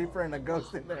 Carolina Reaper and a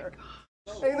Ghost in there.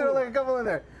 Hey, there were like a couple in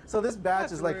there. So this batch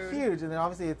That's is like rude. huge, and then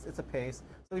obviously it's a paste.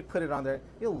 So we put it on there.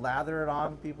 He'll lather it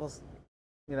on people's,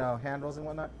 handles and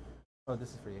whatnot. Oh,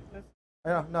 this is for you.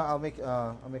 No, I'll make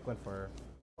one for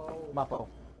Mapo.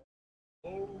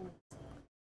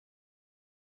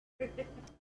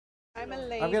 I'm a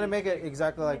lady. I'm gonna make it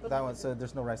exactly like that one, so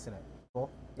there's no rice in it. Cool?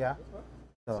 Yeah.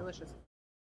 So, Delicious.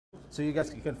 so you guys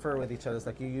can confer with each other. It's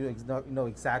like you know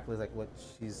exactly like what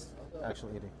she's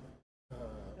actually eating.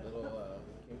 little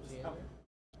kimchi in there.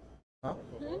 Huh?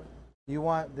 You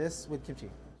want this with kimchi?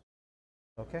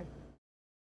 Okay.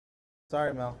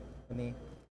 Sorry, Mel. Honey.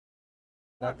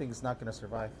 That thing's not gonna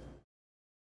survive.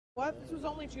 What? This was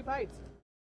only 2 bites.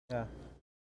 Yeah.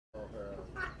 Oh, her,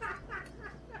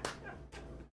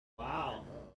 Wow.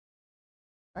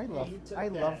 I love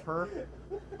took love her.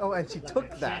 Oh, and she took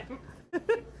that.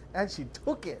 And she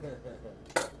took it.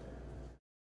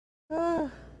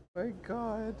 Oh my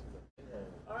god.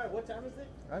 All right. What time is it?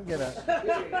 I'm gonna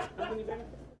How many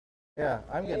minutes? yeah,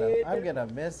 I'm gonna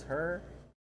miss her.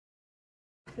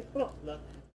 Look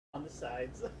on the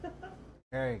sides.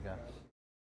 There you go.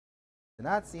 The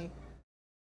Nazi.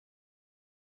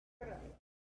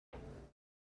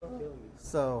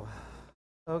 So,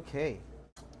 okay.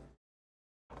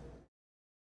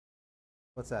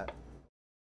 What's that?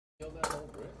 kill that whole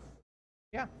brick.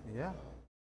 Yeah. Yeah.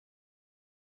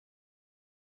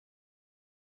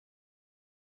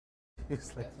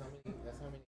 It's like, That's how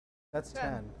many. that's 10.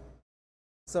 10.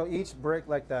 So each brick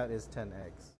like that is 10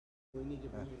 eggs. We need to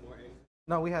bring you more eggs.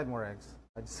 No, we had more eggs.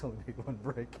 I just only made 1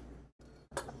 brick.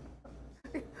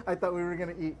 I thought we were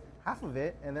gonna eat half of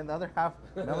it, and then the other half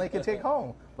Melanie could take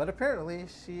home. But apparently,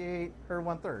 she ate her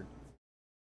 1/3,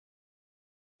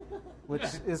 which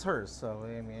is hers. So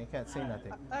I mean, I can't say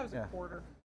nothing. That was Yeah. a quarter.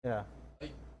 Yeah,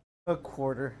 a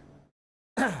quarter.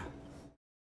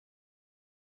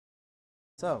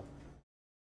 So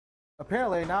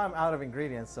apparently now I'm out of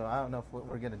ingredients, so I don't know what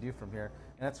we're gonna do from here.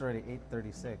 And that's already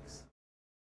 8:36.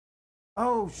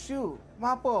 Oh shoot,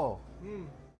 Mapo!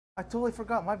 I totally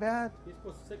forgot. My bad. You're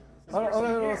supposed to sit. Oh,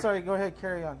 no, sorry. Go ahead,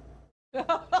 carry on.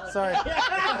 Sorry.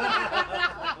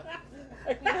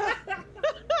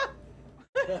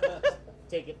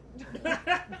 Take it.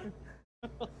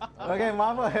 Okay,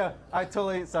 Mama. I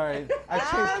totally sorry. I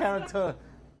changed camera to.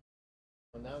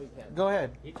 Well, now we can. Go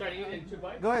ahead. He tried to eat it in 2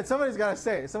 bites? Go ahead. Somebody's got to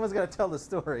say it. Someone's got to tell the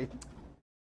story.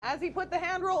 As he put the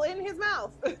hand roll in his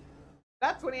mouth.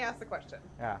 That's when he asked the question.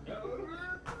 Yeah.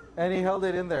 And he held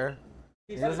it in there.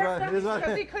 Because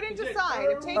he couldn't decide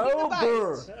if taking the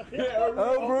bite.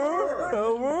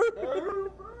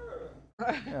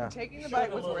 Yeah. Taking the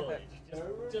bite was worth it.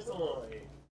 Just a little.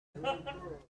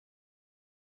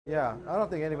 Yeah, I don't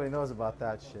think anybody knows about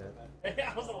that shit.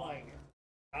 I was like,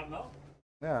 I don't know.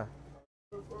 Yeah.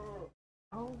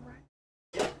 Oh,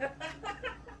 right.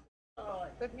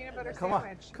 The peanut butter Come on,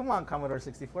 sandwich. come on, Commodore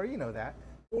 64. You know that.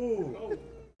 Ooh.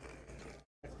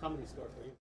 That's comedy score for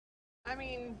you. I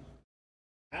mean,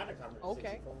 I had a conversation.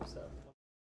 Okay. So.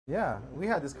 Yeah, we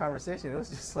had this conversation. It was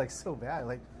just like so bad.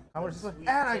 Like Commodore 64, and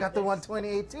I got the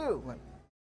 128 too. Like,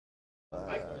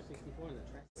 I got a 64 in the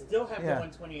track. Still have Yeah. the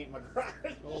 128 in my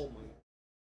garage. Oh my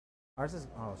ours is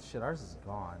ours is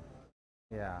gone.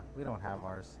 Yeah, we don't have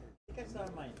ours. I think I saw it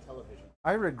on my television.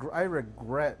 I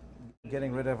regret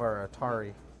getting rid of our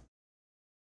Atari,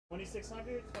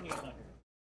 2600, 2800.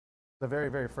 the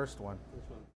very first one. Which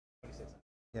one? 2600.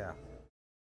 Yeah.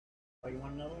 Oh, you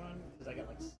want another one? Because I got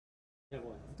like. Yeah,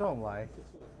 what? Don't lie.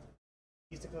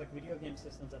 Used to collect video game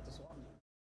systems at the swap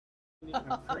meet.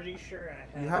 I'm pretty sure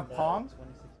I had. You have the Pong?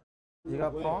 2600. You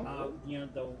got Wait, Pong? You know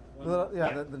the one.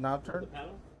 Yeah, the knob The turn.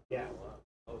 paddle? Yeah.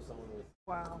 Oh, someone was.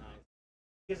 wow. Nice.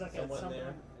 Because like at Someone some there.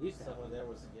 point. I used to have Someone there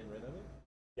was getting rid of it.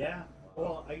 Yeah.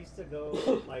 Well, I used to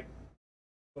go like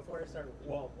before I started.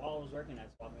 Well, while I was working at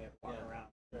swap meet, I'd walk Yeah. around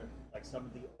Sure. like some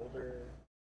of the older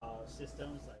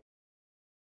systems,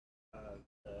 like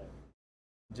the.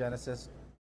 Genesis,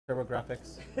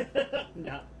 TurboGrafx.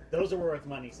 No, those are worth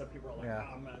money. Some people are like, Yeah.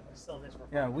 oh, I'm gonna sell this for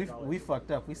Yeah, $500. we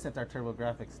fucked up. We sent our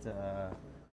TurboGrafx to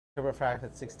TurboGrafx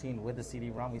at 16 with the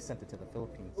CD-ROM. We sent it to the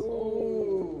Philippines.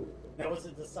 Ooh. Now was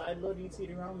it the side loading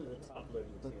CD-ROM or the top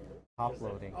loading CD? Top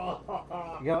loading.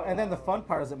 Oh. You know, and then the fun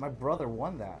part is that my brother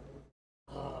won that.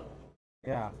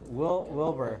 Yeah,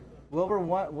 Wilbur.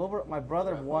 My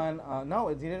brother won. No,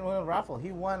 he didn't win a raffle.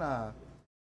 He won a.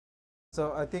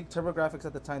 So I think TurboGrafx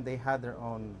at the time they had their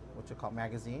own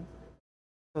magazine.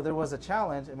 So there was a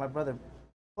challenge, and my brother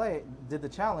did the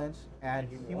challenge, and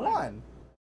he won.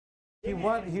 He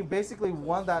won. He basically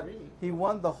won that. He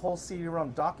won the whole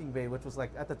CD-ROM docking bay, which was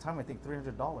like at the time I think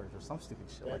 $300 or some stupid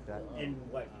shit like that. In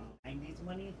what 90s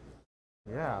money?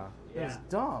 Yeah, it was Yeah.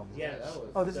 dumb. Yeah. that was.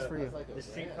 Oh, this is for you. That's like a The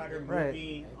Street brand. Fighter Right.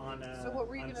 movie on. So what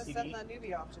were you on going to CD? send that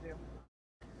newbie off to do?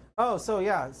 Oh, so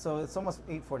yeah, so it's almost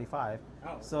 8:45.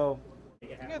 Oh. So You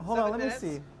You have- got hold on, 7 let me minutes.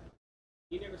 see.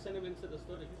 You never sent him into the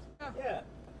store to get Yeah.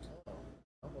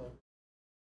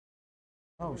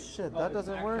 Oh shit, Oh, that it's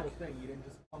an doesn't work. actual Thing. You didn't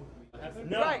just punk me. some?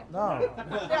 No. Right. No.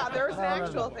 Yeah, there's an No, no,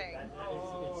 actual no. thing.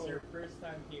 It's your first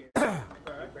time here.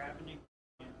 You're grabbing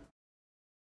it.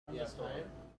 Yes, right.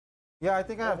 Yeah, I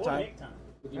think I have We'll time. make time.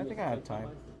 I think I have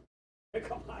time.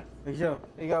 Come on. You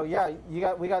go. Yeah,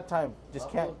 we got time. Just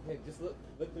can't. Hey, just look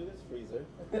through this freezer.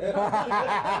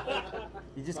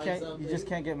 You just Find can't. You something. just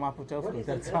can't get Maputo What food. is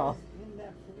That's it? all. In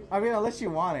that freezer. I mean, unless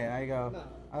you want it. I go. No.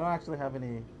 I don't actually have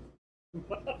any.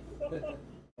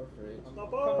 Or fridge. I'm coming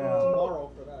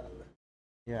tomorrow for that.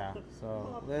 Yeah.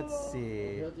 So let's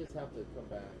see. He'll just have to come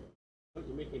back. Oh,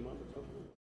 you make him up or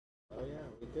Oh yeah,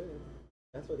 we could.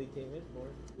 That's what he came in for.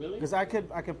 Really? Because I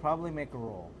could probably make a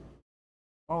roll.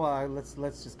 Oh, well, let's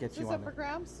just get Is you this on up for there.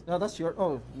 grabs? No, that's your.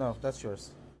 Oh no, that's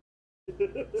yours.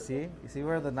 See? You see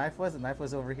where the knife was? The knife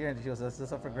was over here, and she goes, "Is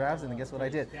this up for grabs?" And then guess what I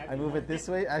did? I move it this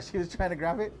way as she was trying to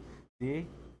grab it. See?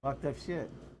 Fucked up shit.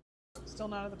 Still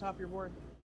not at the top of your board.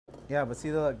 Yeah, but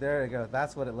see, look, there you go.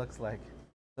 That's what it looks like.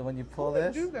 So when you pull Who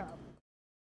would this, do that?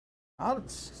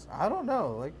 I don't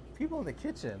know. Like people in the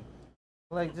kitchen,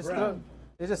 like just Right.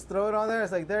 they just throw it on there.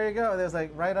 It's like there you go. There's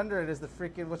like right under it is the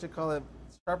freaking what you call it,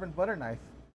 sharpened butter knife,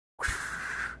 I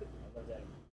love that.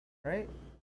 right?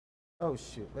 Oh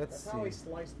shoot, let's That's how I see.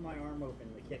 sliced my arm open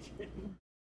in the kitchen.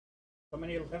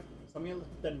 Somebody left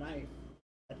the knife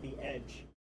at the edge.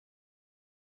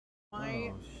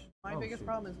 My Oh, biggest shoot.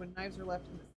 problem is when knives are left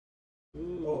in the.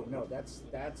 Ooh. Oh no, that's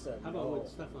a How about no. with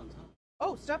stuff on top?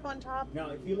 Oh, stuff on top. No,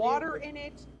 if you Water leave, in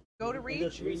it. Go to In the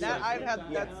reach. freezer. That I've had.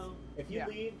 Yeah. That's if you yeah.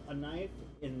 leave a knife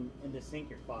in the sink,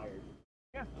 you're fired.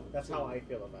 yeah. That's how I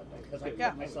feel about that because I Yeah.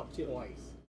 cut myself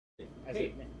twice. As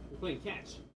Hey, a, we're playing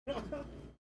catch.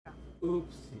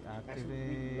 Oops.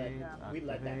 actually, Activate. we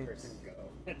let that activate. person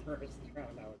go at the restaurant.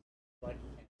 I was like,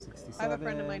 67. I have a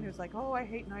friend of mine who's like, "Oh, I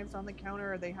hate knives on the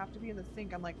counter. They have to be in the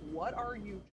sink." I'm like, "What are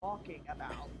you talking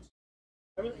about?"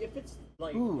 I mean, if it's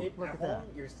like Ooh, it, look at at home,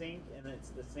 that. your sink, and it's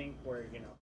the sink where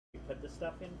you put the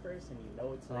stuff in first and you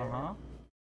know it's there.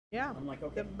 Yeah. I'm like,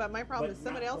 okay. But my problem But is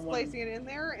somebody not else the one- placing it in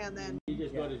there, and then You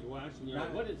just go Yeah. to wash and you're Not,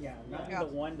 like, what is not Yeah. the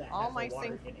one that all has my the water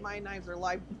sink, in it. my knives are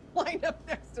lined up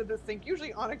next to the sink,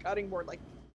 usually on a cutting board. Like,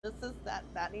 this is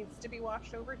that needs to be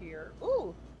washed over here.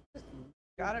 Ooh,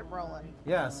 got it rolling.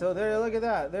 Yeah, so there, look at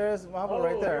that. There's Marvel Oh,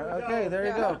 right there. here we Okay, go. there you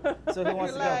Yeah. go. So who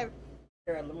wants to You're go? live.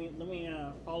 Here, let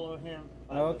me follow him.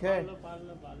 Okay.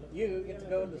 Follow. You get to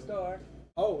go to the store.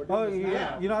 Oh, we're doing Oh, this you,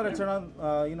 now. you know how to turn on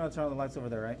the lights over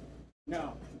there, right?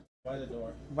 No. By the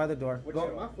door. By the door. Which,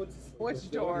 Go- my foot's asleep. Which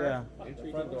door? Yeah,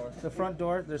 Entry the door. the front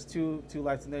door. There's two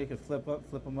lights in there. You can flip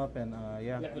them up, and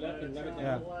yeah. Flip it up and everything.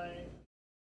 Yeah.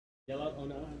 Yellow, oh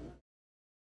no.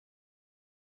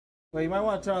 Well, you might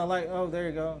want to turn on the light. Oh, there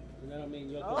you go. Does that mean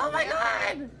you'll Oh my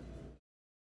God!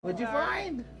 What'd you Sorry.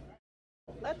 find?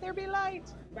 Let there be light.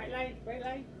 Bright light, bright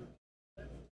light.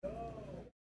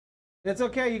 It's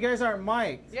okay. You guys aren't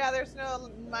mic'd. Yeah, there's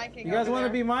no miking. You guys over want to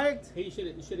there. be mic'd? Hey, you should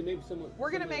have made someone. We're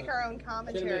gonna make our own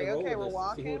commentary. roll Okay, with we're this, see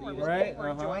walking. what We're you looking. Right, We're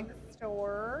uh-huh. enjoying the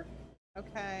store.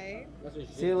 Okay.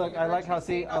 See, look. I like how all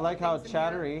the how things in here.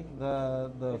 chattery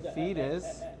the feed is.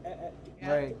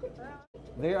 Yeah. Right.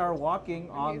 They are walking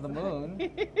on the moon.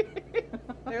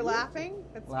 They're laughing.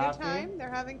 It's a Laughing. good time. They're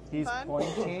having some He's fun.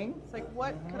 pointing. It's like,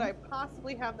 what could I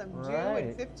possibly have them do in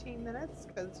Right. 15 minutes?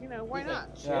 Because, why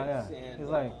not? Yeah, yeah. and- He's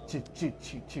like choo choo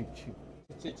choo choo choo.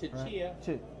 Right? Chia.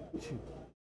 Choo choo.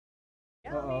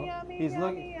 Yummy, Uh-oh. yummy, He's yummy,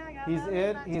 looking. yummy,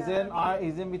 He's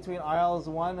yummy. in between aisles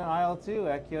 1 and aisle 2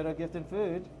 at Kyoto Gift and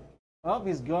Food. Oh,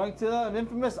 he's going to an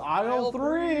infamous aisle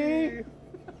 3.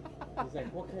 He's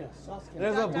like, what kind of sauce can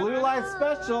There's I a blue light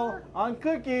special on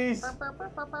cookies.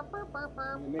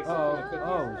 Make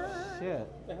Oh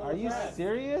shit. The hell Are is you that?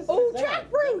 serious? Oh, Who's that?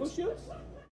 jackfruit! Who shoots?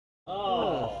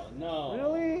 Oh, no.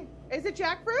 Really? Is it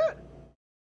jackfruit?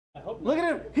 I hope Look not.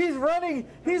 at him. He's running.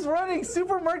 He's running.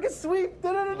 Supermarket sweep.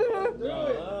 Da-da-da-da.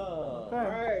 No. Okay.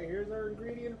 Alright, here's our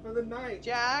ingredient for the night.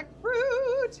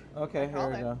 Jackfruit! Okay, here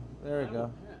we Call go. There we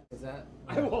go. Is that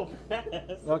I will pass.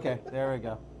 Okay, there we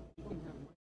go.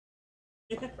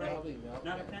 probably milk?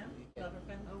 Not a and fan? you can Not a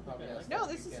fan? probably ask No,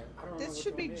 them this if is you can. this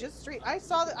should be just straight. I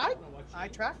saw that. I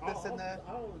tracked this in the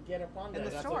I'll get up on in that. the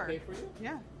That's store. okay for you?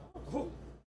 Yeah.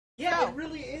 Yeah, So- it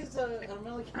really is a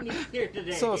American meat here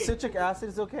today. So citric acid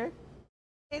is okay?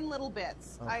 In little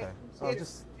bits. Okay. So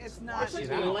It's not. It's like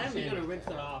You're gonna rinse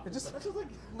it off. Just rinsing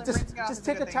off is just a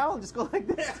take good a thing. towel and just go like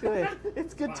this to it.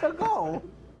 It's good to go.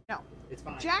 No. It's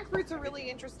fine. Jackfruit's a really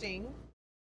interesting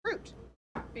fruit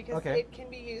because Okay. it can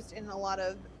be used in a lot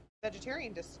of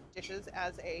vegetarian dishes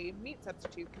as a meat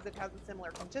substitute because it has a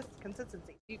similar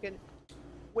consistency. You can,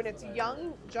 when it's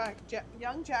young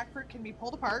jackfruit can be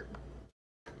pulled apart,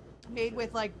 made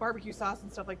with like barbecue sauce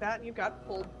and stuff like that, and you've got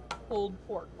pulled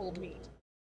pork, pulled meat.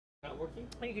 Not working?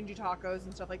 And you can do tacos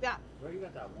and stuff like that. Where you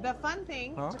got that one? The fun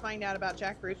thing Huh? to find out about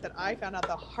jackfruit that I found out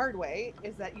the hard way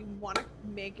is that you want to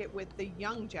make it with the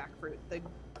young jackfruit, the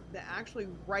actually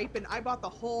ripened. I bought the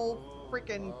whole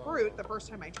freaking fruit the first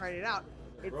time I tried it out.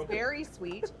 It's very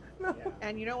sweet, Yeah,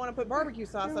 and you don't want to put barbecue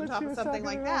sauce Yeah, on what top she of was something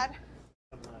talking like about. that.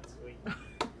 I'm not sweet.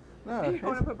 No, You don't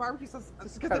want to put barbecue sauce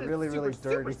it's because got then really, it's really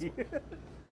super dirty. sweet.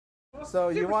 So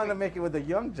you Super want to sweet. make it with the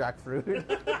young jackfruit?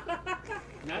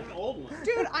 Not an old one.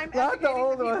 Dude, I'm Not the educating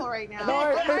old the people one. right now. No, I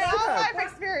My own understand. life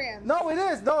experience. No, it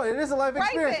is. No, it is a life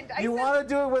experience. Ripened. I You said- want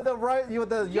to do it with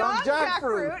the young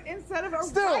jackfruit. instead of a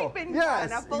Still, ripened yes,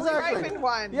 one, a fully exactly. ripened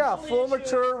one. Yeah, full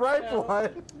mature ripe No.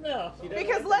 one. No.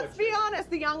 Because let's be honest,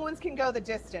 the young ones can go the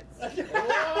distance.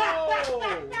 Whoa!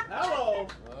 Hello!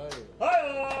 Oh,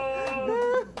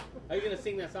 Hello. Are you gonna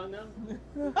sing that song now?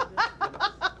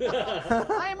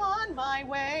 I'm on my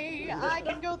way. I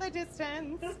can go the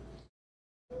distance.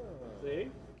 See?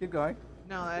 Keep going.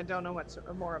 No, I don't know much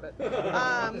more of it.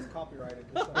 It's copyrighted.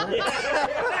 Just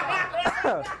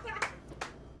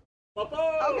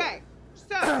Okay,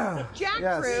 so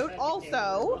jackfruit.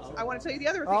 Also, I want to tell you the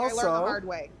other thing I learned the Also- hard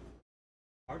way.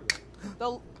 The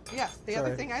other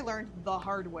Sorry. thing I learned the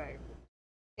hard way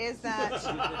is that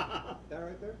that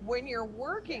right there? when you're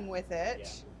working with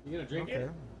it, You gonna drink Okay.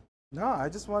 it? No, I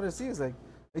just wanted to see. It's like,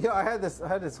 I had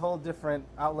this whole different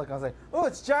outlook. I was like, oh,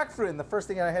 it's jackfruit, and the first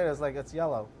thing I had was like, it's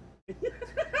yellow.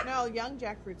 no, young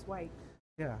jackfruit's white.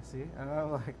 Yeah, see, and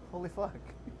I'm like, holy fuck.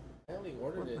 I only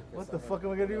ordered it. 'cause What the someone- fuck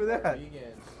am I gonna do with one of that? our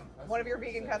vegan One of your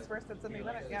customers vegan said customers said something he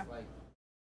about likes it, yeah. It's like,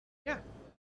 Yeah.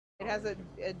 It has a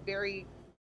very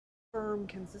firm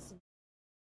consistency.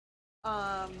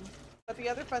 But the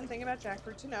other fun thing about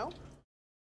jackfruit to know,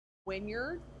 when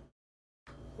you're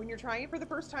trying it for the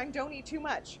first time, don't eat too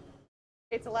much.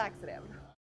 It's a laxative.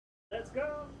 Let's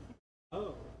go.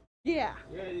 Oh. Yeah.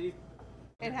 Yeah,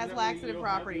 It has Whenever laxative you don't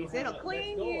properties. have It'll that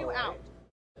clean store, you right? out.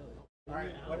 All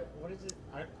right, what is it?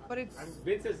 But it's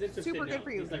Vince is interested super now. good for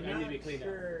you. He's like, I I'm need to be not cleaned out.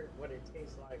 sure what it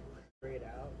tastes like straight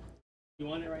out. You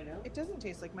want it right now? it doesn't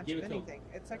taste like much Give of it to him. anything.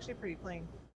 It's actually pretty plain.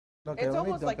 Okay, It's let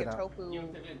me almost dump like it a out. tofu. Give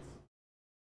it to Vince.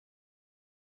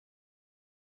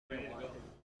 Ready to go.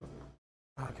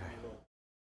 Okay.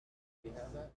 You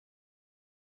have that?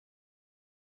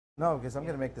 No, because I'm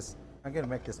gonna make this. I'm gonna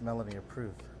make this Melanie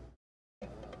approved.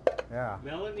 Yeah.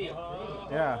 Melanie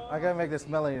approved. Yeah, I gotta make this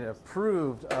Melanie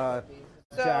approved So-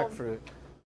 jackfruit.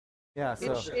 Yeah,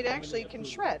 so It actually can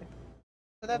shred.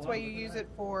 So that's why you use it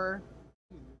for,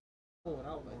 Pull it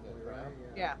out Like one a way, grab? right?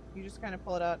 yeah, you just kind of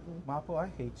pull it out and, Mapo, I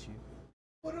hate you.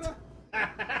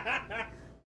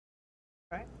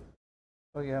 right?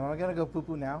 Okay, am I gonna go poo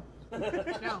poo now?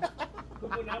 No.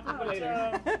 Poo-poo now, poo-poo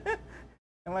later.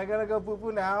 Am I gonna go poo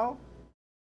poo now?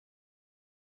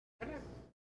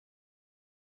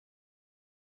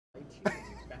 Oh,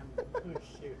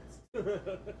 shoot.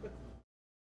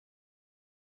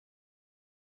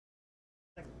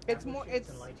 It's more, it's,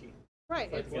 and lychee.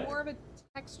 right, it's what? more of a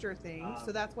texture thing,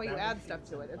 so that's why you bamboo add stuff shoots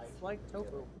to and it. It's lychee. like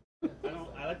tofu.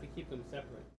 I like to keep them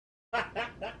separate.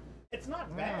 It's not I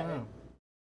don't bad. know.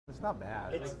 It's not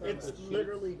bad. It's I like the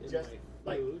literally shoots in just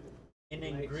my like food. an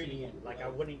Lychee ingredient. and Like I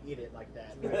like- wouldn't eat it like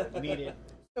that. I would eat it.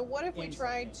 So what if we Instant.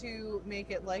 tried to make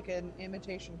it like an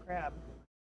imitation crab?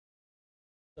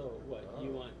 So what?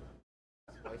 You want?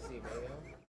 Spicy mayo?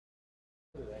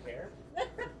 The hair.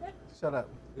 Shut up.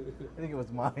 I think it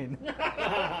was mine.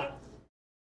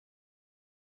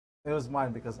 It was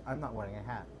mine because I'm not wearing a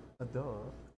hat. Duh.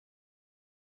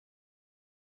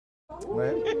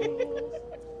 Right?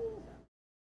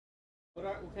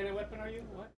 What kind of weapon are you?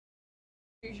 What?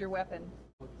 Choose your weapon.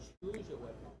 Oh, choose your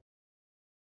weapon.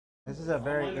 This is a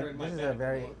very. wonder in my This is a bag.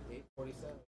 very.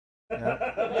 847.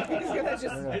 Yeah. He's gonna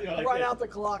just Yeah. run out the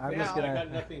clock I'm now. just I got gonna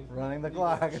nothing. running the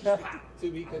clock.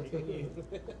 To be continued.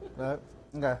 But,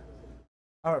 okay.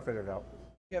 I already figured it out.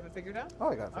 You have it figured out? Oh,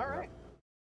 I got it. All figured right. out.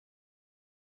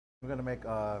 We're gonna make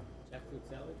Jackfruit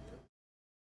salad.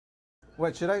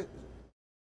 Wait, should I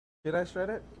shred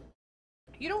it?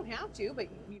 You don't have to, but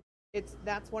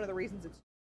that's one of the reasons it's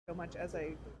so much as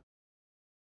a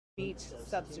meat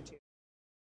substitute.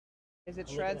 Is it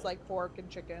shreds like pork and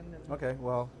chicken and Okay.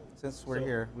 Well, since we're So,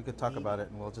 here, we could talk about it,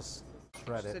 and we'll just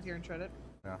shred it. sit here and shred it?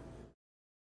 Yeah.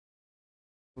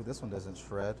 Ooh, this one doesn't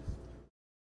shred.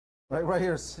 Right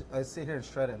here, I sit here and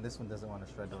shred it, and this one doesn't want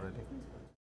to shred already.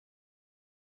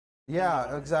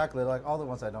 Yeah, exactly. Like all the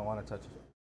ones I don't want to touch.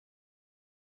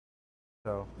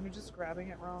 So You're just grabbing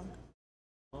it wrong.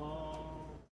 Oh.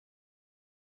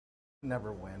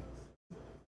 never win.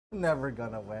 Never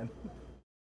gonna win.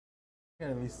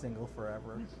 Gonna be single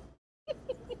forever.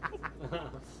 What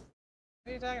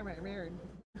are you talking about? You're married.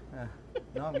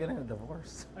 No, I'm getting a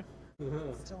divorce.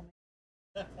 Still.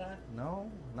 No,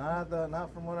 not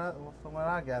from what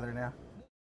I gather now.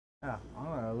 Yeah, I'm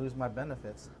gonna lose my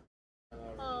benefits.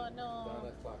 Oh, no.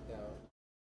 Donna clocked out.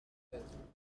 That's,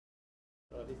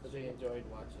 Oh, this she enjoyed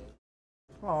watching.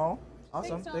 Oh,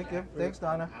 awesome! Thanks, Thank Donna. you. Thanks,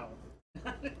 Donna.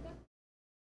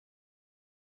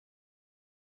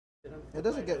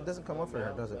 It doesn't come up for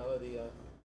her, does it? Melody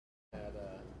had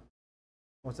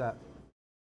What's that?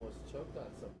 was choked on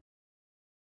some.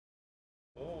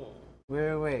 Oh.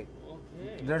 Wait.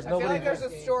 Okay. There's I feel nobody. like there's a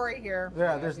story here.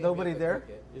 Yeah, there's nobody there.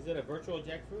 Is it a virtual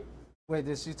jackfruit? Wait,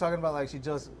 is she talking about like she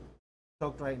just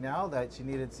choked right now that she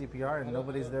needed CPR and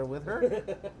nobody's there with her?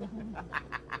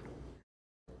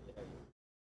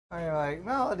 I'm like,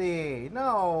 Melody,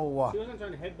 no. She wasn't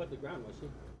trying to headbutt the ground, was she?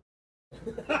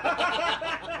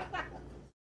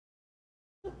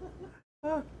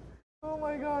 Oh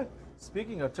my God.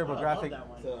 Speaking of I love TurboGrafx, that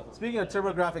one. So, speaking of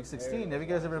TurboGrafx 16, have you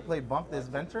guys ever played Bump This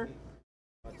Venture?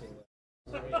 watching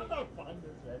the screen,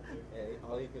 and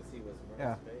all you could see was Merle's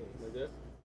Yeah. face. Like this?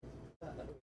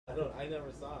 I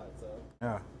never saw it, so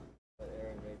Yeah. but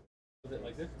Aaron made. Was it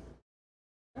like this?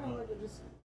 Yeah.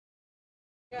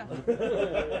 Yeah,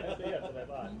 that's what I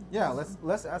thought. Yeah,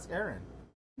 let's ask Aaron.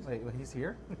 Wait, he's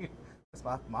here? It's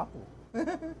Mapu.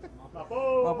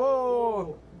 Mapo!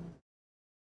 Mapu!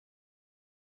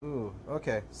 Ooh,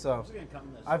 okay. So I'm just gonna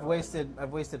come this I've way.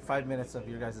 wasted 5 minutes of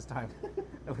your guys' time.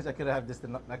 I wish I could have had this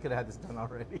done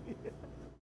already.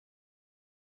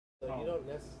 So you don't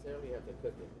necessarily have to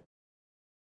cook it.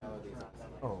 Nowadays,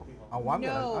 Oh, I'm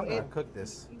No, gonna cook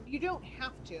this. You don't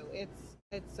have to. It's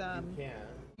you can.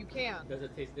 you can. Does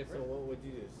it taste So different? what would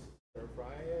you do? Stir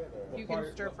fry it, or You What can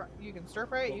part- stir fry. You can stir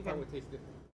fry it. What You part can. would taste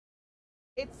different?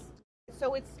 It's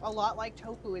a lot like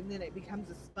tofu, and then it becomes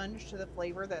a sponge to the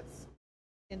flavor that's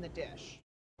in the dish.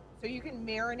 So you can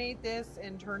marinate this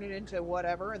and turn it into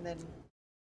whatever, and then,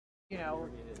 you know,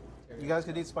 You guys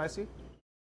could eat spicy?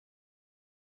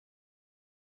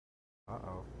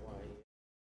 Uh-oh.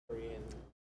 Korean.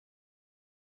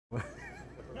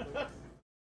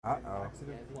 Uh-oh.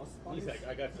 He's like,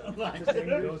 I got some.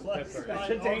 Dangerous.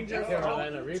 Pepper. Dangerous.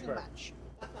 Carolina too Reaper. much.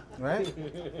 Right?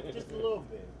 Just a little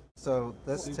bit. So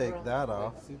let's take that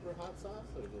off. Like super hot sauce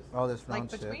or just? All this Like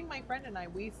round shit. between my friend and I,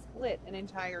 we split an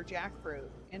entire jackfruit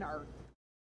in our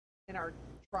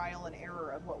trial and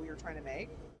error of what we were trying to make.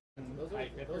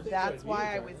 Those That's are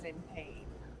why I huge, was in pain.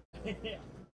 Yeah.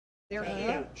 They're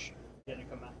huge. Didn't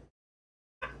come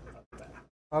out.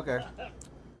 Okay.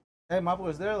 Hey, Mapo,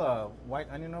 is there a white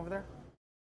onion over there?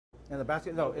 In the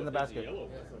basket? No, in the There's a basket. yellow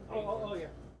one. Oh, yeah.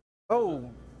 Oh,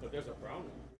 But there's a brown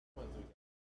one.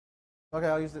 okay,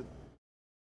 I'll use the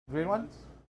green one.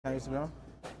 Can I use the green one?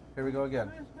 Here we go again.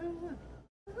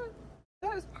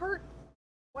 That is part.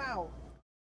 Wow.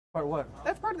 Part what?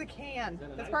 That's part of the can.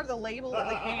 That's part of the label of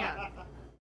the can.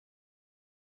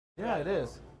 Yeah, it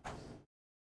is.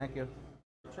 Thank you.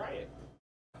 Try it.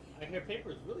 I hear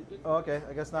paper is really good. Oh, okay.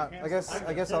 I guess not. I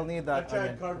guess I'll need that. I've tried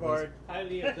onion. cardboard.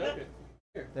 Highly observant.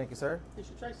 Here, Thank you, sir. you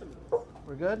should try some of this.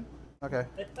 We're good? Okay.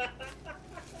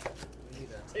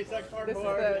 Taste that This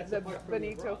cardboard. is the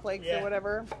Benito flakes Yeah. or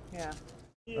whatever. Yeah.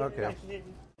 Okay.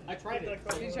 I tried it.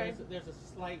 Did you try? There's a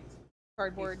slight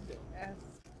Cardboard. taste still. Yes.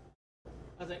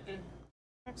 I was like,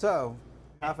 So,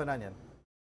 half an onion.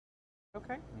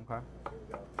 Okay. Okay.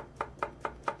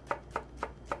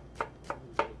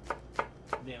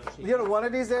 nail shaving. You know, one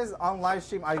of these days on live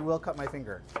stream, I will cut my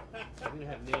finger. I'm gonna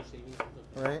have nail shaving.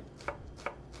 Right?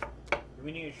 Do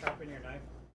we need to sharpen your knife?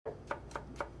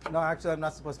 No, actually, I'm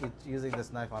not supposed to be using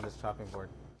this knife on this chopping board.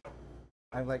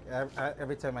 I'm like,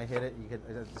 every time I hit it,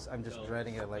 I'm just No,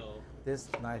 dreading it. Like, no. this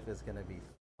knife is gonna be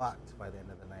fucked by the end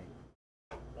of the night.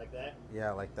 Like that?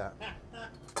 Yeah, like that.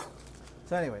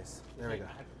 So, anyways, there we go. I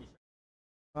have to be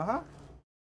Uh huh.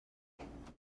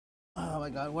 Oh my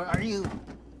God, where are you?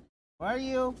 Where are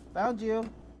you? Found you.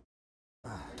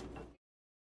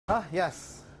 Ah,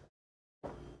 yes.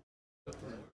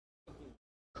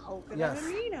 Coconut Yes.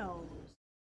 aminos.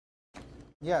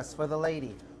 Yes, for the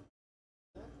lady.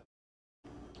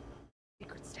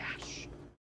 Secret stash.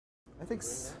 I think.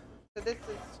 So this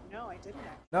is no, I didn't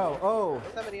actually. No. Oh,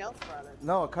 Somebody else brought it.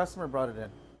 no. A customer brought it in.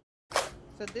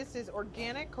 So this is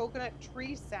organic coconut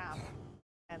tree sap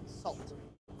and salt.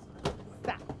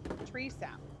 Sap. Tree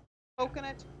sap.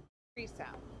 Coconut tree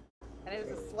sap. And it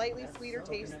was a slightly sweeter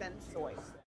taste than soy.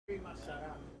 Tree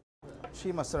masara.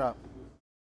 She must up.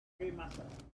 Tree masara.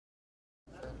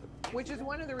 Which is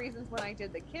one of the reasons when I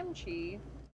did the kimchi,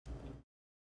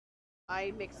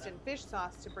 I mixed in fish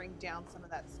sauce to bring down some of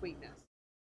that sweetness.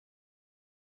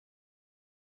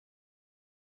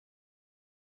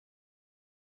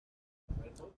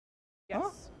 Yes, Huh?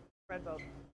 red boat.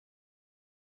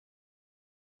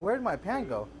 Where'd my pan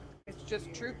go? It's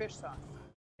just true fish sauce.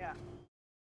 Yeah.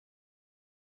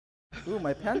 Ooh,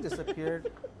 my pan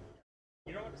disappeared.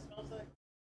 You know what it smells like?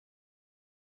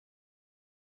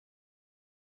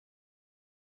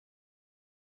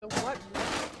 So what?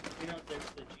 You know, there's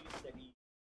the juice that he.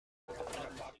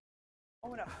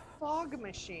 Oh, and a fog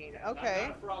machine. Okay.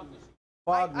 Not a frog machine.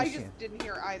 Fog I machine. just didn't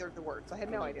hear either of the words. I had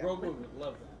no idea. Grogu would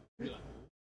love that. Be like,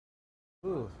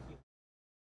 Ooh,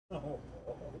 Oh.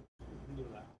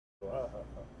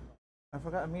 I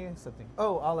forgot I'm eating something.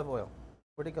 Oh, olive oil.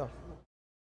 Where'd it go?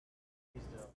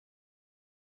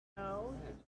 No.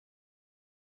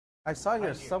 I saw it here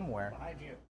Behind you. somewhere. Behind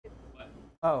you.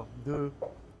 Oh, dude.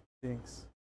 Thanks.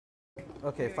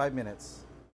 Okay, 5 minutes.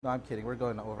 No, I'm kidding. We're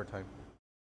going to overtime.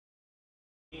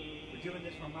 We're doing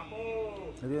this from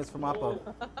Mapo. Maybe it's from Appo.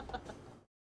 Are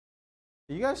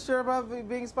you guys sure about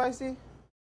being spicy?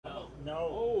 No.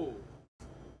 oh,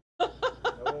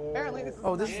 Apparently this is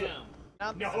Oh, this not, is. damn.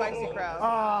 not the No. spicy crowd.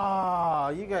 Ah,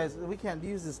 you guys, we can't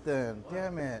use this then.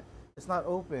 Damn it. It's not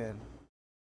open.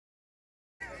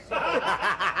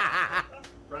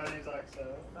 Brian's like,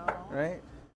 so. No. Right?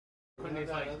 We have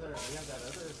that other,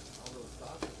 all those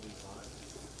sauces we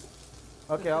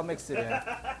bought. Okay, I'll mix it in.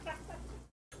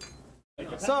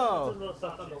 Put a So, little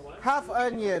sauce on the what? half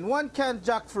onion, 1 can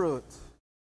jackfruit.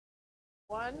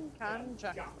 One can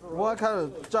jackfruit. 1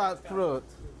 can jackfruit.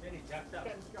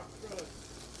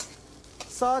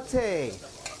 Saute.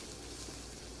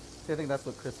 See, I think that's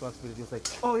what Chris wants me to do. It's like,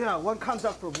 oh yeah, 1 can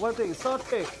jackfruit, 1 thing,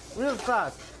 saute, real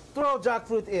fast. Throw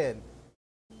jackfruit in.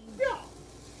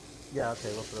 Yeah, okay,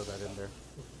 we'll throw that in there.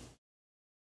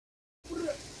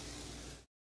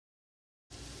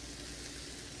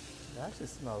 It actually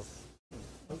smells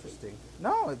interesting.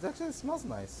 No, it actually smells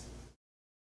nice.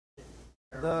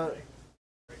 The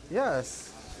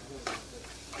yes.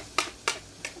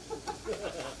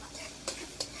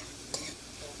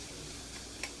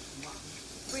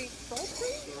 Sweet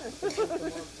sultry?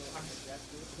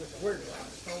 We're done.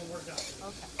 So we're done.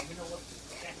 Okay. You know what?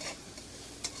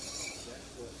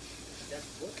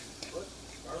 That's what? What?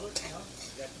 Garlic? No.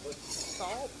 That's what?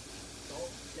 Salt?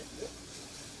 Salt? That's what?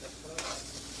 That's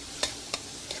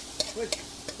what?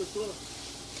 Quick look.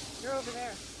 You're over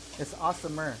there. It's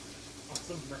awesomer.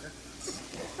 Awesome burger.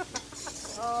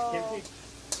 Oh, Kimchi.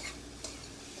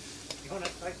 You want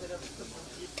to spice it up with some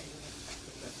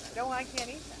no, I can't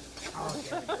eat that. Oh,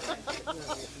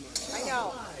 I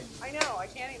know. I know. I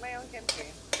can't eat my own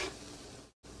kimchi.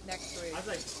 Next week. I was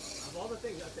like, of all the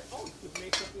things, I said, oh, you could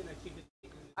make something that she could.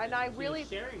 And I she was really,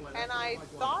 sharing with us, and I'm I like,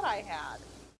 thought wow. I had.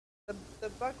 The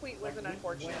buckwheat was an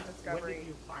unfortunate When discovery. did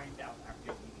you find out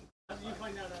after eating? How did you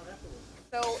find out afterwards?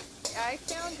 So I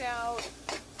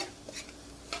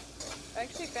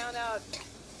actually found out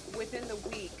within the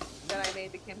week that I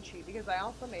made the kimchi because I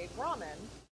also made ramen.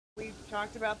 We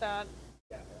talked about that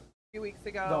a few weeks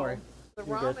ago. Don't worry. The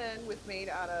You're good. ramen was made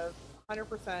out of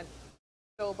 100%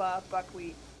 soba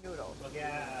buckwheat noodles.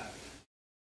 Yeah.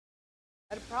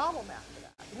 I had a problem after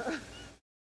that. I'm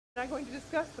not going to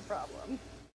discuss the problem.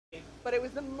 But it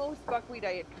was the most buckwheat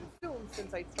I had consumed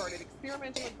since I started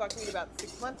experimenting with buckwheat about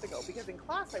 6 months ago. Because in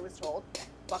class I was told,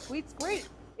 buckwheat's great.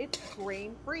 It's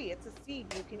grain-free. It's a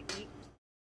seed you can eat.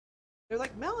 They're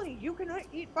like, Melanie, you can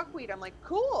eat buckwheat. I'm like,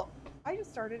 cool. I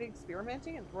just started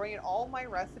experimenting and throwing in all my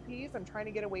recipes. I'm trying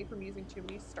to get away from using too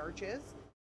many starches.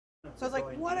 So I was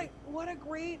like, what a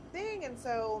great thing. And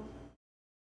so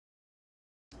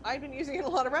I've been using it in a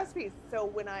lot of recipes. So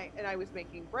when I was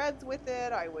making breads with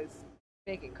it, I was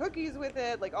making cookies with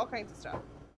it, like all kinds of stuff.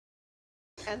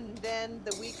 And then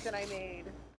the week that I made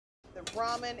the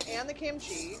ramen and the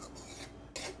kimchi,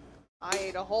 I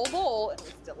ate a whole bowl and it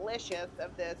was delicious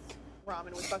of this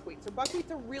ramen with buckwheat. So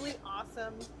buckwheat's a really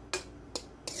awesome,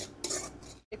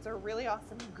 it's a really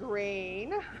awesome grain,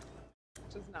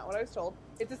 which is not what I was told.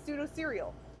 It's a pseudo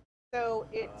cereal. So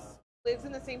it lives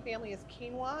in the same family as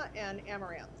quinoa and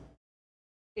amaranth.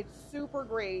 It's super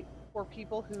great for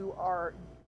people who are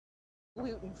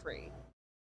gluten-free.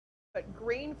 But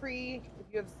grain-free, if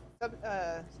you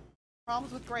have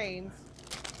problems with grains,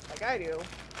 like I do,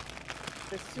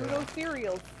 the pseudo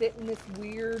cereals sit in this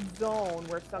weird zone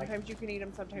where sometimes you can eat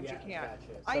them, sometimes you can't. Gotcha.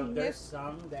 So I there's miss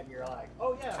some that you're like,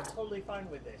 oh yeah, I'm totally fine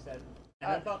with this, and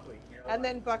then buckwheat. You're and like,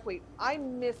 then buckwheat. I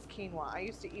miss quinoa. I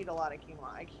used to eat a lot of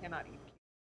quinoa. I cannot eat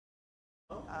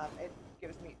quinoa. It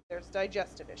gives me, there's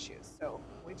digestive issues, so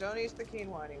we don't eat the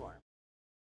quinoa anymore.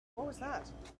 What was that?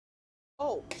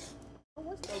 Oh, what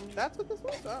was that? That's what this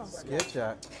was? Oh,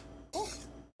 Skipjack. cool.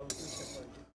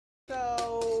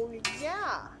 So,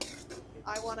 yeah.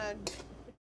 I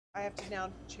have to now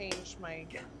change my...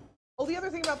 Oh, the other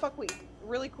thing about buckwheat,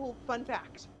 really cool fun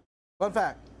fact. Fun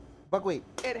fact. Buckwheat.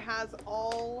 It has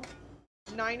all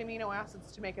 9 amino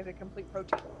acids to make it a complete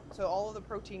protein. So all of the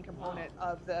protein component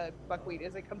of the buckwheat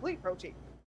is a complete protein.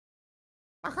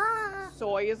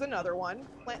 Soy is another one.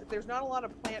 There's not a lot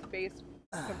of plant-based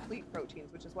complete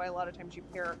proteins, which is why a lot of times you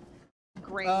pair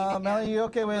grain Melanie, and you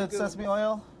okay with legumes. sesame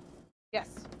oil? Yes.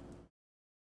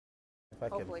 If I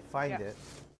Hopefully, can find yeah. it.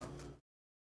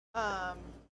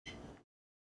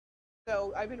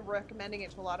 So I've been recommending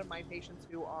it to a lot of my patients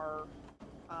who are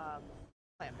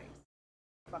plant-based.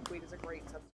 Buckwheat is a great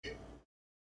substitute.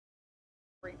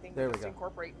 Great thing There to we just go.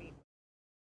 incorporate meat.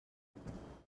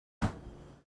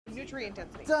 Nutrient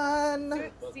density.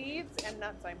 Done. Seeds and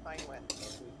nuts I'm fine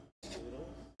with.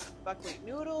 Buckwheat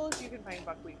noodles, you can find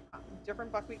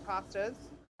different buckwheat pastas.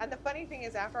 And the funny thing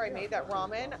is, after I made that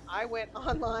ramen, I went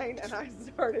online and I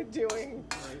started doing,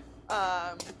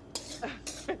 I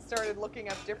started looking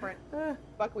up different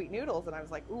buckwheat noodles, and I was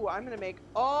like, ooh, I'm gonna make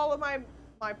all of my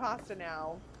pasta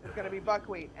now. It's gonna be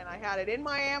buckwheat, and I had it in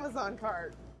my Amazon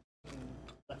cart.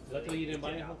 Luckily you didn't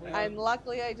buy it, hopefully. And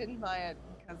luckily I didn't buy it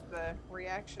because the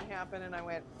reaction happened, and I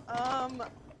went,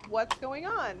 what's going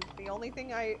on? The only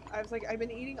thing I was like, I've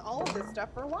been eating all of this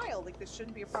stuff for a while. Like, this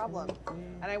shouldn't be a problem.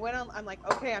 And I went on, I'm like,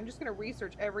 okay, I'm just going to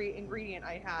research every ingredient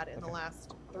I had in the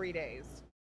last 3 days.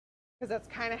 Because that's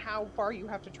kind of how far you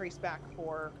have to trace back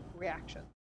for reaction.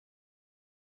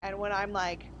 And when I'm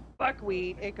like,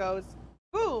 buckwheat, it goes,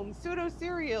 boom, pseudo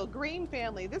cereal, grain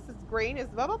family. This is grain is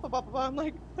blah, blah, blah, blah, blah. I'm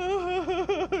like,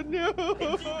 oh, no.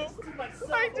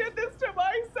 I did this to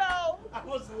myself. I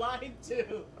was lied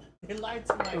to. They lied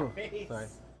to my face. Sorry.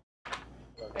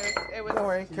 It was Don't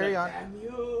worry, carry on. Damn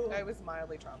you. It was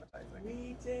mildly traumatizing.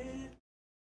 We did.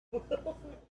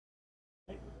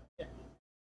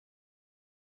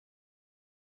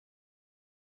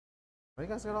 Why you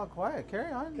guys got all quiet?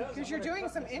 Carry on. Because you're doing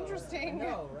some interesting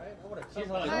No, right? I wanna She's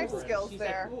cut like, knife over it. skills She's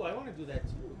there. Like, ooh, I want to do that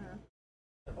too.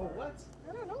 Oh, what?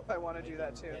 I don't know if I want to do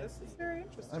that too. This is very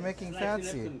interesting. I'm making Slice it up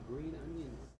fancy. some green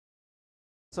onions.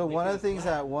 So Make one of it the things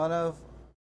flat. that one of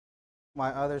my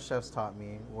other chefs taught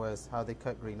me was how they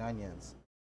cut green onions.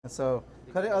 And so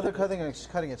cutting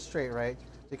it straight, right?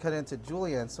 They cut it into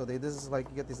julienne. So this is like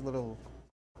you get these little,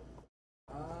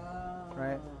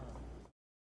 right?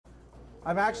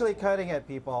 I'm actually cutting it,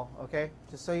 people. Okay,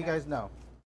 just so you guys know.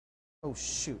 Oh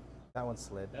shoot, that one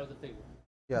slid. That was the thing.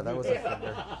 Yeah, that was a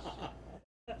finger.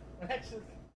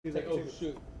 He's like, oh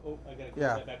shoot. Oh, I gotta put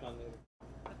Yeah. that back on there.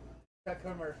 That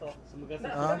commercial. Someone got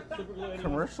some super glue. Anyone?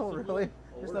 Commercial, Super glue? really?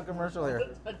 There's no commercial here.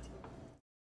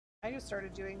 I just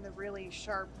started doing the really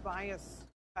sharp bias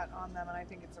cut on them, and I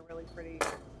think it's a really pretty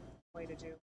way to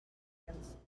do.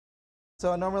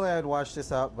 So normally I'd wash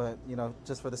this out, but you know,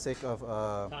 just for the sake of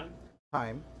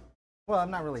time. Well,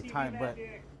 I'm not really time, but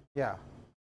yeah,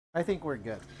 I think we're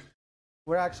good.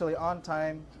 We're actually on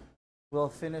time. We'll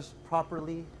finish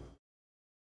properly.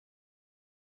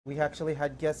 We actually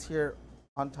had guests here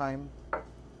on time.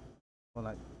 Well,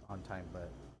 not on time, but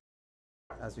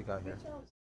as we got here.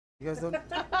 You guys don't.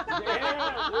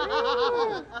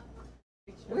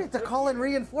 We have to call in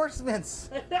reinforcements.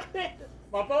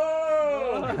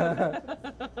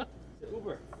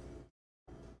 Uber.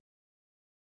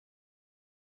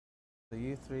 So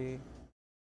you three.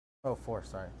 Oh, four,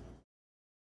 sorry.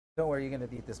 Don't worry, you're going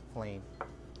to eat this plain.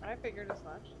 I figured as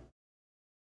much.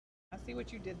 I see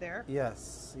what you did there.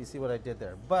 Yes, you see what I did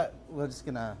there. But we're just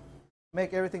going to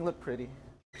make everything look pretty.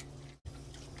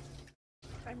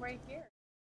 I'm right here.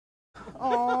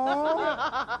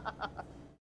 Oh.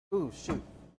 Ooh, shoot.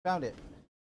 Found it.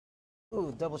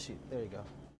 Ooh, double shoot. There you go.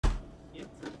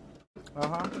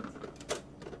 Uh-huh.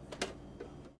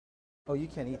 Oh, you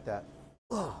can't eat that.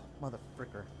 Oh, mother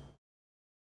fricker.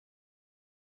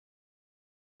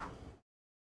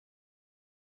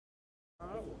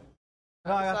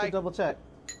 No, I have to double check.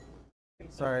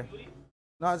 Sorry.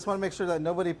 No, I just want to make sure that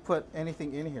nobody put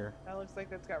anything in here. That looks like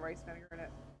that's got rice vinegar in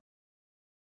it.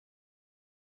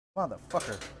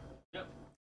 Motherfucker. Yep.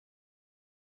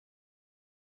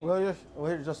 Well,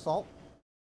 here's just salt.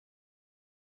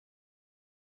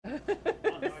 Okay,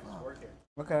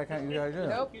 I can't. You gotta do it.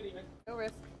 Nope. No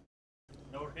risk.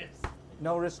 No risk.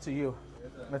 No risk to you.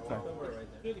 That's fine.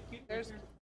 There's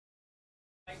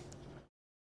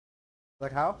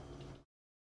Like how?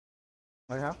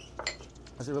 Like how?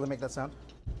 Does it really make that sound?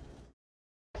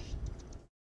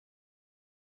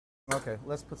 Okay,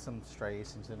 let's put some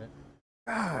striations in it.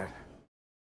 God.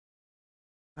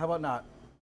 How about not?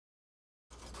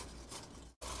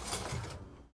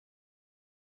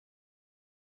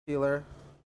 Peeler.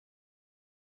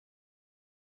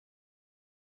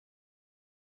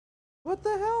 What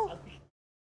the hell?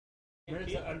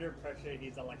 Where's under pressure?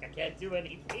 He's all like, I can't do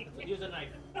anything. Use a knife.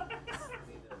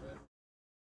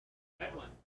 That one.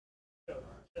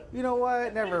 You know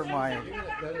what? Never mind. You're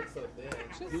gonna cut it so thin.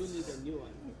 You need a new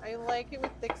one. I like it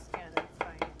with thick skin. It's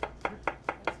fine.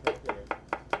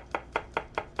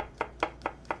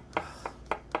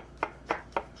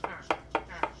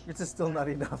 It's just still not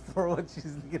enough for what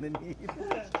she's gonna need. Do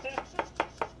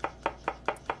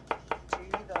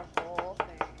the whole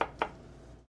thing.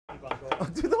 Keep on Oh,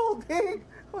 going. do the whole thing?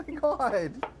 Oh my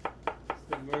god.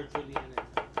 Submerge Julianne.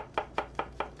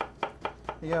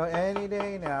 You know, any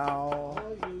day now.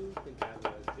 All you can have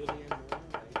was Julianne Moore,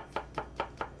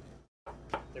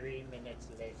 right? 3 minutes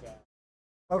later.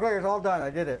 Okay, it's all done. I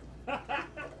did it.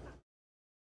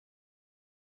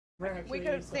 We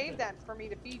could have saved that for me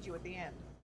to feed you at the end.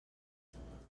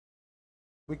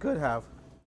 We could have.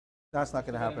 That's not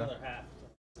gonna Got happen. Another half.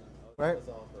 Right? That's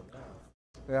all for now.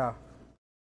 Yeah.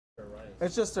 For rice.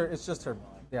 It's just her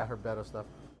yeah, her bed of stuff.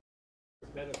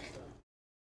 Better stuff.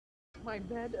 My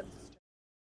bed of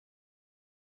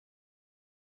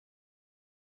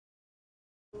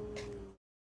I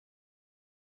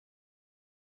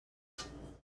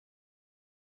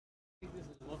think this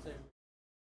is mostly.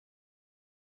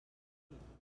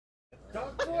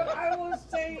 That's what I was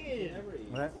saying. Never eat.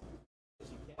 Right?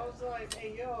 I was like,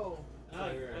 hey, yo.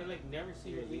 I like never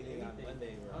see her You're eat leaving on anything.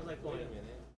 Monday. I was like, wait going. a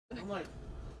minute. I'm like,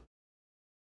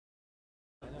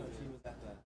 I know she was at the.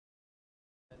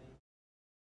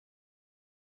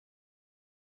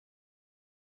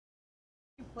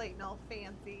 plate and all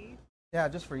fancy. Yeah,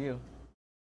 just for you.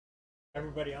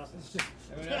 Everybody else is just.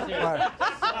 I mean, All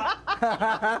that's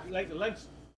right. it. Like the lunch.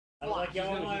 I was like, She's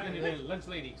yo, gonna be lunch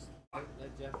ladies.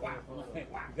 Let Jeff wow. get a photo. You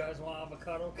guys want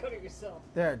avocado? Cut it yourself.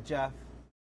 There, Jeff.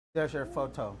 There's your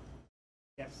photo.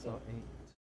 Yes, So 8.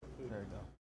 There you go.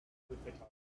 food photography.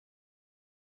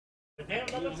 Damn,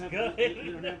 that You looks don't good. have,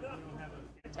 you don't have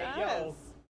a Hey, Yes. yo.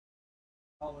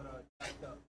 Call it jacked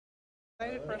up.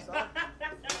 Excited for some.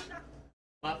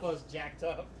 Papa's jacked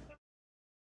up.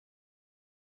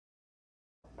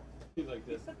 He's like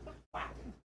this.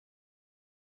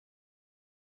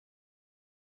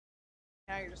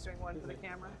 Now you're just doing one for the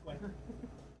camera.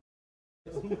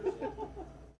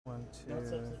 One, two, No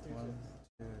substitution. 1,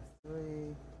 2,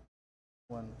 3.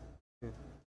 1, 2,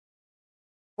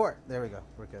 4. There we go.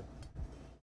 We're good.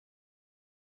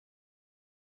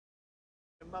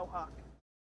 The mohawk.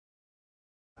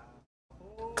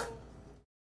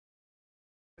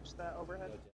 Switch the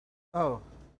overhead. Oh,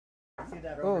 See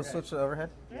that oh, overhead? switch to overhead.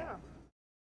 Yeah.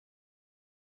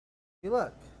 You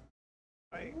look.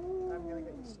 I'm gonna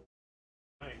get used to it.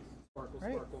 Nice. Sparkle,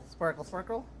 Right? sparkle. Sparkle,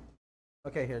 sparkle.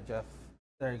 Okay, here, Jeff.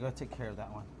 There you go. Take care of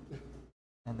that one.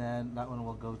 And then that one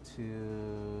will go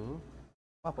to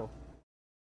Mapo.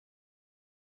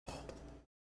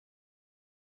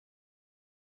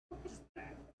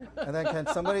 And then can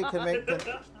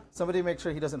somebody make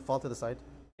sure he doesn't fall to the side?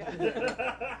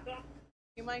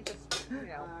 You might just,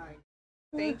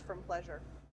 faint from pleasure.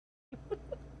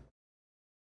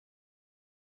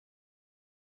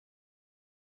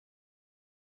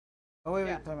 Oh wait,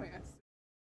 Yeah, time out.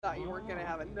 I thought you weren't gonna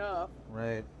have enough.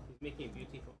 Right. He's making it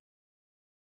beautiful.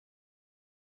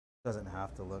 Doesn't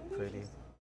have to look pretty.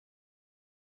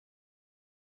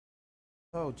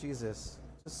 Oh Jesus!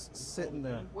 Just sitting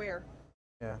there. Where?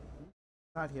 Yeah.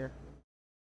 Not here.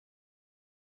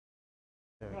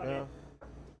 There we Not go. it.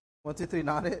 1, 2, 3.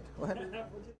 Not it. What?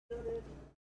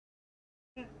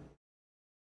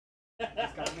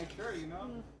 Just gotta make sure, you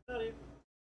know. Not it.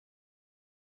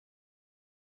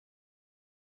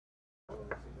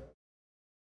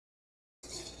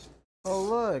 Oh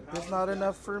look, there's not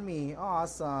enough for me.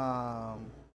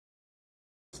 Awesome.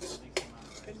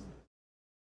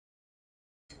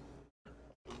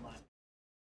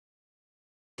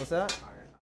 What's that?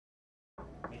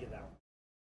 Make it that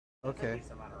one. Okay.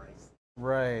 Decent amount of rice.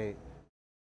 Right.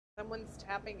 Someone's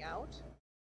tapping out?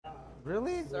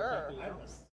 Really? Sir. I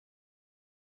was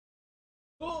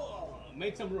Oh,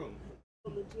 make some room.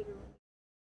 legitimately.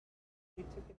 They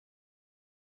took it.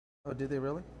 Oh, did they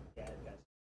really? Yeah, guys.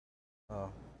 Oh,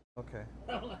 okay.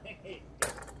 I'm like,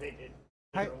 they did.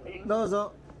 Hi, Literally.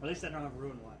 Nozo. At least I don't have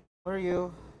ruined wine. Where are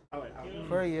you?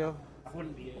 Where are you? I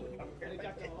wouldn't be able to come here. They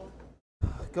got the whole-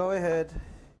 Go ahead.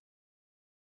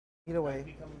 Eat away.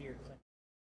 Be coming to your clinic.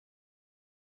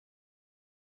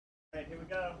 Alright, here we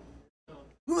go.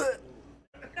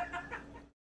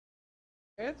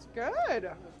 It's good.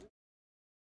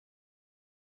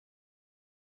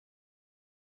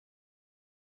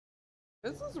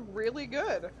 This is really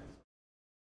good.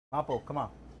 Mapo, come on.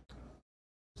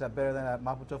 Is that better than that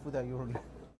mapo tofu that you were?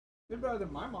 It's better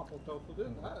than my maple tofu.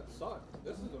 That sucks.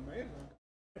 This is amazing.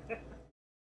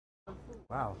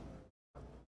 Wow.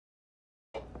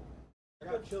 I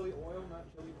got chili oil, not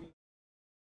chili beans.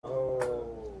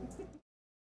 Oh.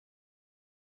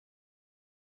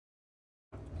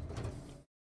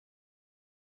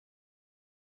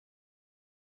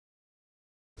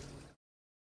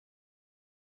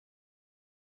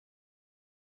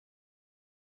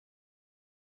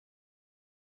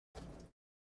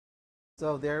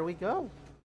 So there we go.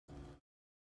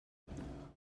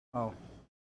 Oh,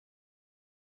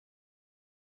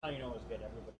 How you know it's good,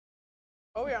 everybody.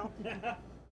 Oh yeah.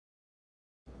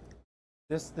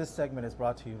 this segment is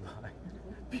brought to you by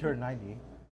Pure 90,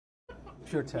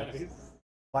 Pure Text, Nice.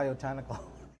 Biotanical.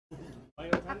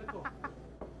 Biotechnical.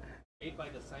 Made by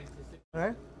the scientific. All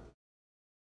right.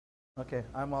 Okay,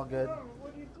 I'm all good.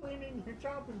 What are you cleaning your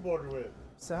chopping board with?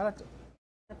 Sanit-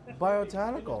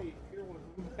 Biotanical.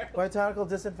 Biotanical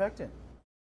disinfectant.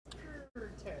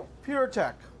 Pure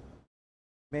Tech.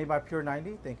 Made by Pure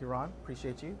 90. Thank you, Ron.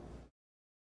 Appreciate you.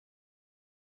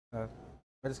 I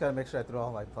just gotta make sure I throw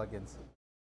all my plugins.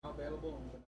 Available.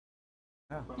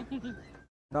 Yeah.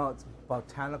 No, it's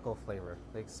botanical flavor.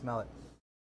 They smell it,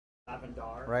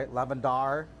 Lavender. right?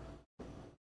 Lavender.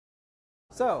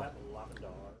 So, Lavender.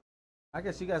 I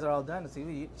guess you guys are all done.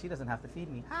 See, she doesn't have to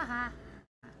feed me. Ha ha.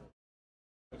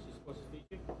 What's she supposed to feed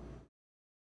you?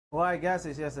 Well, I guess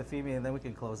she has to feed me, and then we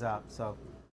can close out. So,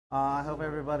 I hope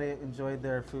everybody enjoyed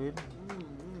their food.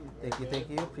 Thank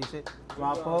you. Appreciate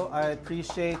Mapo. I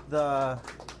appreciate the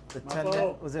 10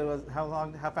 minutes.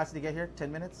 How fast did you get here?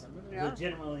 10 minutes? Yeah.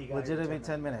 Legitimately, guys. Legitimately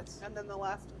 10 minutes. And then the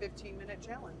last 15-minute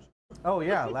challenge. Oh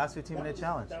yeah, last 15-minute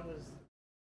challenge. That was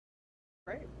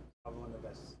Great. probably one of the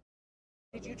best.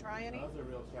 Did you try any? That was a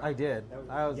real challenge. I did.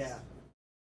 I was. Yeah.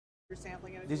 You're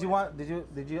sampling it. Did you want? Did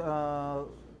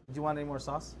you want any more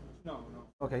sauce? No.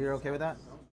 Okay, you're okay with that?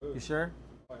 You sure?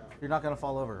 Oh, yeah. You're not gonna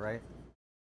fall over, right?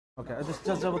 Okay, just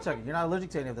double checking. You're not allergic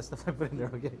to any of the stuff I put in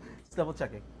there, okay? Just double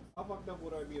checking. How fucked up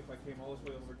would I be if I came all this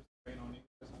way over just to rain on you?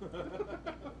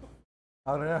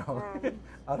 I don't know.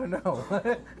 I don't know.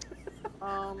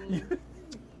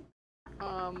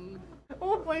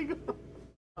 Oh my god.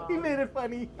 He made it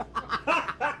funny.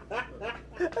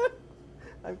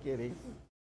 I'm kidding.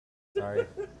 Sorry.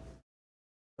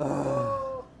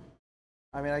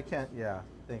 I mean, I can't. Yeah.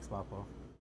 Thanks, Mapo.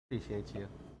 Appreciate you.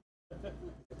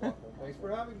 Thanks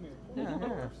for having me. Yeah.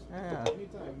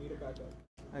 Anytime, need a backup.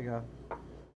 There you go.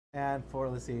 And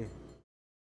let's see.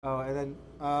 Oh, and then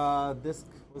this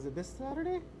was it this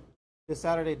Saturday? This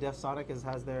Saturday, Def Sonic has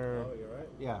their. Oh, you're right.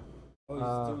 Yeah. Oh,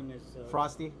 he's doing this.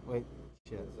 Frosty. Wait.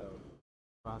 Shit.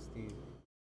 Frosty.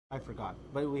 I forgot.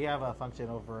 But we have a function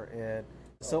over in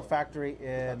the Soap Factory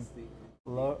in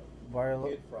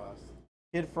Kid Frost.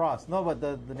 Kid Frost. No, but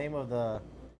the name of the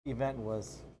event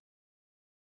was.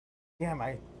 Damn,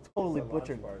 I totally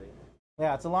butchered. Party.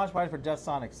 Yeah, it's a launch party for Def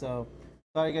Sonic. So,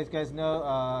 thought you guys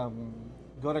know.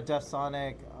 Go to Def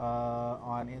Sonic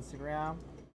on Instagram.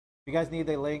 If you guys need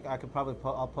the link, I could probably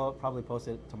probably post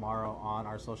it tomorrow on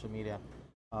our social media.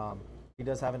 He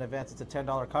does have an event. It's a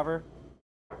 $10 cover.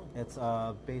 It's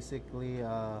basically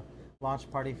a launch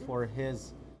party for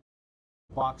his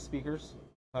box speakers.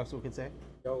 That's what we could say.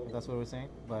 If that's what we're saying.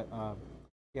 But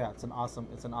yeah, it's an awesome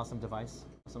device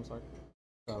of some sort.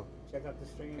 So Check out the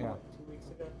stream. Yeah. 2 weeks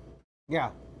ago. yeah,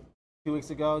 2 weeks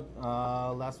ago,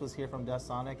 Les was here from Def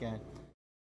Sonic and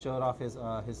showed off his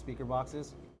speaker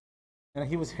boxes. And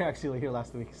he was actually here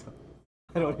last week, so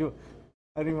I didn't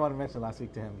even want to mention last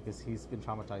week to him because he's been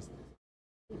traumatized.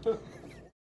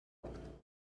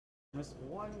 Just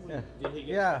 1 week. Yeah. Did he get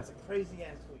Yeah. That's a crazy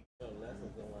ass week. No, Les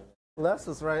is the one. Les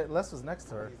was right. Les was next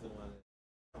to her. He's the one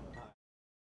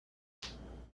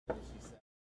that. She said.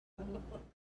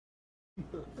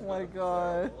 Oh my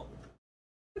god.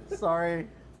 Sorry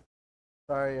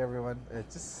everyone.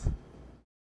 It's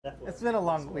been a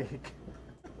long week.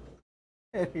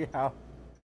 Anyhow.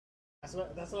 That's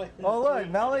what. Oh look,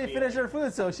 Melanie finished her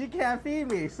food, so she can't feed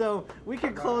me. So we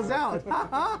can close out.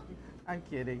 I'm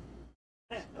kidding.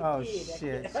 Oh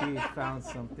shit, she found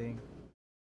something.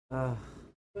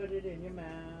 Put it in your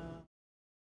mouth.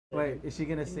 Wait, is she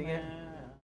gonna sing it?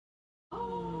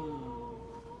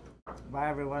 Bye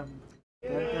everyone.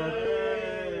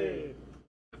 Yay!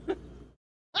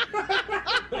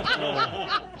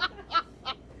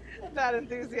 That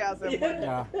enthusiasm.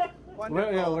 Yeah.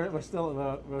 Wonderful.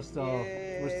 We're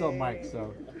still mic'd,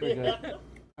 so we're good.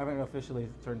 I haven't officially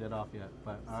turned it off yet,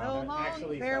 but. So long,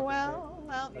 Actually, farewell,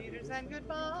 Outneaters, and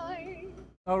goodbye.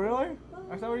 Oh really?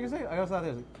 I thought what you were gonna say. I also thought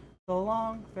this. So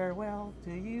long, farewell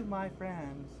to you, my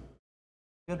friends.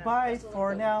 Goodbye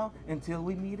for now until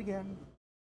we meet again.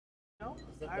 No,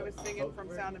 I was singing from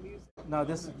Sound of Music. No,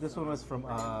 this one was from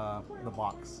the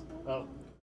box. Oh.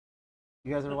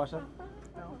 You guys ever watch that?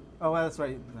 No. Oh, well, that's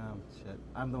right. No, shit.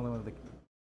 I'm the only one with the.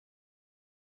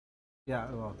 Yeah,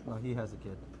 well, no, he has a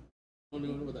kid. Only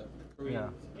one with a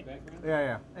Korean background.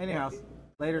 Yeah. Anyhow,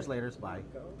 laters, bye.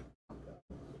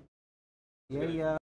 Yeah.